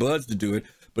get your buds to do it.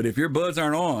 But if your buds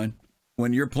aren't on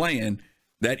when you're playing,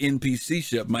 that NPC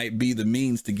ship might be the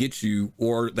means to get you,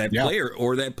 or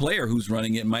that player who's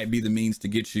running it might be the means to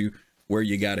get you where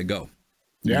you got to go.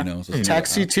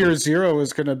 Taxi Tier 0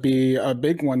 is going to be a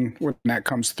big one when that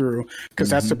comes through, because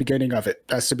that's the beginning of it.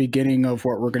 That's the beginning of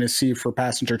what we're going to see for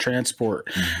passenger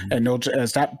transport. And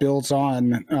as that builds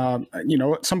on,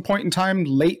 at some point in time,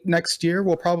 late next year,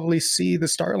 we'll probably see the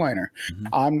Starliner.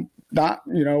 I'm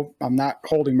not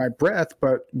holding my breath,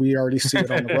 but we already see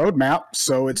it on the roadmap.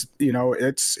 So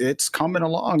it's coming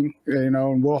along,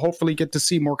 and we'll hopefully get to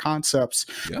see more concepts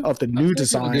of the new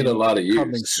design get a lot of use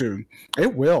coming soon.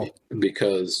 It will,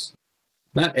 because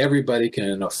not everybody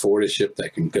can afford a ship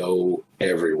that can go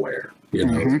everywhere. You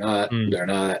know, they're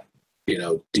not, you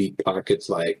know, deep pockets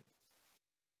like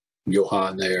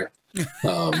Johan there. You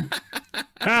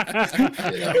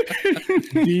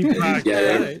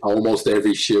know, almost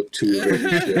every ship, every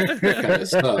ship, that kind of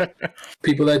stuff.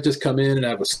 People that just come in and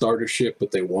have a starter ship,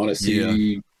 but they want to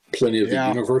see plenty of the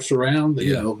universe around.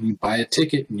 You know, you buy a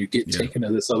ticket and you get taken to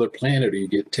this other planet, or you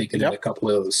get taken in a couple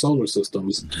of other solar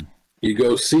systems. You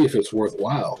go see if it's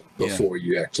worthwhile before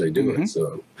you actually do it.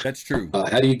 So that's true.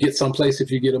 How do you get someplace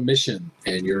if you get a mission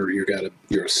and you're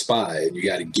a spy and you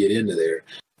got to get into there?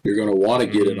 You're going to want to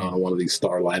get in on one of these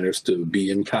Starliners to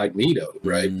be incognito,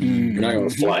 right? You're not going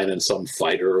to fly in some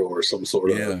fighter or some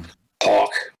sort of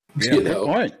hawk. You know,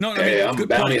 hey, I'm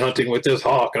bounty hunting with this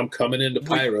hawk. I'm coming into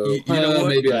Pyro. You know,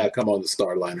 maybe I come on the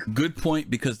Starliner. Good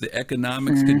point, because the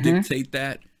economics can dictate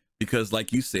that. Because,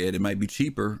 like you said, it might be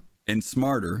cheaper and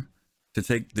smarter to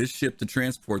take this ship to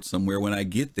transport somewhere. When I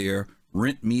get there,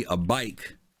 rent me a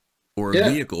bike or a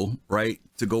vehicle, right,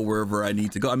 to go wherever I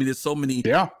need to go. I mean, there's so many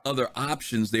other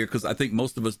options there, because I think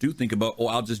most of us do think about, oh,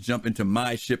 I'll just jump into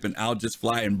my ship and I'll just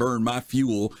fly and burn my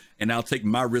fuel and I'll take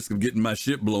my risk of getting my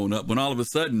ship blown up, when all of a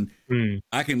sudden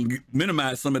I can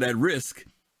minimize some of that risk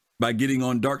by getting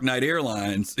on Dark Knight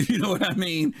Airlines, you know what I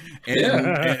mean?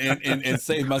 And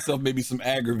save myself maybe some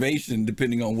aggravation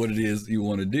depending on what it is you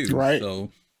want to do. Right.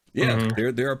 So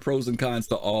there are pros and cons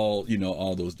to all, you know,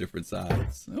 all those different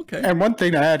sides. Okay. And one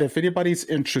thing to add, if anybody's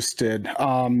interested,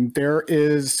 there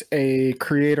is a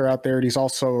creator out there, and he's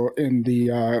also in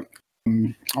the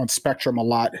on Spectrum a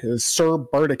lot, is Sir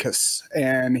Burdicus,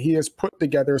 and he has put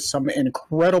together some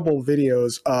incredible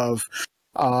videos of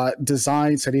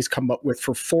designs that he's come up with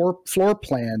for 4 floor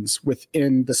plans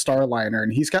within the Starliner,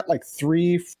 and he's got like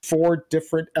 3-4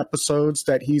 different episodes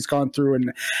that he's gone through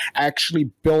and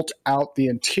actually built out the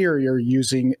interior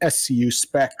using SCU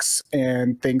specs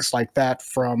and things like that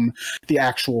from the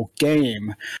actual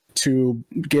game to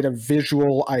get a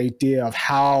visual idea of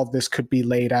how this could be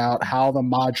laid out, how the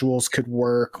modules could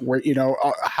work, where, you know,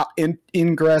 how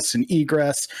ingress and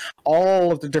egress,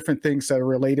 all of the different things that are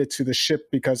related to the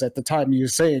ship, because at the time you were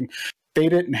saying they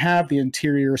didn't have the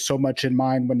interior so much in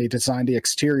mind when they designed the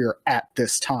exterior at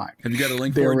this time. Have you got a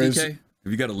link for it, DK?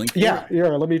 Have you got a link for it? Yeah,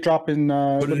 let me drop in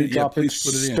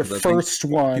the first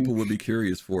one. People would be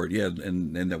curious for it,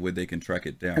 and that way they can track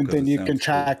it down. And then you can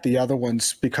track the other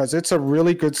ones, because it's a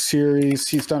really good series.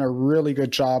 He's done a really good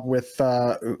job with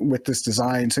this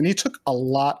designs, and he took a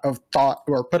lot of thought,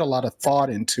 or put a lot of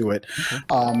thought into it,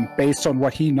 based on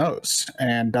what he knows.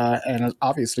 And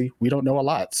obviously we don't know a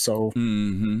lot, so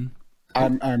I'm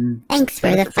thanks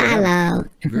for the follow.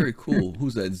 Very cool.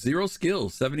 Who's that? Zero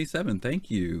Skills 77.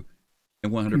 Thank you.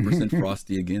 And 100%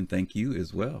 Frosty again, thank you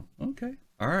as well. Okay.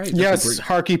 All right. Yes,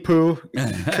 Harky Poo.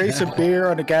 Trace of beer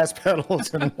on the gas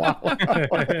pedals and wow.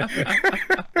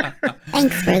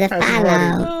 Thanks for the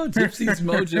follow. Oh, Gypsy's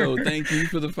Mojo, thank you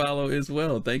for the follow as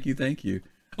well. Thank you.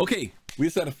 Okay, we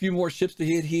just had a few more ships to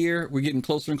hit here. We're getting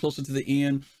closer and closer to the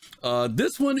end.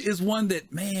 This one is one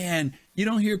that, man, you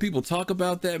don't hear people talk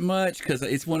about that much, because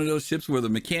it's one of those ships where the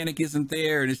mechanic isn't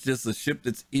there and it's just a ship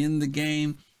that's in the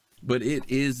game. But it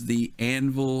is the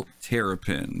Anvil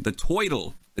Terrapin, the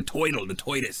Toidle, the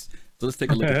Toidus. So let's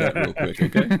take a look at that real quick,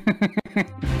 okay?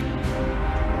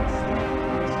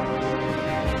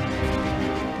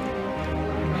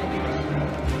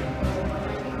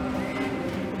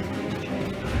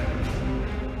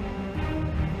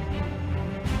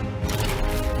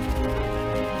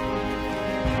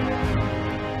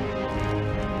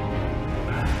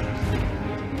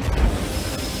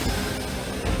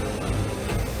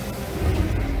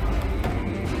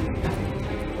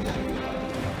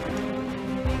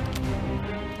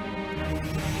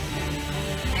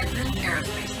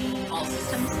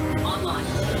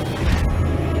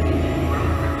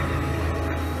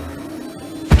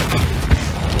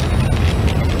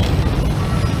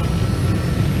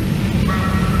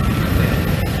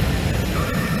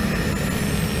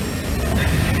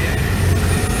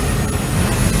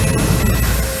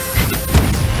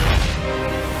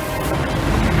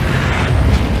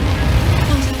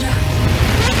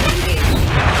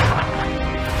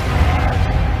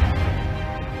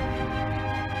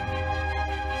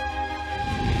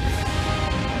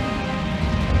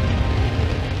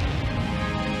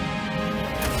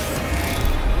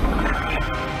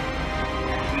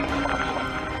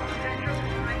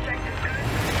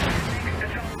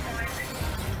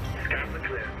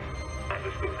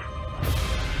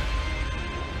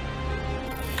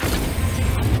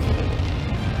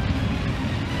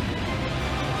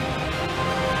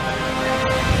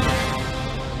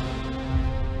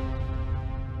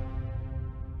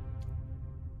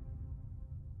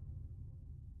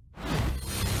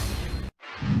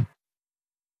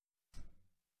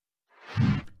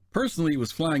 personally, it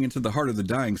was flying into the heart of the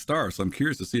dying star, so I'm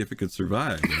curious to see if it could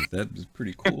survive. That is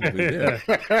pretty cool.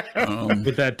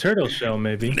 With that turtle shell,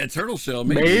 maybe. That turtle shell,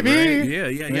 maybe.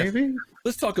 Right? Yeah. Maybe.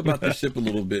 Let's talk about the ship a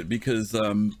little bit, because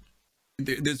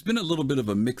there's been a little bit of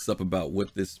a mix-up about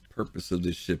what this purpose of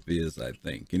this ship is, I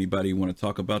think. Anybody want to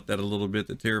talk about that a little bit,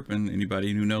 the Terrapin?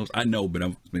 Anybody who knows? I know, but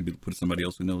maybe put somebody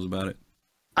else who knows about it.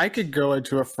 I could go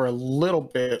into it for a little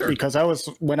bit, because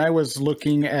when I was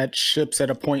looking at ships at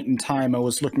a point in time, I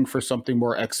was looking for something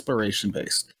more exploration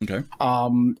based. Okay.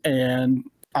 And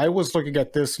I was looking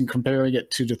at this and comparing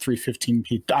it to the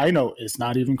 315P. I know it's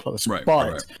not even close, right,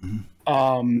 but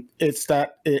right. It's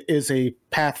that it is a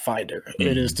Pathfinder. Mm-hmm.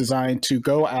 It is designed to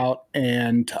go out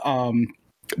and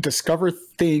discover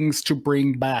things to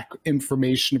bring back,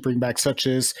 information to bring back, such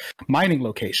as mining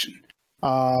location.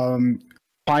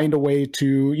 Find a way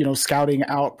to, scouting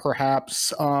out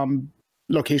perhaps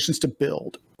locations to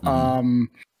build. Mm-hmm.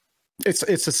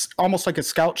 It's almost like a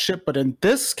scout ship, but in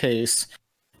this case,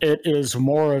 it is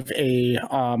more of a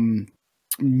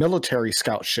military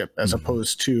scout ship as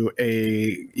opposed to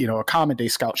a common day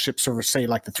scout ship, sort of say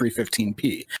like the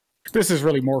 315P. This is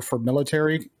really more for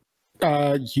military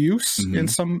use in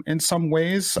some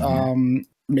ways.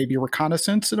 Maybe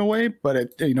reconnaissance in a way, but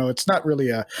it's not really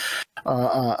a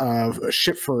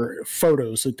ship for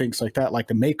photos and things like that, like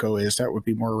the Mako is. That would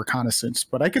be more reconnaissance.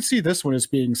 But I could see this one as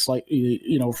being slightly,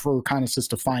 for reconnaissance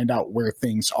to find out where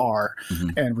things are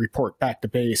and report back to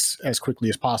base as quickly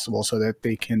as possible, so that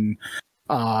they can,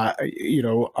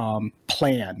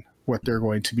 plan what they're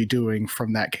going to be doing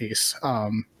from that case.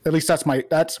 At least that's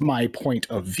my point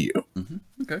of view. Mm-hmm.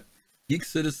 Okay. Geek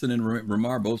Citizen and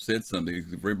Ramar both said something.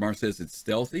 Ramar says it's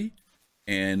stealthy,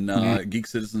 and Geek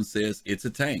Citizen says it's a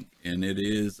tank, and it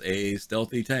is a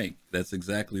stealthy tank. That's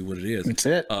exactly what it is. That's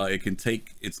it.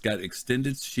 It's got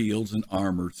extended shields and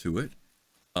armor to it.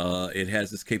 It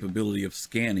has this capability of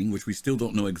scanning, which we still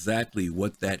don't know exactly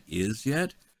what that is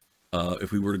yet.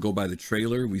 If we were to go by the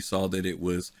trailer, we saw that it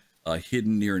was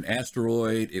hidden near an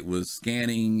asteroid. It was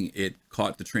scanning. It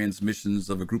caught the transmissions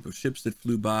of a group of ships that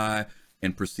flew by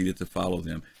and proceeded to follow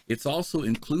them. It's also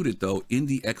included, though, in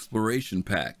the exploration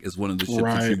pack as one of the ships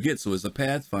that you get. So as a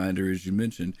Pathfinder, as you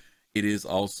mentioned, it is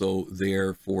also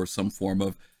there for some form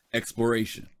of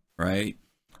exploration, right?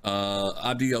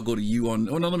 Abdi, I'll go to you on.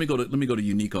 Oh no, let me go to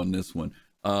Unique on this one.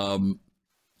 Any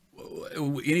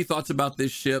thoughts about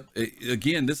this ship?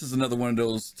 Again, this is another one of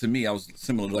those. To me, I was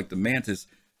similar to like the Mantis.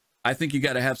 I think you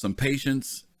got to have some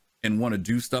patience and want to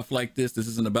do stuff like this. This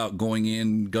isn't about going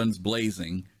in guns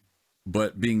blazing,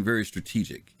 but being very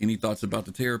strategic. Any thoughts about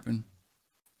the Terrapin?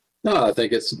 No, I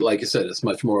think it's, like you said, it's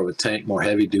much more of a tank, more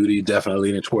heavy duty, definitely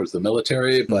leaning towards the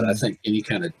military. But I think any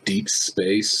kind of deep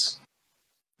space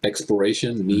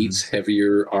exploration needs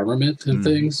heavier armament and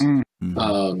things.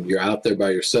 You're out there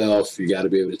by yourself. You got to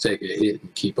be able to take a hit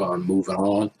and keep on moving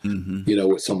on.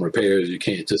 With some repairs, you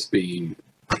can't just be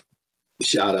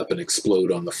shot up and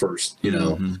explode on the first,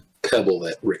 pebble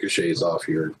that ricochets off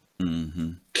your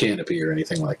canopy or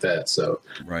anything like that. So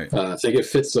I think it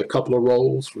fits a couple of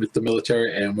roles with the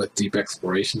military and with deep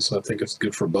exploration. So I think it's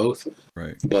good for both.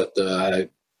 Right. But I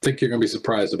think you're going to be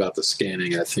surprised about the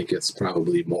scanning. I think it's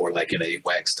probably more like an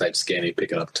AWACS type scanning,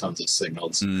 picking up tons of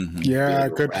signals. Yeah,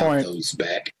 good point. Those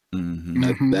back.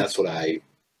 That's what I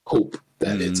hope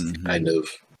that its kind of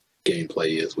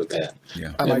gameplay is with that.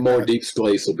 Yeah. And more deep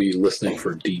space will be listening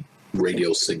for deep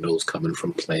radio signals coming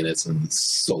from planets and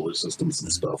solar systems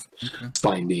and stuff,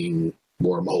 finding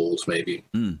wormholes maybe.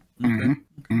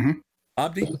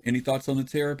 Abdi, any thoughts on the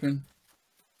Terrapin?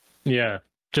 Yeah,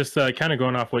 just kind of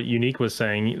going off what Unique was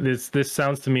saying, this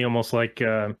sounds to me almost like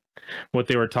what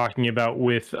they were talking about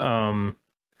with what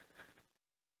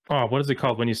is it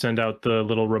called when you send out the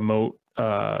little remote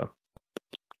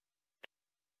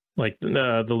like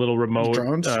the little remote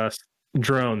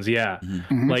drones, yeah.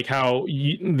 Like how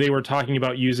they were talking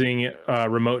about using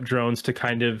remote drones to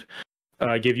kind of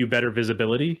give you better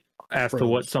visibility as to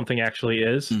what something actually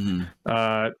is.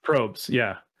 Probes,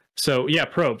 yeah. So yeah,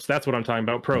 probes. That's what I'm talking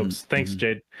about. Probes. Thanks,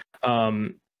 Jade.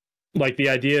 Like the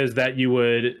idea is that you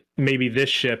would, maybe this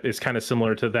ship is kind of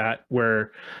similar to that,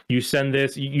 where you send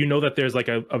this, you know that there's like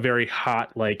a very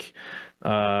hot like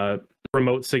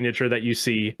remote signature that you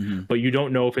see, but you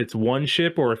don't know if it's one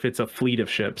ship or if it's a fleet of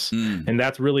ships. And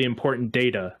that's really important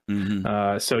data.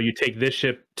 So you take this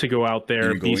ship to go out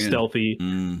there, be stealthy,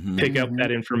 pick up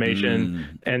that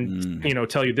information, and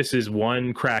tell you this is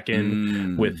one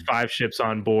Kraken with 5 ships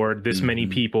on board, this many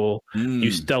people.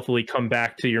 You stealthily come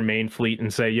back to your main fleet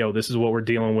and say, yo, this is what we're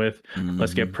dealing with.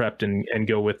 Let's get prepped and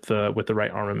go with the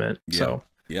right armament. So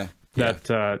that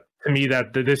to me,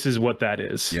 that this is what that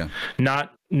is.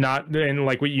 not, and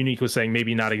like what Unique was saying,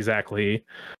 maybe not exactly,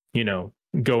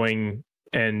 going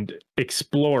and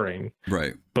exploring,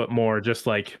 right? But more just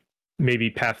like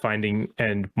maybe pathfinding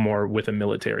and more with a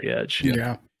military edge.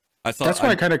 Yeah. That's why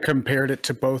I kind of compared it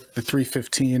to both the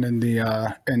 315 and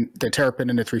the Terrapin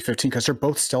and the 315 because they're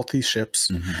both stealthy ships.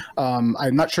 Mm-hmm.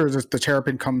 I'm not sure that the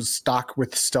Terrapin comes stock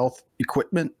with stealth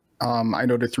equipment. I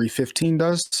know the 315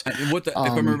 does. If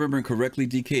I'm remembering correctly,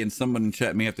 DK, and someone in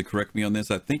chat may have to correct me on this.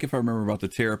 I think if I remember about the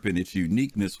Terrapin, its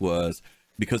uniqueness was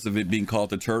because of it being called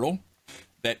the Turtle,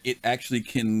 that it actually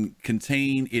can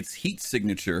contain its heat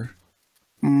signature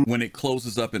when it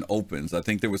closes up and opens. I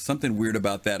think there was something weird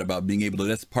about that, about being able to,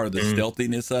 that's part of the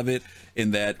stealthiness of it,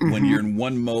 in that when you're in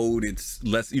one mode, it's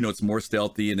less, it's more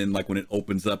stealthy. And then like when it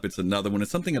opens up, it's another one. It's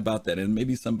something about that. And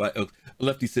maybe somebody,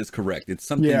 Lefty says correct. It's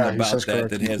something about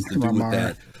that has to do with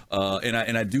that.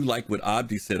 And I do like what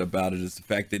Abdi said about it, is the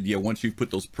fact that, once you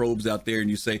put those probes out there and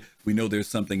you say, we know there's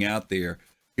something out there,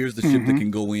 here's the ship that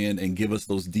can go in and give us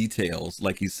those details,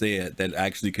 like you said, that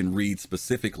actually can read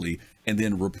specifically and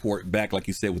then report back, like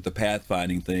you said, with the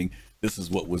pathfinding thing. This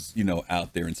is what was,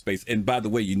 out there in space. And by the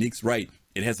way, Unique's right.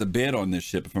 It has a bed on this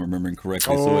ship, if I'm remembering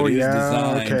correctly. So it is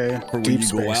designed for when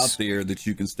you go out there, that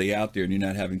you can stay out there and you're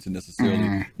not having to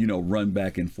necessarily, run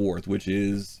back and forth, which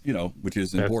is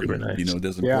important. Nice. It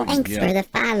does important. Thanks for the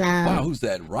follow. Wow, who's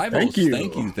that? Rivals.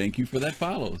 Thank you for that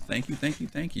follow. Thank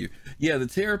you. Yeah, the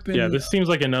Terrapin. Yeah, this seems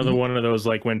like another one of those,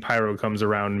 like when Pyro comes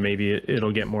around, maybe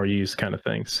it'll get more use kind of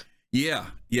things. Yeah,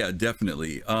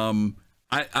 definitely. And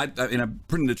I'm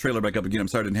putting the trailer back up again. I'm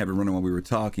sorry I didn't have it running while we were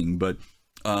talking, but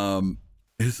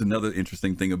here's another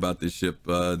interesting thing about this ship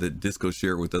that Disco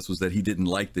shared with us, was that he didn't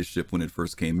like this ship when it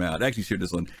first came out. I actually shared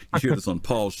this on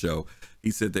Paul's show.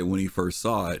 He said that when he first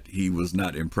saw it, he was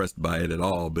not impressed by it at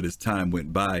all, but as time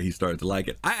went by, he started to like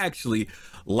it. I actually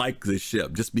like this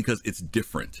ship just because it's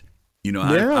different.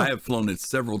 I have flown it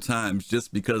several times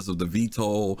just because of the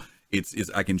VTOL. It's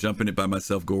I can jump in it by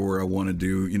myself, go where I want to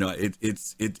do.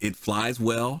 It flies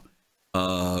well.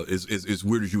 As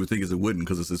weird as you would think as it wouldn't,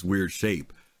 because it's this weird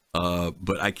shape.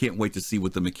 But I can't wait to see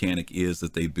what the mechanic is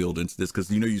that they build into this,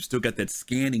 because you still got that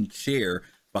scanning chair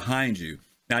behind you.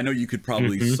 Now I know you could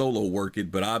probably solo work it,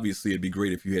 but obviously it'd be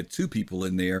great if you had two people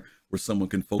in there where someone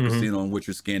can focus in on what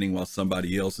you're scanning while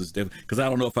somebody else is different. Because I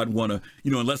don't know if I'd want to,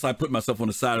 unless I put myself on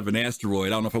the side of an asteroid, I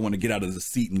don't know if I want to get out of the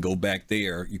seat and go back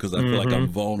there, because I feel like I'm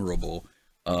vulnerable.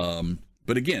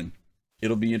 But again,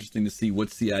 it'll be interesting to see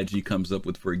what CIG comes up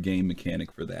with for a game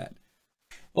mechanic for that.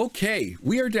 Okay,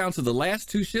 we are down to the last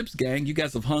two ships, gang. You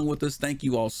guys have hung with us. Thank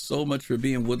you all so much for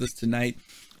being with us tonight.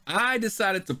 I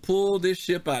decided to pull this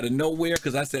ship out of nowhere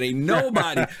because I said,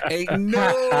 nobody's gonna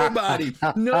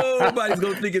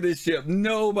think of this ship.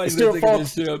 Nobody's gonna think of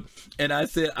this ship. And I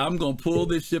said, I'm gonna pull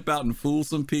this ship out and fool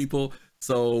some people.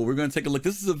 So we're gonna take a look.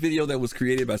 This is a video that was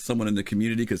created by someone in the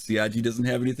community, because CIG doesn't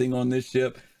have anything on this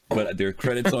ship, but there are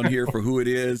credits on here for who it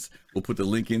is. We'll put the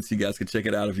link in so you guys can check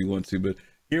it out if you want to. But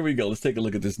here we go. Let's take a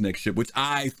look at this next ship, which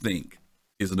I think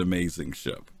is an amazing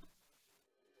ship.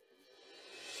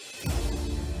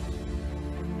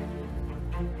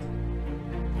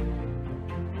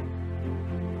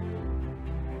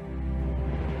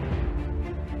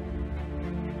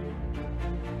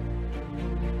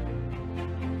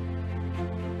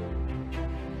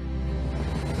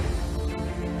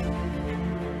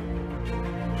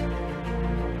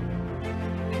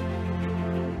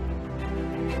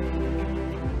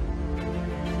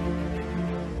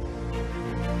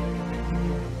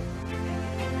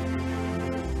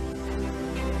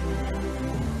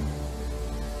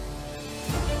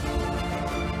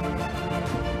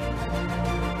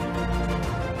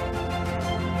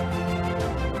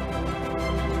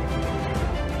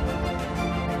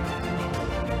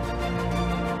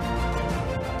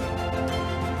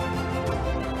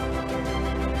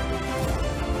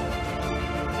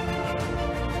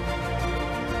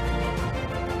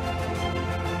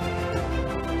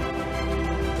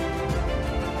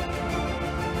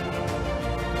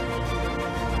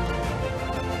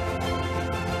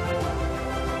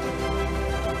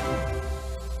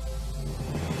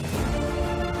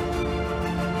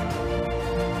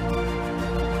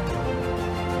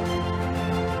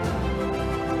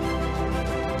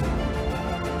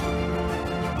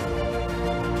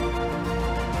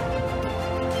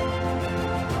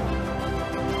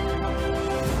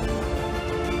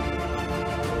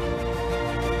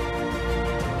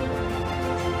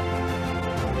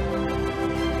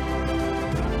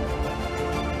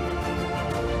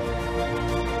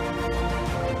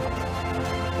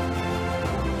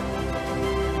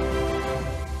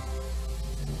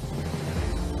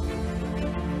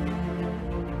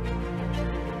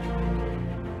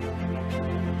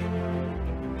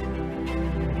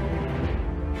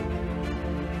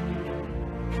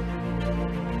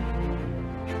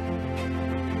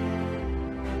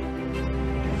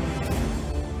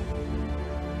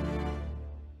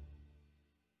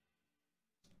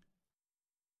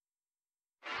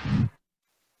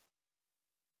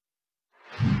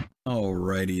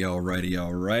 Alrighty.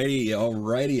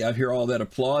 I hear all that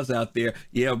applause out there.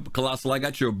 Yeah, Colossal, I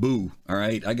got your boo. All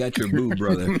right, I got your boo,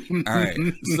 brother. All right,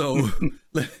 so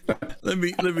let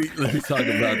me talk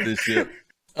about this ship.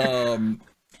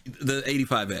 The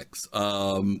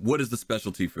 85X. What is the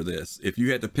specialty for this? If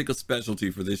you had to pick a specialty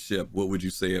for this ship, what would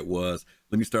you say it was?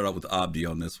 Let me start off with Abdi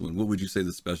on this one. What would you say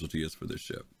the specialty is for this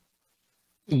ship?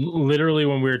 Literally,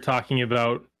 when we were talking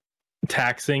about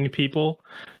taxing people,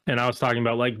 and I was talking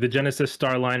about like the Genesis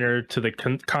Starliner to the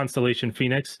Constellation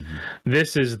Phoenix,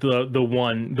 this is the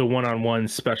one-on-one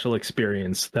special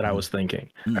experience that I was thinking.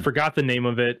 I forgot the name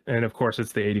of it, and of course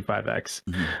it's the 85X,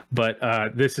 but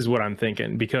this is what I'm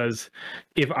thinking, because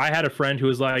if I had a friend who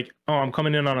was like, oh, I'm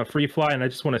coming in on a free fly and I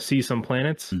just want to see some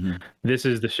planets, this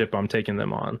is the ship I'm taking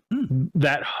them on.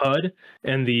 That HUD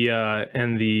and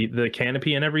the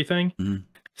canopy and everything,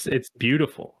 it's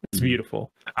beautiful. It's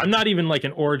beautiful. I'm not even like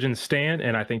an Origin stan,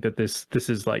 and I think that this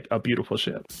is like a beautiful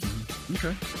ship.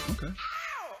 Okay.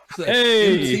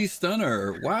 Hey, MC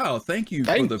Stunner! Wow, thank you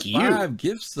for the 5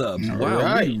 gift subs.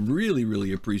 Wow, we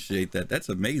really appreciate that. That's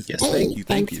amazing. Hey, thank you.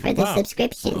 Thanks for the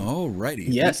subscription. Alrighty.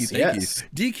 Yes, thank you.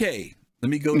 DK. Let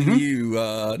me go to you.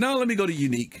 No, let me go to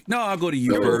Unique. No, I'll go to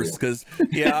you first, because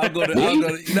I'll go to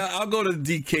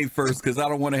DK first, because I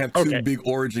don't want to have two big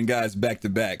Origin guys back to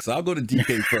back. So I'll go to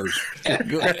DK first.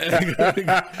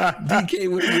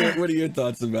 DK, what are your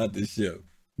thoughts about this show?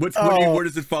 Where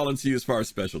does it fall into you as far as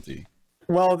specialty?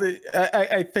 Well,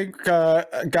 I think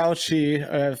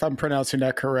Gauchi, if I'm pronouncing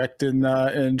that correct,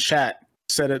 in chat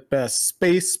said it best.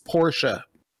 Space Porsche.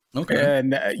 Okay.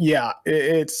 And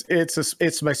it's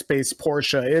my space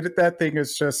Porsche. That thing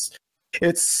is just,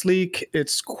 it's sleek,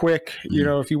 it's quick. You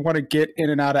know, if you want to get in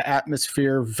and out of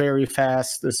atmosphere very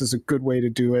fast, this is a good way to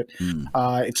do it.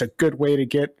 It's a good way to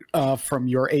get from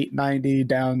your 890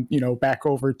 down, back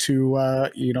over to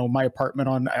my apartment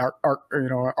on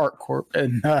ArcCorp,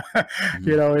 and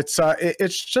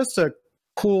it's just a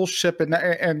cool ship.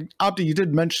 And Abdi, you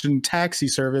did mention taxi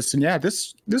service, and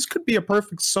this could be a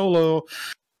perfect solo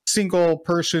single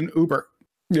person Uber,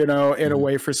 in a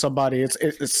way for somebody. It's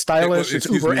stylish. It's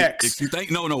Uber X.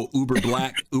 No, Uber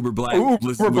Black. Uber Black.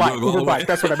 That's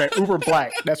what I meant. Uber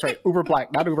Black. That's right. Uber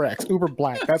Black, not Uber X. Uber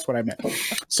Black. That's what I meant.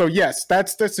 So yes,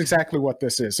 that's exactly what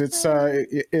this is. It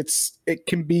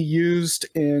can be used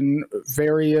in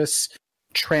various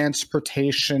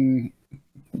transportation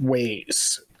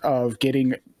ways of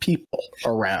getting people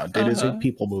around. It is a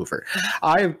people mover.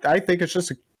 I think it's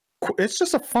just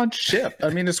a fun ship.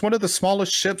 I mean, it's one of the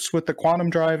smallest ships with the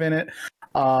quantum drive in it.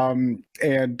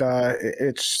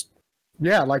 It's,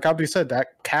 like Abdi said,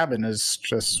 that cabin is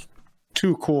just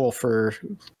too cool for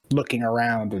looking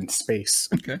around in space.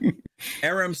 Okay.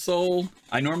 Aram Soul,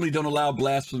 I normally don't allow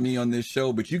blasphemy on this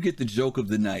show, but you get the joke of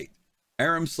the night.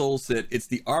 Aram Soul said, it's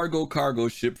the Argo cargo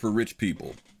ship for rich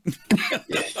people. I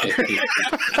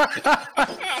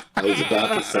was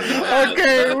about to say that.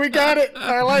 Okay, we got it.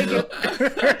 I like it.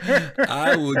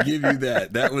 I will give you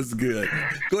that. That was good.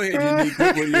 Go ahead, Unique.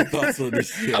 What are your thoughts on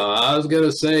this ship? I was going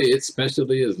to say its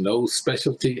specialty is no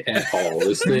specialty at all.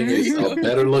 This thing is a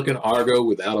better looking Argo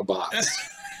without a box.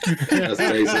 That's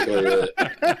basically it.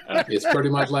 It's pretty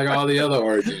much like all the other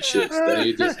Origin ships.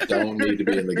 They just don't need to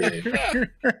be in the game.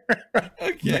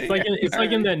 Okay. It's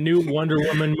like in that new Wonder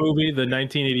Woman movie, the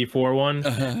 1984 one,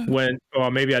 when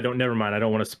maybe never mind. I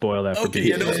don't want to spoil that.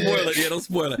 Okay, don't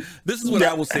spoil it. This is what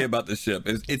I will say about the ship.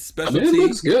 Its specialty. I mean, it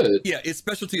looks good. Yeah, its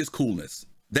specialty is coolness.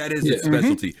 That is its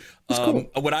specialty. Cool.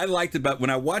 What I liked about when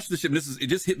I watched the ship, it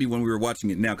just hit me when we were watching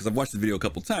it now, because I've watched the video a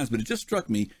couple times, but it just struck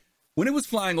me. When it was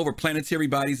flying over planetary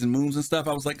bodies and moons and stuff,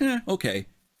 I was like, okay.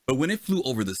 But when it flew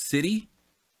over the city,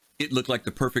 it looked like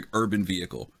the perfect urban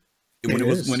vehicle. When it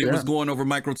was going over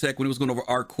Microtech, when it was going over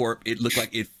ArcCorp, it looked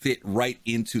like it fit right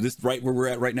into this, right where we're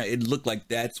at right now. It looked like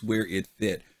that's where it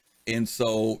fit. And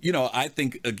so, I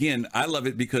think, again, I love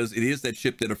it because it is that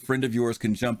ship that a friend of yours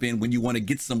can jump in when you want to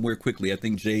get somewhere quickly. I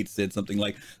think Jade said something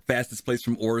like fastest place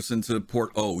from Orison to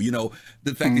Port O. The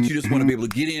fact that you just want to be able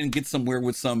to get in, get somewhere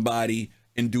with somebody,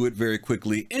 and do it very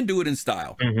quickly and do it in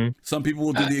style. Some people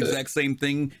will do the exact same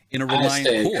thing in a Reliant I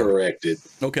stand core. Corrected.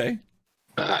 Okay.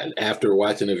 After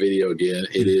watching the video again,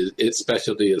 its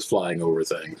specialty is flying over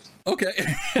things. Okay.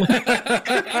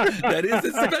 That is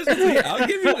its specialty. I'll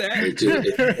give you that.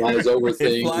 It flies over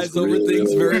things. It flies over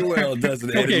things very well,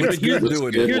 doesn't it? Okay, it looks good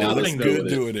doing it. Here's It the looks thing, good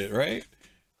doing it, right?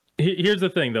 Here's the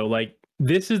thing, though. Like,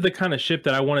 this is the kind of ship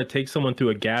that I want to take someone through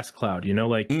a gas cloud,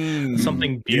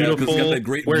 something beautiful, it's got that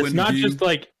great where it's not view. just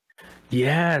like,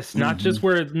 not just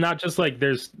where it's not just like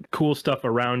there's cool stuff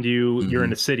around you, you're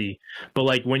in a city, but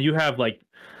like when you have like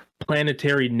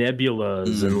planetary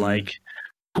nebulas and like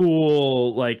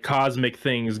cool like cosmic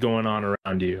things going on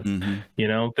around you. You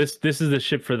know, this is the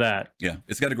ship for that. Yeah,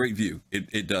 it's got a great view.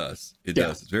 It does. It Yeah.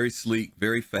 does. It's very sleek,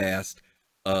 very fast.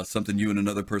 Something you and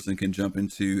another person can jump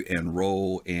into and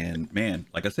roll, and man,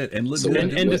 like I said, and So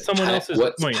listen. and to someone else's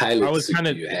what point, pilot I was suit kind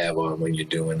of do you have on when you're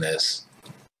doing this?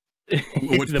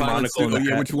 Which the pilot monocle. suit? Oh,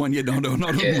 yeah, which one? Yeah, no.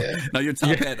 Yeah. No, your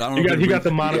top hat. I don't know. You got the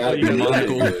You monocle. gotta You be got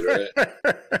monocle. good, right?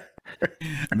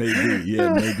 Maybe,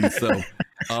 yeah, maybe so.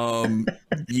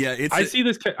 Yeah, it's. I see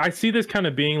this kind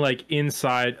of being like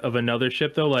inside of another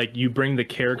ship though. Like you bring the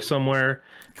Carrick somewhere,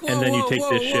 and then you take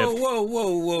this ship.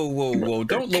 Whoa!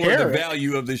 Don't lower the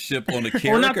value of this ship on the Carrick.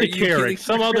 Or not Are the you kidding? Carrick,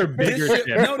 some other bigger ship.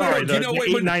 No. Sorry, You know, the wait,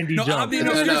 890 no, jump.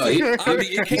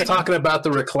 He's talking about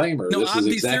the Reclaimer. No, This is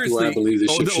exactly where I believe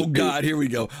this ship Oh should God, here we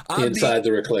go. be. Inside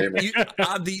the Reclaimer. You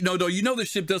know the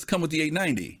ship does come with the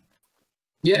 890.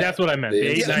 Yeah, that's what I meant.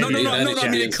 The Yeah, no. 890. I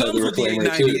mean, it comes with the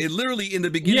 890. It literally in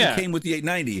the beginning Yeah. came with the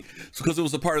 890 because it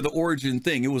was a part of the origin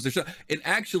thing. It was a show. And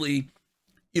actually,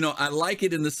 you know, I like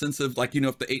it in the sense of like, you know,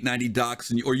 if the 890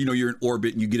 docks and or you know you're in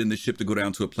orbit and you get in the ship to go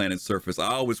down to a planet's surface. I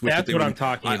always wish That's what I'm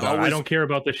talking about. I don't care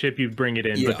about the ship you bring it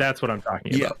in, but that's what I'm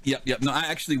talking about. Yeah. No, I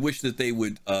actually wish that they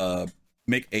would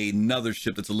make another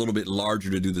ship that's a little bit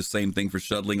larger to do the same thing for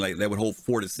shuttling. Like that would hold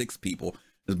 4 to 6 people.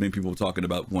 There's been people talking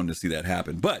about wanting to see that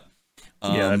happen, but.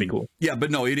 Yeah, that'd be cool. Yeah,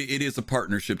 but no, it is a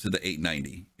partnership to the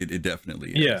 890. It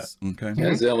definitely is. Yeah. Okay.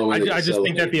 That's the only way I just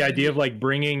think that the idea of like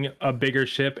bringing a bigger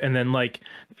ship and then like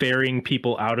ferrying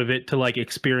people out of it to like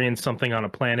experience something on a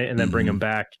planet and then bring them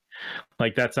back,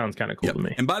 like that sounds kind of cool to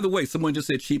me. And by the way, someone just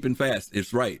said cheap and fast.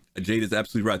 It's right. Jade is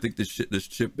absolutely right. I think this ship is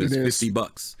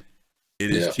 $50.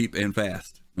 It is cheap and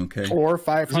fast. Okay. Or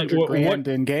 500 grand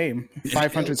in game.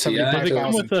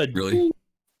 575,000. Really?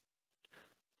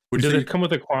 Does it come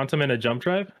with a quantum and a jump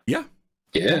drive? Yeah.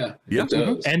 Yeah. Yeah.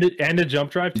 And a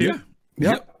jump drive too?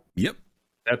 Yeah. Yep.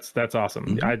 That's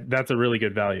awesome. That's a really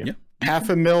good value. Yeah.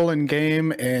 $500,000 in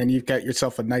game, and you've got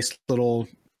yourself a nice little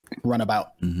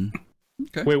runabout.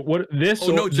 Okay. Wait, what? This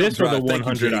or this or the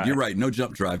 100? You're right. No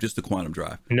jump drive, just the quantum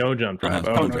drive. No jump drive.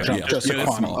 Oh, no jump, just the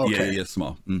quantum. Small. Okay. Yeah,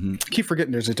 small. I keep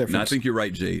forgetting there's a difference. No, I think you're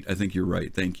right, Jade. I think you're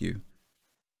right. Thank you.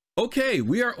 Okay,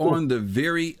 we are on the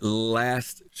very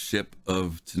last ship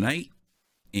of tonight.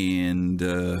 And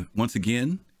once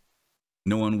again,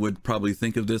 no one would probably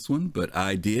think of this one, but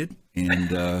I did.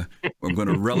 And I'm going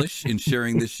to relish in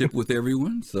sharing this ship with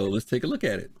everyone. So let's take a look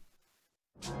at it.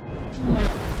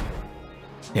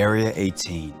 Area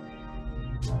 18.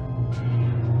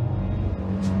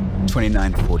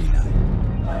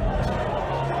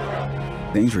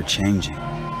 2949. Things were changing.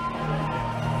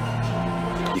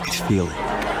 You could feel it.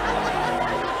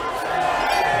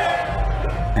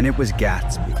 And it was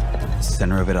Gatsby, the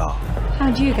center of it all.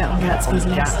 How'd you get on Gatsby's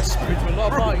list?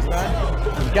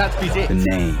 Gatsby's it. The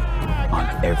name on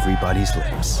everybody's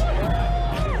lips.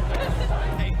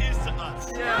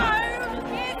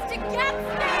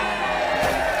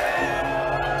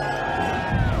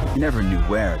 You never knew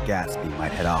where Gatsby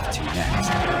might head off to next,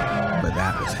 but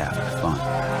that was half the fun.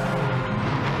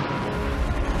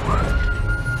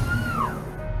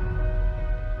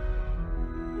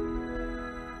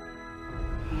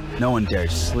 No one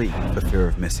dared sleep for fear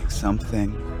of missing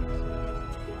something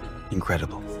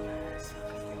incredible.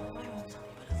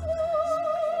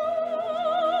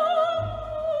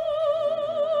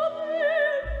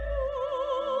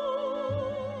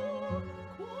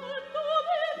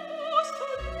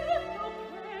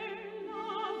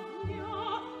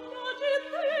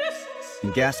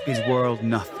 In Gatsby's world,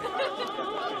 nothing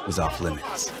was off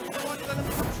limits.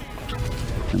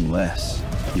 Unless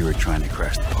you were trying to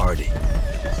crash the party.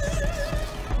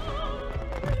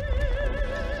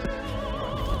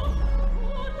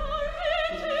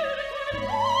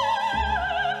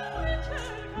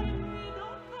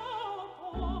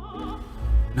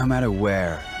 No matter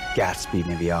where Gatsby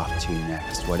may be off to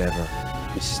next, whatever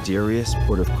mysterious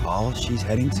port of call she's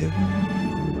heading to,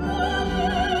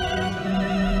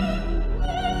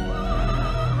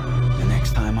 the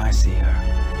next time I see her,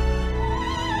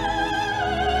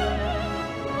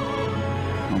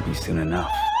 won't be soon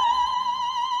enough.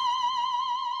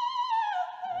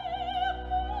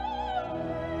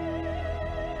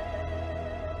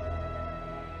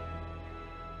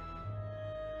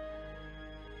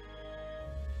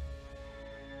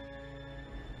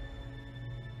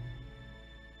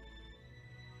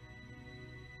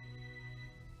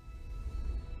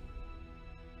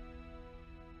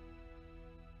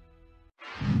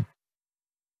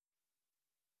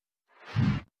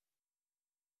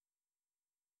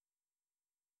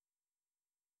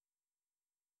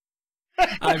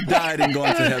 I've died and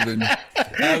gone to heaven.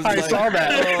 I saw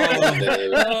that.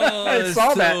 I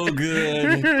saw that. So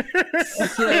good.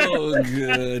 So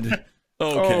good. Okay.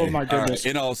 Oh my goodness.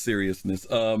 Right. In all seriousness,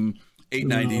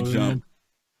 890 jump.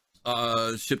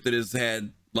 Ship that has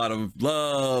had a lot of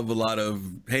love, a lot of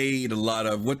hate, a lot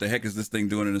of what the heck is this thing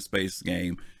doing in a space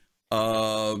game?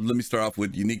 Let me start off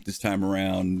with Unique this time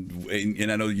around,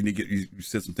 and I know Unique, you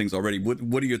said some things already.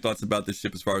 What are your thoughts about this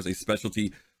ship as far as a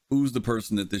specialty? Who's the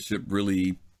person that this ship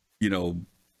really,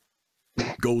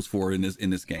 goes for in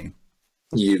this game?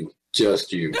 You,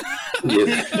 just you.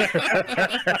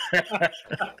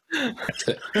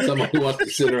 Someone who wants to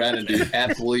sit around and do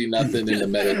absolutely nothing in the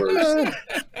metaverse.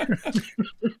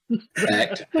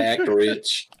 Act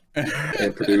rich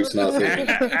and produce nothing.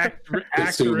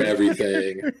 Consume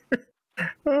everything.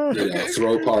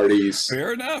 Throw parties.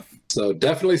 Fair enough. So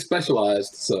definitely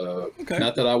specialized. So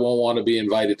not that I won't want to be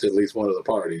invited to at least one of the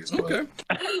parties, but fair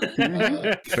I'm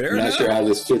enough. not sure how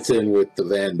this fits in with the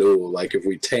Vanduul. Like if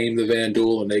we tame the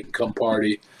Vanduul and they can come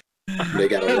party, they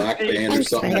got a rock band or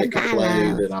something they can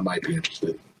play, then I might be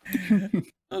interested.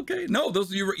 Okay, no,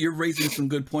 you're raising some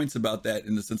good points about that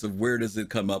in the sense of where does it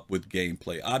come up with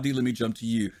gameplay. Abdi, let me jump to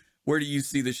you. Where do you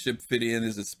see the ship fit in?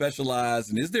 Is it specialized,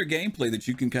 and is there gameplay that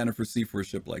you can kind of foresee for a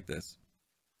ship like this?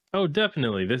 Oh,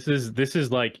 definitely. This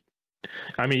is like,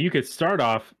 I mean, you could start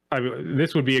off.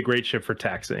 This would be a great ship for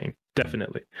taxiing,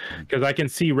 definitely, because I can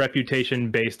see reputation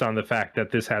based on the fact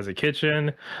that this has a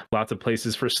kitchen, lots of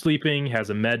places for sleeping, has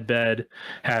a med bed,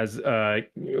 has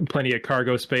plenty of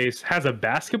cargo space, has a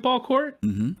basketball court.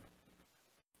 Mm-hmm.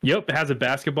 Yep, it has a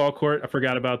basketball court. I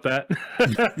forgot about that.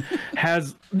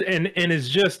 Has and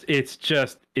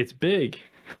it's big.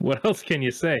 What else can you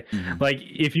say? Mm-hmm. Like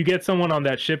if you get someone on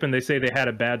that ship and they say they had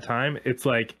a bad time, it's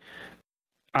like,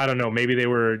 I don't know, maybe they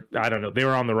were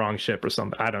on the wrong ship or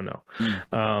something. I don't know.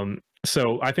 Mm.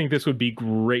 So I think this would be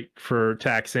great for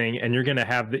taxing, and you're gonna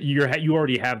have you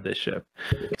already have this ship,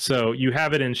 so you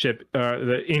have it in ship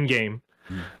the in game.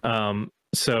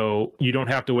 So you don't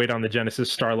have to wait on the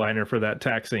Genesis Starliner for that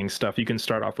taxiing stuff. You can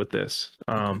start off with this.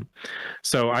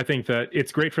 So I think that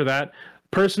it's great for that.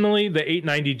 Personally, the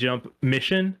 890 jump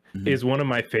mission is one of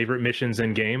my favorite missions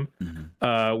in game,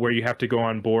 where you have to go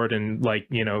on board and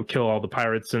kill all the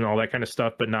pirates and all that kind of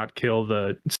stuff, but not kill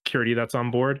the security that's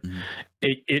on board.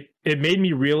 It made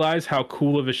me realize how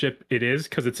cool of a ship it is,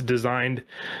 because it's designed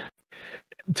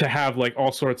to have like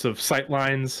all sorts of sight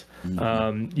lines.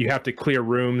 You have to clear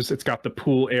rooms. It's got the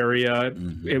pool area.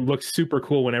 It looks super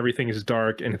cool when everything is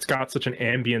dark, and it's got such an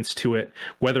ambience to it,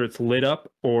 whether it's lit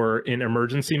up or in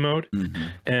emergency mode.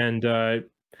 And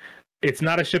it's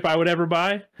not a ship I would ever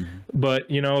buy, but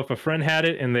if a friend had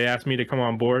it and they asked me to come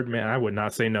on board, man, I would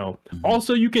not say no.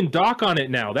 Also, you can dock on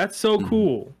it now. That's so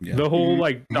cool. Yeah. The whole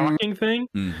docking thing,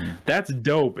 that's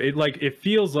dope. It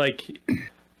feels like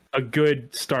a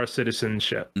good Star Citizen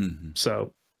ship.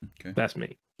 So that's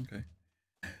me. Okay.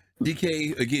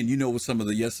 DK, again, what some of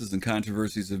the yeses and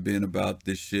controversies have been about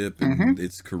this ship and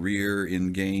its career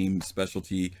in game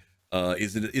specialty.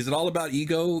 Is it all about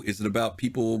ego? Is it about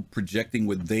people projecting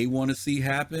what they want to see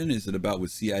happen? Is it about what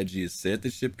CIG has said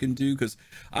the ship can do? Because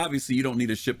obviously you don't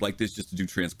need a ship like this just to do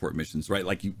transport missions, right?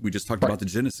 Like we just talked about the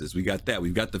Genesis. We got that.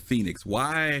 We've got the Phoenix.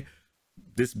 Why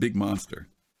this big monster?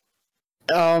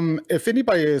 If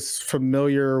anybody is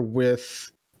familiar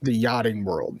with the yachting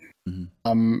world,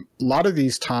 a lot of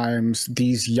these times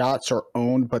these yachts are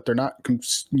owned, but they're not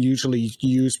usually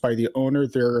used by the owner.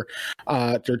 They're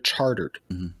chartered.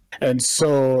 And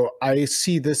so I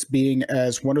see this being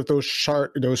as one of those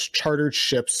chartered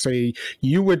ships. Say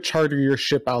you would charter your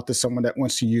ship out to someone that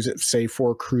wants to use it, say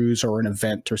for a cruise or an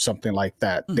event or something like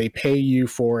that. They pay you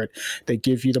for it. They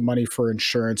give you the money for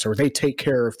insurance, or they take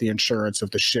care of the insurance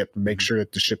of the ship and make sure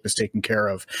that the ship is taken care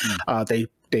of.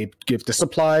 They give the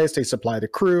supplies, they supply the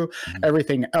crew,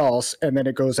 everything else, and then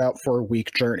it goes out for a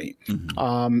week journey,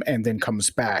 and then comes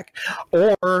back.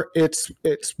 Or it's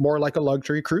more like a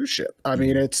luxury cruise ship. I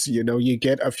mean, it's you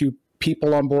get a few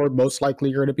people on board. Most likely,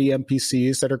 you're going to be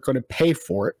NPCs that are going to pay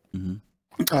for it,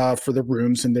 for the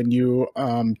rooms, and then you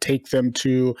take them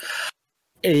to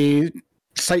a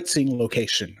sightseeing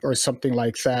location or something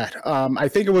like that. I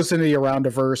think it was in the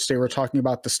Aroundiverse. They were talking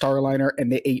about the Starliner and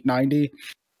the 890.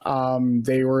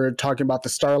 They were talking about the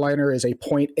Starliner as a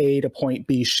point A to point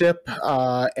B ship,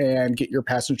 and get your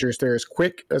passengers there as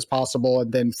quick as possible,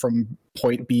 and then from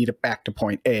point B back to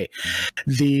point A.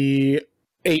 The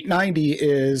 890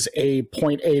 is a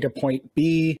point A to point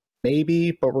B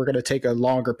maybe, but we're going to take a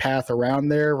longer path around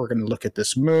there. We're going to look at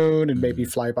this moon and maybe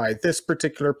fly by this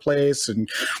particular place, and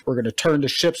we're going to turn the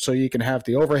ship so you can have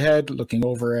the overhead looking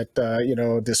over at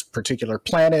this particular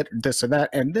planet, this and that,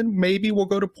 and then maybe we'll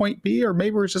go to point B, or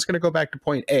maybe we're just going to go back to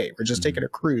point A. We're just taking a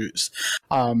cruise.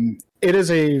 It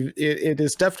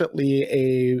is definitely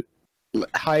a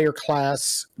higher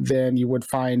class than you would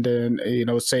find in,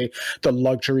 say the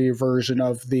luxury version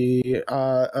of the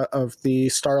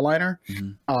Starliner,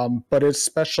 but it's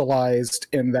specialized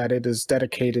in that it is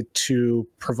dedicated to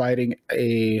providing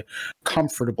a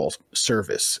comfortable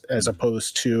service as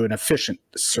opposed to an efficient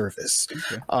service.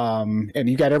 And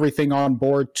you got everything on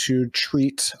board to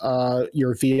treat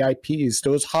your VIPs.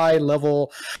 Those high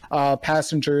level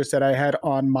passengers that I had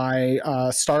on my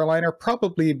Starliner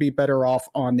probably be better off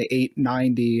on the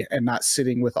 890 and not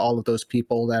sitting with all of those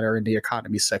people that are in the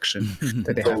economy section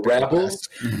that they have rabble?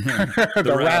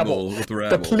 The rabble,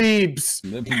 the plebes,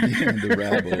 the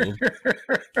rabble.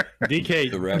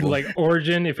 DK, like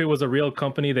Origin, if it was a real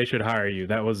company, they should hire you.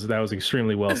 That was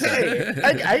extremely well said.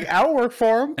 Hey, I'll work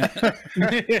for them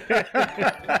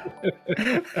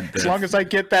as long as I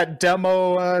get that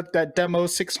demo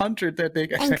 600 that they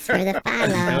got. Thanks for the follow.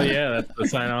 Hell yeah, that's the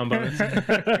sign-on bonus.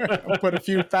 I'll put a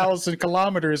few thousand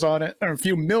kilometers on it, or a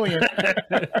few million.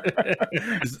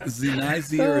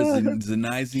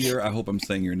 Zenizier, I hope I'm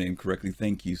saying your name correctly.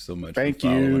 Thank you so much for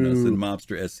following us. And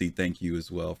Mobster SC, thank you as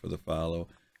well for the follow.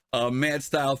 Mad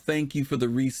Style, thank you for the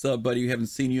resub, buddy. We haven't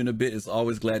seen you in a bit. It's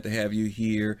always glad to have you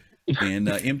here. And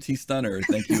MT Stunner,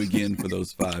 thank you again for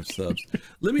those 5 subs.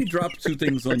 Let me drop 2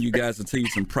 things on you guys to tell you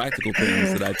some practical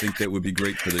things that I think that would be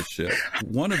great for this ship.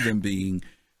 One of them being,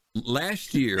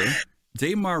 last year,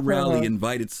 Daymar Rally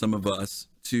invited some of us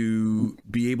to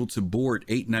be able to board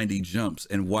 890 jumps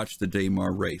and watch the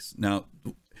Daymar race. Now,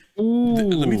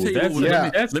 let me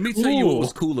tell you what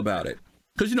was cool about it.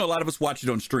 Because, a lot of us watch it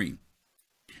on stream.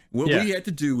 What we had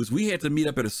to do was we had to meet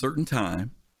up at a certain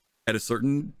time, at a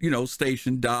certain,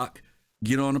 station, dock,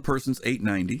 get on a person's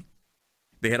 890.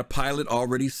 They had a pilot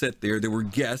already set there. There were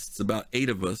guests, about 8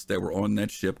 of us that were on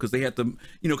that ship, because they had to,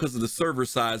 because of the server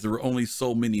size, there were only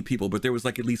so many people, but there was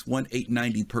like at least one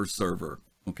 890 per server.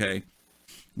 Okay.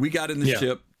 We got in the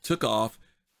ship, took off.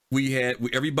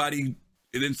 Everybody,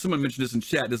 and then someone mentioned this in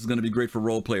chat, this is going to be great for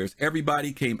role players.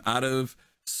 Everybody came out of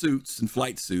suits and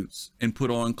flight suits and put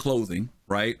on clothing,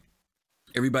 right?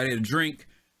 Everybody had a drink.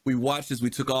 We watched as we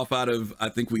took off out of, I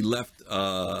think we left,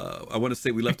 I want to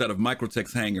say we left out of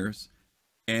Microtech's hangars,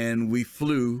 and we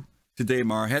flew to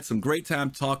Daymar, had some great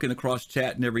time talking across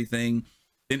chat and everything.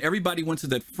 Then everybody went to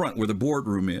that front where the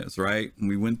boardroom is, right? And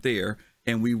we went there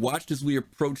and we watched as we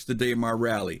approached the Daymar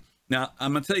rally. Now,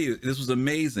 I'm going to tell you, this was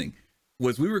amazing.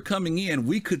 Was we were coming in,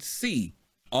 we could see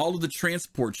all of the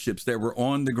transport ships that were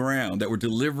on the ground that were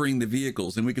delivering the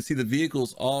vehicles, and we could see the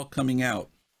vehicles all coming out.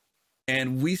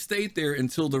 And we stayed there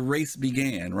until the race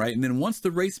began, right? And then once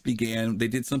the race began, they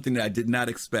did something that I did not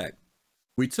expect.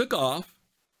 We took off,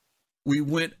 we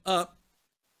went up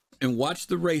and watched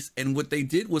the race, and what they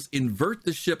did was invert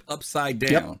the ship upside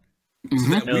down. So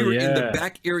that we were in the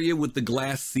back area with the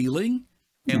glass ceiling,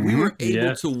 and we were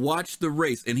able to watch the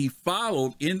race. And he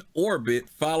followed in orbit,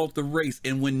 followed the race.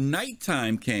 And when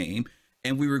nighttime came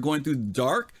and we were going through the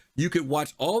dark, you could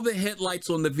watch all the headlights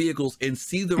on the vehicles and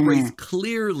see the race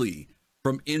clearly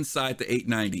from inside the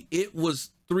 890. It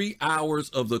was 3 hours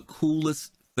of the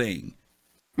coolest thing.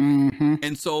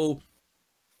 And so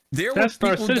there were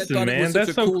people that thought it was such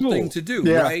a cool thing to do,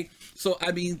 right? So,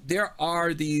 I mean, there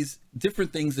are these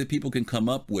different things that people can come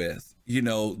up with,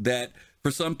 that for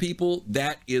some people,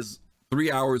 that is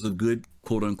 3 hours of good,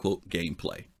 quote unquote,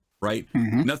 gameplay, right?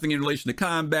 Nothing in relation to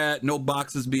combat, no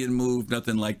boxes being moved,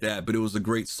 nothing like that, but it was a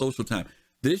great social time.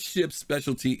 This ship's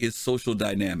specialty is social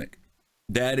dynamic.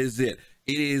 That is it.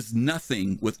 It is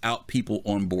nothing without people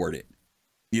on board it,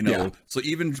 So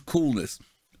even coolness.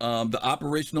 The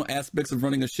operational aspects of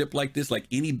running a ship like this, like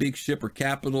any big ship or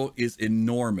capital, is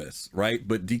enormous, right?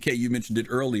 But DK, you mentioned it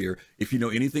earlier. If you know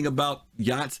anything about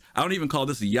yachts, I don't even call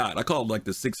this a yacht. I call it like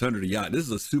the 600 a yacht. This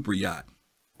is a super yacht.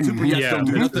 Super yachts don't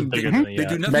do nothing but they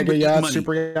do nothing but eat money.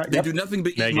 They do nothing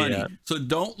but eat money. So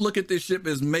don't look at this ship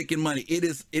as making money. It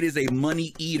is a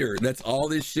money eater. That's all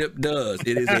this ship does.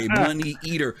 It is a money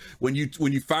eater. When you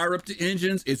fire up the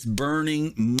engines, it's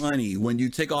burning money. When you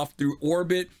take off through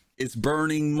orbit, it's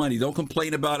burning money. Don't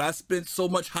complain about, I spent so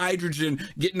much hydrogen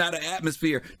getting out of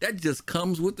atmosphere. That just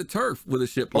comes with the turf with a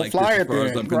ship like this, as far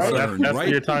as I'm concerned. That's what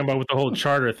you're talking about with the whole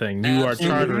charter thing. You are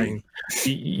chartering,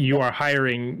 you are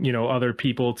hiring, other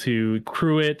people to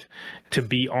crew it, to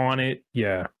be on it.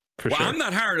 Yeah, for sure. I'm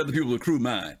not hiring other people to crew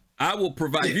mine. I will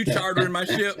provide, if you chartering my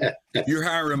ship, you're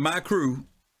hiring my crew,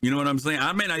 You know what I'm saying?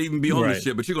 I may not even be on the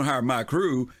ship, but you're gonna hire my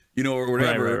crew, you know, or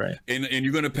whatever, right. And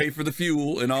you're gonna pay for the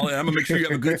fuel and all that. I'm gonna make sure you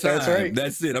have a good time. That's right.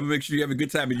 That's it. I'm gonna make sure you have a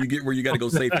good time and you get where you got to go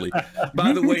safely.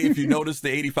 By the way, if you notice, the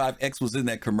 85X was in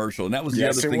that commercial, and that was the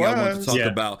other thing I wanted to talk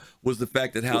about was the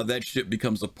fact that how that ship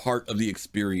becomes a part of the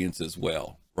experience as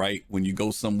well, right? When you go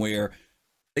somewhere,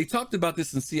 they talked about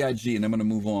this in CIG, and I'm gonna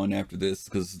move on after this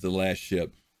because it's the last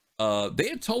ship. They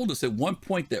had told us at one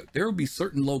point that there will be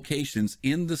certain locations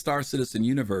in the Star Citizen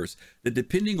universe that,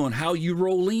 depending on how you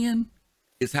roll in,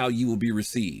 is how you will be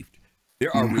received.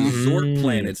 There are resort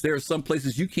planets. There are some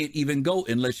places you can't even go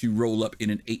unless you roll up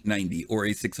in an 890 or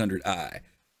a 600i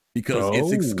because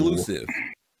it's exclusive.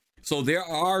 So there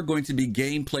are going to be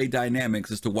gameplay dynamics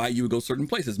as to why you would go certain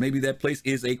places. Maybe that place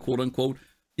is a quote unquote,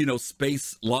 you know,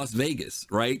 space Las Vegas,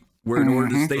 right? Where in order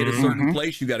to stay at a certain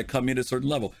place, you got to come in at a certain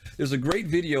level. There's a great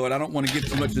video, and I don't want to give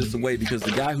too much of this away because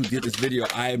the guy who did this video,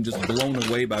 I am just blown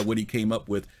away by what he came up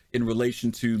with in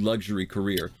relation to luxury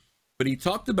career. But he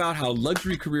talked about how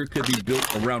luxury career could be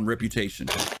built around reputation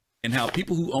and how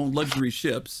people who own luxury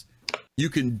ships, you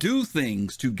can do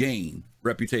things to gain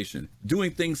reputation. Doing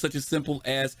things such as simple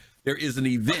as there is an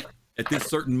event at this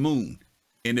certain moon.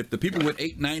 And if the people with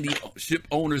 890 ship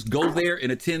owners go there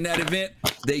and attend that event,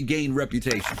 they gain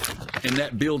reputation. And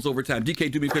that builds over time.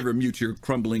 DK, do me a favor, mute. Your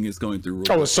crumbling is going through.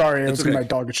 Oh, sorry. I was giving my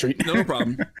dog a treat. No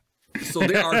problem. So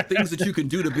there are things that you can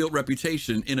do to build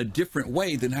reputation in a different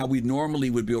way than how we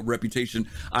normally would build reputation,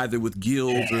 either with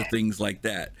guilds or things like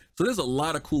that. So there's a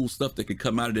lot of cool stuff that could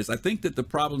come out of this. I think that the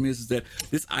problem is that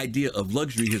this idea of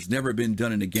luxury has never been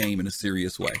done in a game in a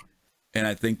serious way. And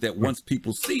I think that once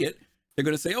people see it, they're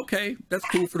going to say, okay, that's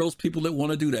cool for those people that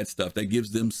want to do that stuff. That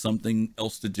gives them something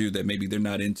else to do that maybe they're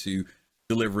not into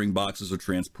delivering boxes or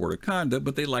transport or conda,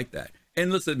 but they like that.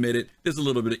 And let's admit it, there's a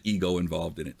little bit of ego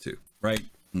involved in it too, right?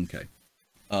 Okay.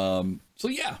 So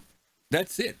yeah,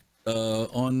 that's it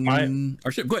on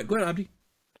our ship. Go ahead, Abdi.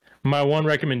 My one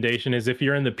recommendation is if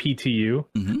you're in the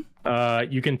PTU,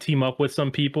 you can team up with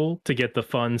some people to get the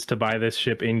funds to buy this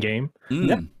ship in game.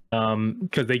 Yeah.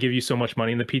 Because they give you so much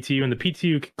money in the PTU, and the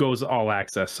PTU goes all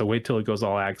access. So wait till it goes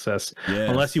all access,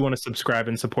 unless you want to subscribe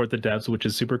and support the devs, which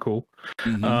is super cool.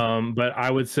 But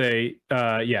I would say,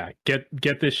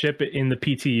 get this ship in the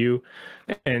PTU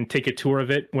and take a tour of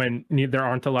it when there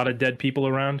aren't a lot of dead people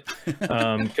around.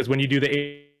 Because when you do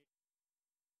the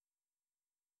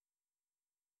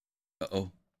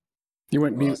you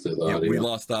went mute. Yeah, we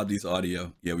lost Abdi's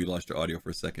audio. Yeah, we lost your audio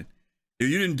for a second. If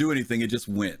you didn't do anything, it just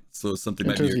went. So something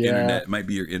might be your internet. It might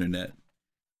be your internet.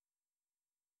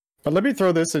 But let me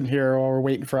throw this in here while we're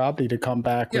waiting for Abdi to come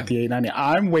back with the 890.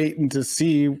 I'm waiting to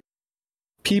see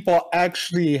people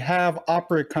actually have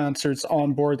opera concerts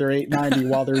on board their 890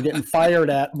 while they're getting fired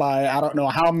at by I don't know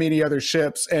how many other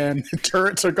ships, and the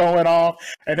turrets are going off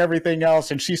and everything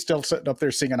else, and she's still sitting up there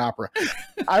singing opera.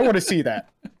 I want to see that.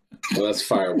 Well, that's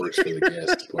fireworks for the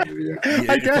guest point of view. Yeah,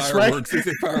 I guess, fireworks, right?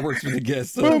 Fireworks for the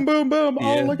guests. So. Boom, boom, boom. Yeah.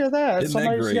 Oh, look at that. Isn't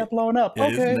Somebody just got blown up. Yeah,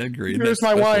 okay. Isn't that great? Here's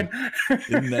my wine.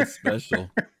 Isn't that special?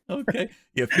 Okay.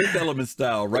 Yeah, Fifth Element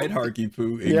style, right, Harky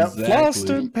Poo? Exactly. Yep, Lost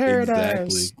in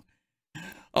Paradise. Exactly.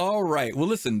 All right. Well,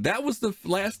 listen, that was the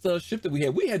last ship that we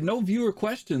had. We had no viewer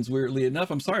questions, weirdly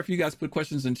enough. I'm sorry if you guys put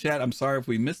questions in chat. I'm sorry if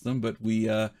we missed them, but we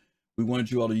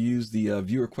wanted you all to use the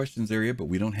viewer questions area, but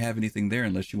we don't have anything there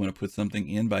unless you want to put something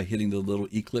in by hitting the little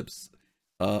eclipse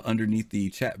underneath the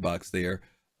chat box there.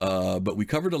 But we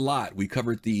covered a lot. We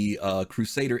covered the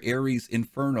Crusader Ares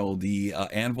Inferno, the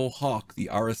Anvil Hawk, the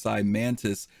RSI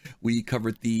Mantis. We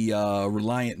covered the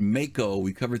Reliant Mako.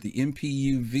 We covered the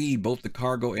MPUV, both the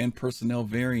cargo and personnel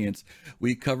variants.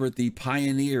 We covered the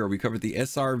Pioneer. We covered the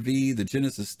SRV, the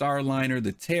Genesis Starliner,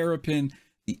 the Terrapin,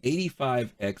 the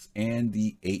 85X, and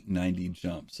the 890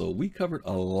 Jump. So we covered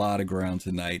a lot of ground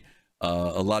tonight.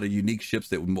 A lot of unique ships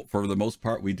that, for the most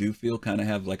part, we do feel kind of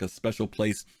have like a special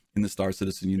place in the Star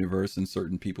Citizen universe, and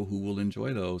certain people who will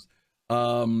enjoy those.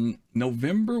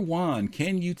 November 1,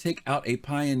 can you take out a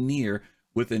Pioneer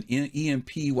with an EMP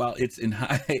while it's in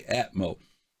high atmo?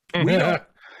 We don't.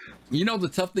 You know, the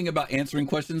tough thing about answering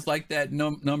questions like that,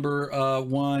 number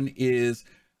one, is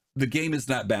the game is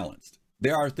not balanced.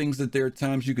 There are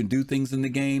times you can do things in the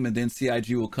game, and then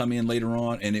CIG will come in later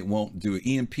on and it won't do it.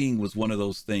 EMPing was one of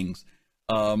those things.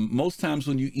 Most times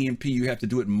when you EMP, you have to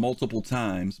do it multiple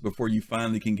times before you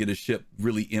finally can get a ship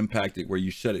really impacted where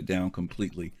you shut it down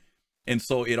completely. And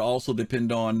so it also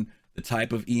depends on the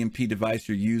type of EMP device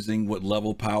you're using, what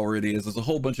level power it is. There's a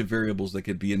whole bunch of variables that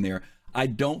could be in there. I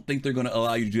don't think they're going to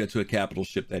allow you to do that to a capital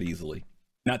ship that easily.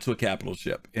 Not to a capital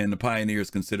ship. And the Pioneer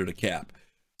is considered a cap.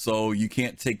 So you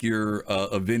can't take your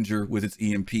Avenger with its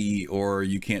EMP, or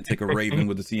you can't take a Raven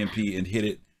with its EMP and hit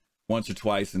it once or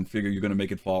twice and figure you're going to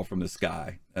make it fall from the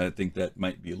sky. I think that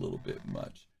might be a little bit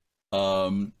much.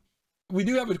 We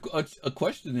do have a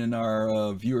question in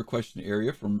our viewer question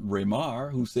area from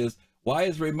Raymar, who says, why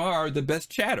is Raymar the best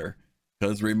chatter?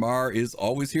 Because Raymar is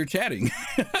always here chatting.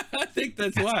 I think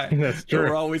that's why. That's true.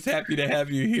 We're always happy to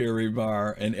have you here,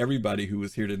 Raymar, and everybody who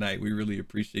was here tonight. We really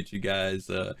appreciate you guys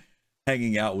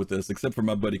hanging out with us, except for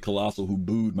my buddy Colossal, who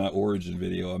booed my origin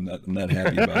video. I'm not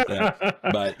happy about that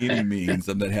by any means.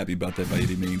 I'm not happy about that by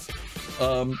any means.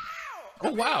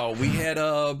 Oh wow, we had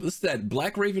what's that?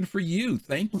 Black Raven for you.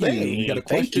 Thank you. Hey, we got a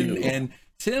question, and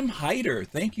Tim Hyder,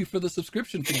 thank you for the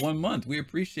subscription for 1 month. We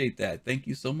appreciate that. Thank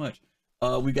you so much.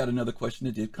 We got another question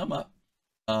that did come up,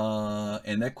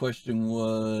 and that question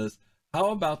was,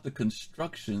 how about the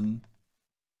construction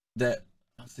that?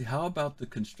 Let's see, how about the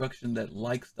construction that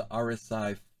likes the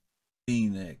RSI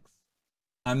Phoenix?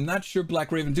 I'm not sure,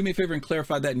 Black Raven. Do me a favor and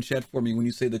clarify that in chat for me when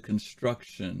you say the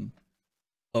construction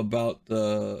about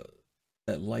the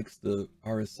that likes the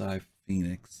RSI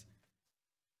Phoenix.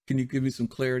 Can you give me some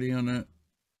clarity on that?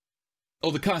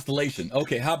 Oh, the Constellation.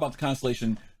 Okay, how about the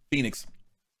Constellation Phoenix?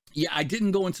 Yeah, I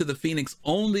didn't go into the Phoenix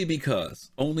only because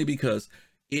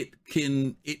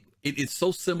it's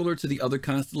so similar to the other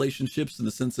Constellation ships in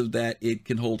the sense of that it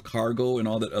can hold cargo and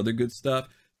all that other good stuff,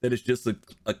 that it's just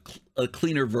a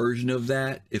cleaner version of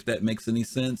that, if that makes any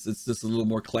sense. It's just a little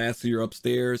more classier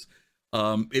upstairs.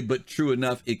 But true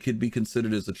enough, it could be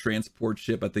considered as a transport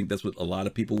ship. I think that's what a lot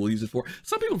of people will use it for.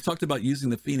 Some people have talked about using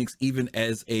the Phoenix even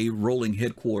as a rolling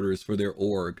headquarters for their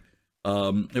org.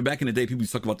 And back in the day, people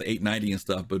used to talk about the 890 and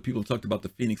stuff, but people talked about the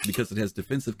Phoenix because it has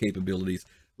defensive capabilities,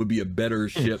 would be a better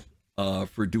ship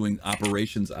for doing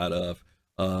operations out of.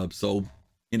 So,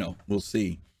 we'll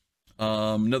see.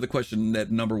 Another question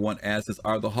that number one asks is,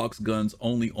 are the Hawk's guns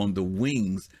only on the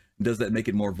wings? Does that make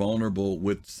it more vulnerable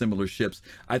with similar ships?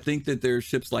 I think that there are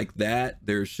ships like that.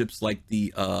 There are ships like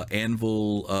the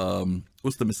Anvil,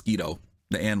 what's the Mosquito?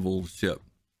 The Anvil ship.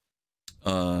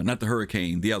 Not the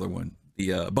Hurricane, the other one.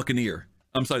 The Buccaneer.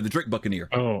 I'm sorry, the Drake Buccaneer.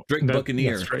 Oh, Drake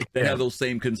Buccaneer. Right. They have those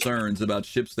same concerns about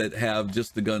ships that have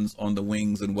just the guns on the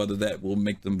wings and whether that will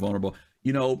make them vulnerable.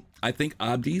 I think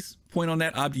Abdi's point on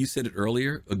that, Abdi, you said it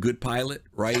earlier, a good pilot,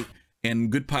 right? And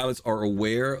good pilots are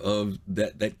aware of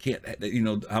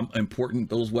how important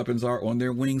those weapons are on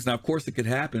their wings. Now, of course, it could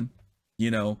happen,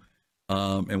 and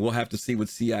we'll have to see what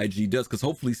CIG does, because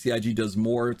hopefully CIG does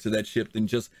more to that ship than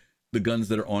just the guns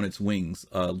that are on its wings,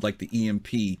 like the EMP.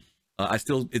 I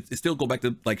still go back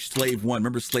to like Slave One.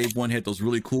 Remember Slave One had those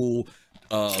really cool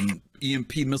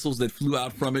EMP missiles that flew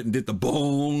out from it and did the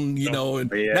boom, and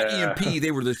not EMP, they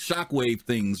were the shockwave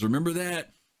things. Remember that?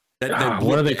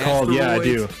 What are they called? Yeah, I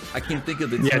do. I can't think of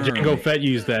the term. Jango Fett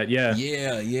used that.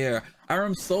 Yeah.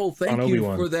 Aram Soul, thank you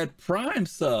for that Prime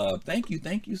sub. Thank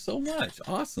you so much.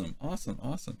 Awesome.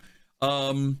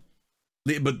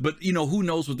 But who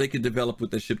knows what they could develop with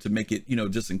the ship to make it,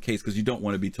 just in case, because you don't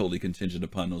want to be totally contingent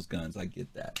upon those guns. I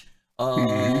get that.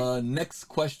 Next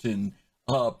question.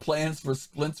 Plans for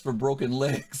splints for broken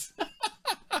legs.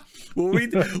 Well, we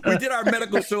did our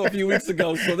medical show a few weeks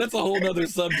ago, so that's a whole nother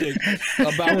subject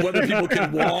about whether people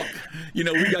can walk. We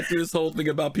got through this whole thing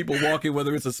about people walking,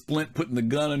 whether it's a splint putting the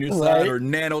gun on your side or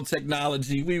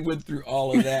nanotechnology. We went through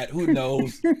all of that. Who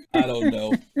knows? I don't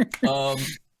know.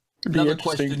 Another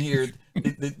question here.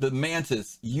 The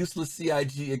Mantis, useless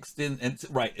CIG extend,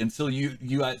 until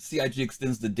CIG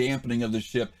extends the dampening of the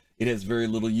ship, it has very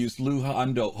little use. Lou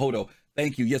Hodo,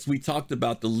 thank you. Yes, we talked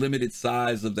about the limited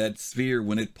size of that sphere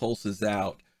when it pulses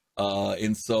out.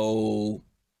 And so,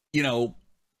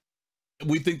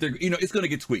 we think they're, it's going to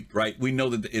get tweaked, right? We know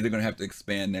that they're going to have to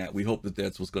expand that. We hope that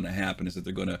that's what's going to happen, is that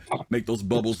they're going to make those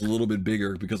bubbles a little bit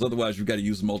bigger, because otherwise you've got to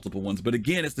use multiple ones. But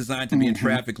again, it's designed to be in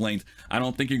traffic lanes. I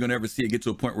don't think you're going to ever see it get to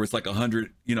a point where it's like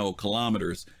 100,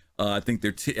 kilometers. I think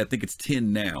I think it's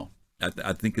 10 now.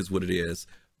 I think is what it is.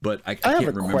 But I can't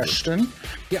remember. I have a question.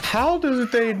 Yeah. How do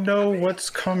they know what's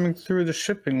coming through the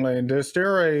shipping lane? Is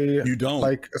there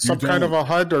some kind of a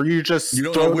HUD, or you just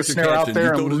throw the snare out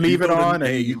there and leave it on?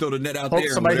 Hey, you throw the net out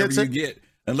there and whatever you get.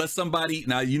 Unless somebody,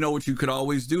 now what you could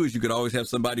always do is you could always have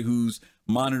somebody who's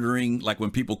monitoring, like when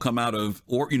people come out of,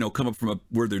 or come up from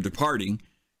where they're departing,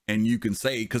 and you can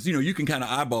say, because you can kind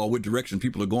of eyeball what direction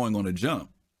people are going on a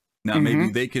jump. Now maybe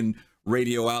they can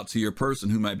radio out to your person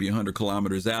who might be 100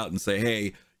 kilometers out and say,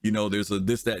 hey, there's a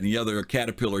this, that, and the other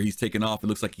Caterpillar. He's taking off. It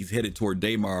looks like he's headed toward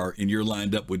Daymar, and you're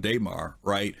lined up with Daymar,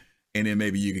 right? And then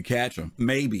maybe you could catch him.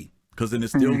 Maybe. Because then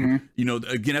it's still,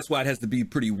 again, that's why it has to be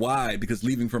pretty wide, because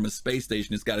leaving from a space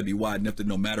station, it's got to be wide enough that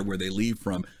no matter where they leave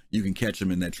from, you can catch them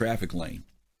in that traffic lane.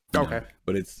 Okay.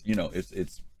 But it's,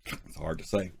 it's hard to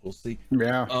say. We'll see.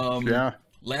 Yeah.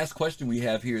 Last question we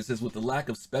have here says, with the lack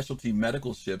of specialty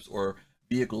medical ships or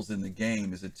vehicles in the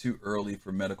game, is it too early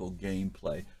for medical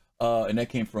gameplay? And that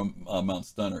came from Mount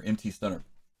Stunner, MT Stunner.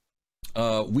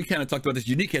 We kind of talked about this.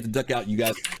 Unique had to duck out. You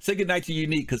guys say goodnight to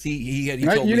Unique because he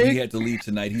told me he had to leave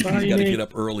tonight. He's got to get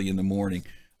up early in the morning.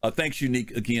 Thanks,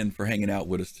 Unique, again for hanging out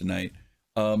with us tonight.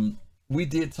 We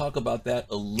did talk about that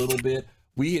a little bit.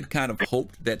 We had kind of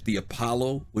hoped that the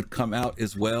Apollo would come out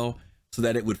as well, so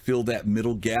that it would fill that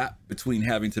middle gap between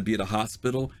having to be at a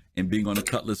hospital and being on a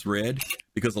Cutlass Red,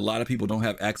 because a lot of people don't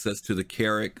have access to the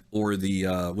Carrack or the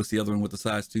what's the other one with the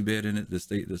size 2 bed in it? This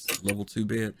level 2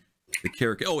 bed, the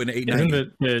Carrack. Oh, in the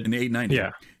 890. In the 890.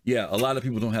 Yeah. A lot of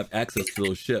people don't have access to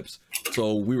those ships,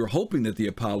 so we were hoping that the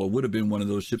Apollo would have been one of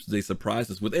those ships that they surprised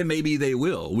us with, and maybe they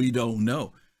will. We don't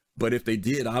know. But if they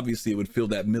did, obviously it would fill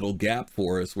that middle gap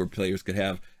for us where players could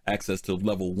have access to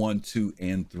level 1, 2,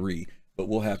 and 3. But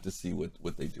we'll have to see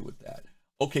what they do with that.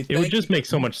 Okay. It would just make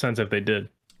so much sense if they did.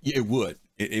 Yeah, it would.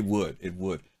 It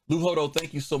would. Luhodo,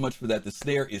 thank you so much for that. The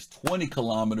snare is 20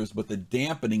 kilometers, but the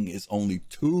dampening is only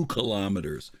 2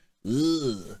 kilometers.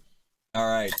 Ugh. All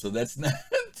right. So that's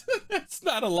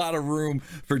not a lot of room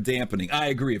for dampening. I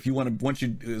agree. If you want to, once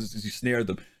you snare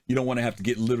them, you don't want to have to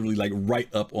get literally like right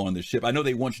up on the ship. I know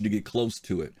they want you to get close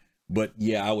to it, but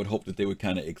yeah, I would hope that they would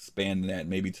kind of expand that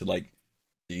maybe to like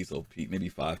diesel peak, maybe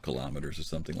 5 kilometers or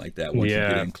something like that. Once you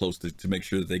get in close to make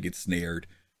sure that they get snared,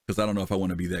 because I don't know if I want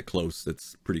to be that close.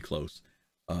 That's pretty close.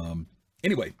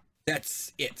 Anyway,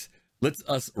 that's it. Let's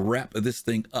us wrap this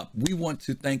thing up. We want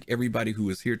to thank everybody who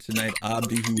is here tonight.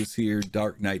 Abdi, who is here.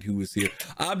 Dark Knight, who is here.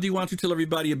 Abdi, why don't you tell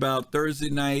everybody about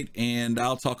Thursday night, and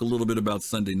I'll talk a little bit about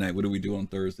Sunday night. What do we do on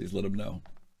Thursdays? Let them know.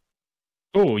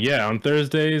 Oh yeah, on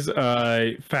Thursdays,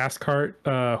 Fastcart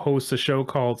hosts a show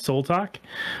called Soul Talk,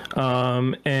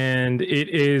 and it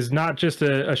is not just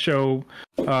a show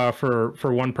for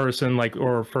one person, like,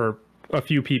 or for a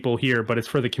few people here, but it's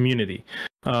for the community,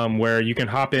 where you can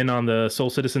hop in on the Soul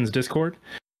Citizens Discord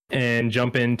and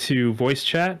jump into voice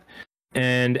chat.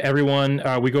 And everyone,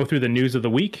 we go through the news of the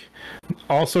week,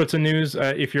 all sorts of news.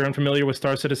 If you're unfamiliar with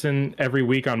Star Citizen, every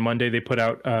week on Monday they put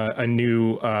out a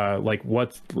new like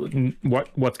what's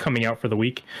coming out for the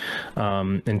week,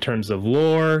 in terms of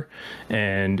lore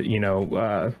and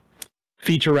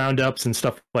feature roundups and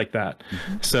stuff like that.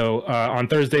 So on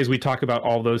Thursdays we talk about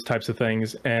all those types of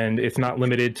things, and it's not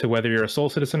limited to whether you're a Soul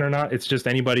Citizen or not. It's just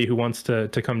anybody who wants to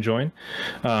come join.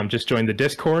 Just join the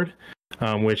Discord.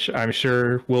 Which I'm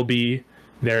sure will be,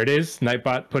 there it is,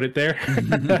 Nightbot put it there.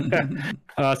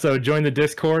 So join the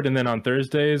Discord, and then on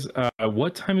Thursdays,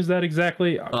 what time is that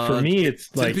exactly? For me, it's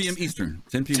 10 like p.m. Eastern.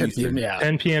 10 p.m. Eastern.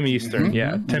 10 p.m. Eastern,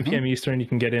 10 p.m. Eastern, you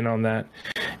can get in on that.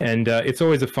 And it's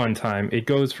always a fun time. It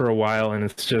goes for a while, and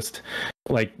it's just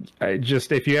like,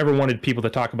 if you ever wanted people to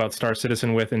talk about Star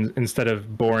Citizen with, instead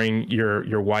of boring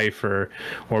your wife or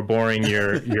boring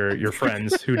your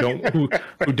friends who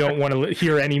don't want to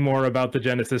hear any more about the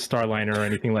Genesis Starliner or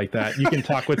anything like that, you can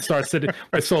talk with Soul Citizen.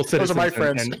 Those are my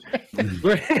friends. And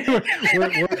we're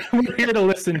here to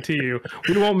listen to you.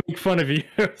 We won't make fun of you.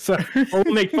 So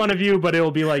we'll make fun of you, but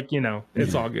it'll be like,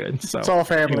 it's all good. So it's all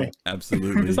family. Anyway,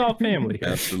 absolutely. It's all family.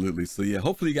 Absolutely. So yeah,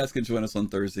 hopefully you guys can join us on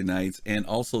Thursday nights, and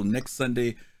also next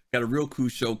Sunday got a real cool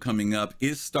show coming up.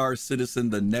 Is Star Citizen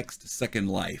the next Second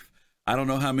Life? I don't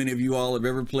know how many of you all have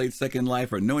ever played Second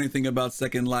Life or know anything about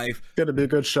Second Life. It's gonna be a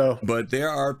good show. But there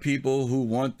are people who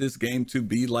want this game to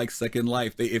be like Second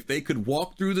Life. If they could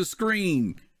walk through the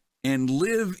screen and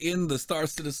live in the Star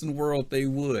Citizen world, they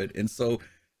would. And so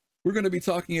we're going to be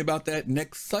talking about that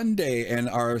next Sunday, and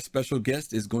our special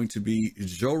guest is going to be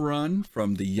Joran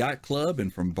from the Yacht Club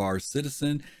and from Bar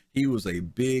Citizen. He was a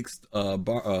big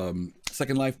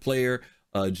Second Life player.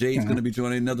 Jade's going to be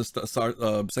joining, another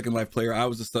Second Life player. I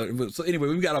was a star. So anyway,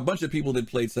 we've got a bunch of people that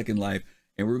played Second Life,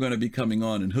 and we're going to be coming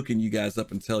on and hooking you guys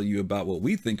up and tell you about what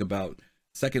we think about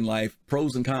Second Life,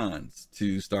 pros and cons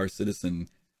to Star Citizen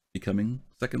becoming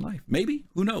Second Life. Maybe,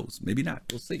 who knows? Maybe not.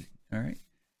 We'll see. All right.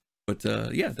 But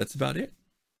yeah, that's about it.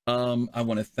 I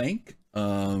want to thank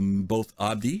both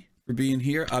Abdi for being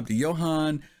here, Abdi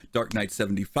Johan, Dark Knight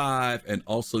 75, and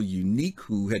also Unique,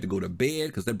 who had to go to bed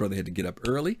because that brother had to get up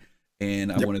early.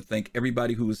 And I want to thank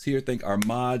everybody who was here. Thank our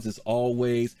mods as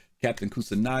always. Captain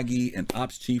Kusanagi and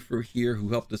Ops Chief are here who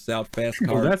helped us out. Fastcart.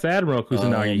 Oh, that's Admiral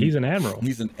Kusanagi. He's an admiral.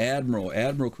 He's an admiral,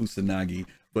 Admiral Kusanagi.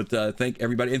 But thank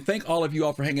everybody, and thank all of you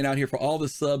all for hanging out here, for all the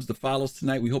subs, the follows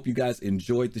tonight. We hope you guys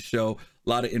enjoyed the show. A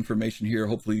lot of information here.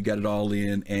 Hopefully you got it all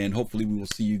in, and hopefully we will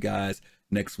see you guys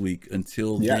next week.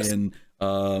 Until then,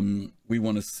 we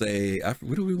want to say,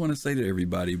 what do we want to say to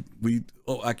everybody?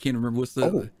 I can't remember what's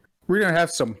the. We're gonna have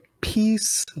some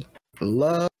peace,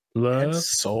 love, Love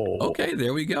soul. Okay,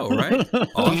 there we go. Right. Can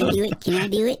I do it? Can I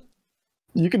do it?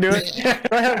 You can do it.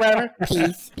 Go ahead, Raver.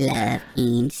 Peace, love,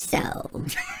 and soul.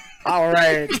 All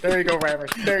right. There you go, Raver.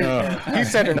 There you go. You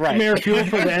said it right. Mere fuel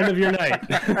for the end of your night.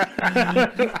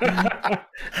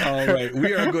 All right,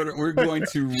 we're going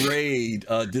to raid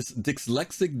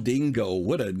Dyslexic Dingo.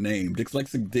 What a name,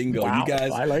 Dyslexic Dingo. Wow, you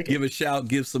guys I like give a shout,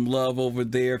 give some love over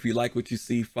there. If you like what you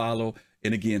see, follow.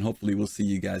 And again, hopefully we'll see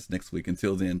you guys next week.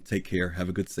 Until then, take care. Have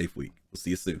a good, safe week. We'll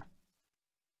see you soon.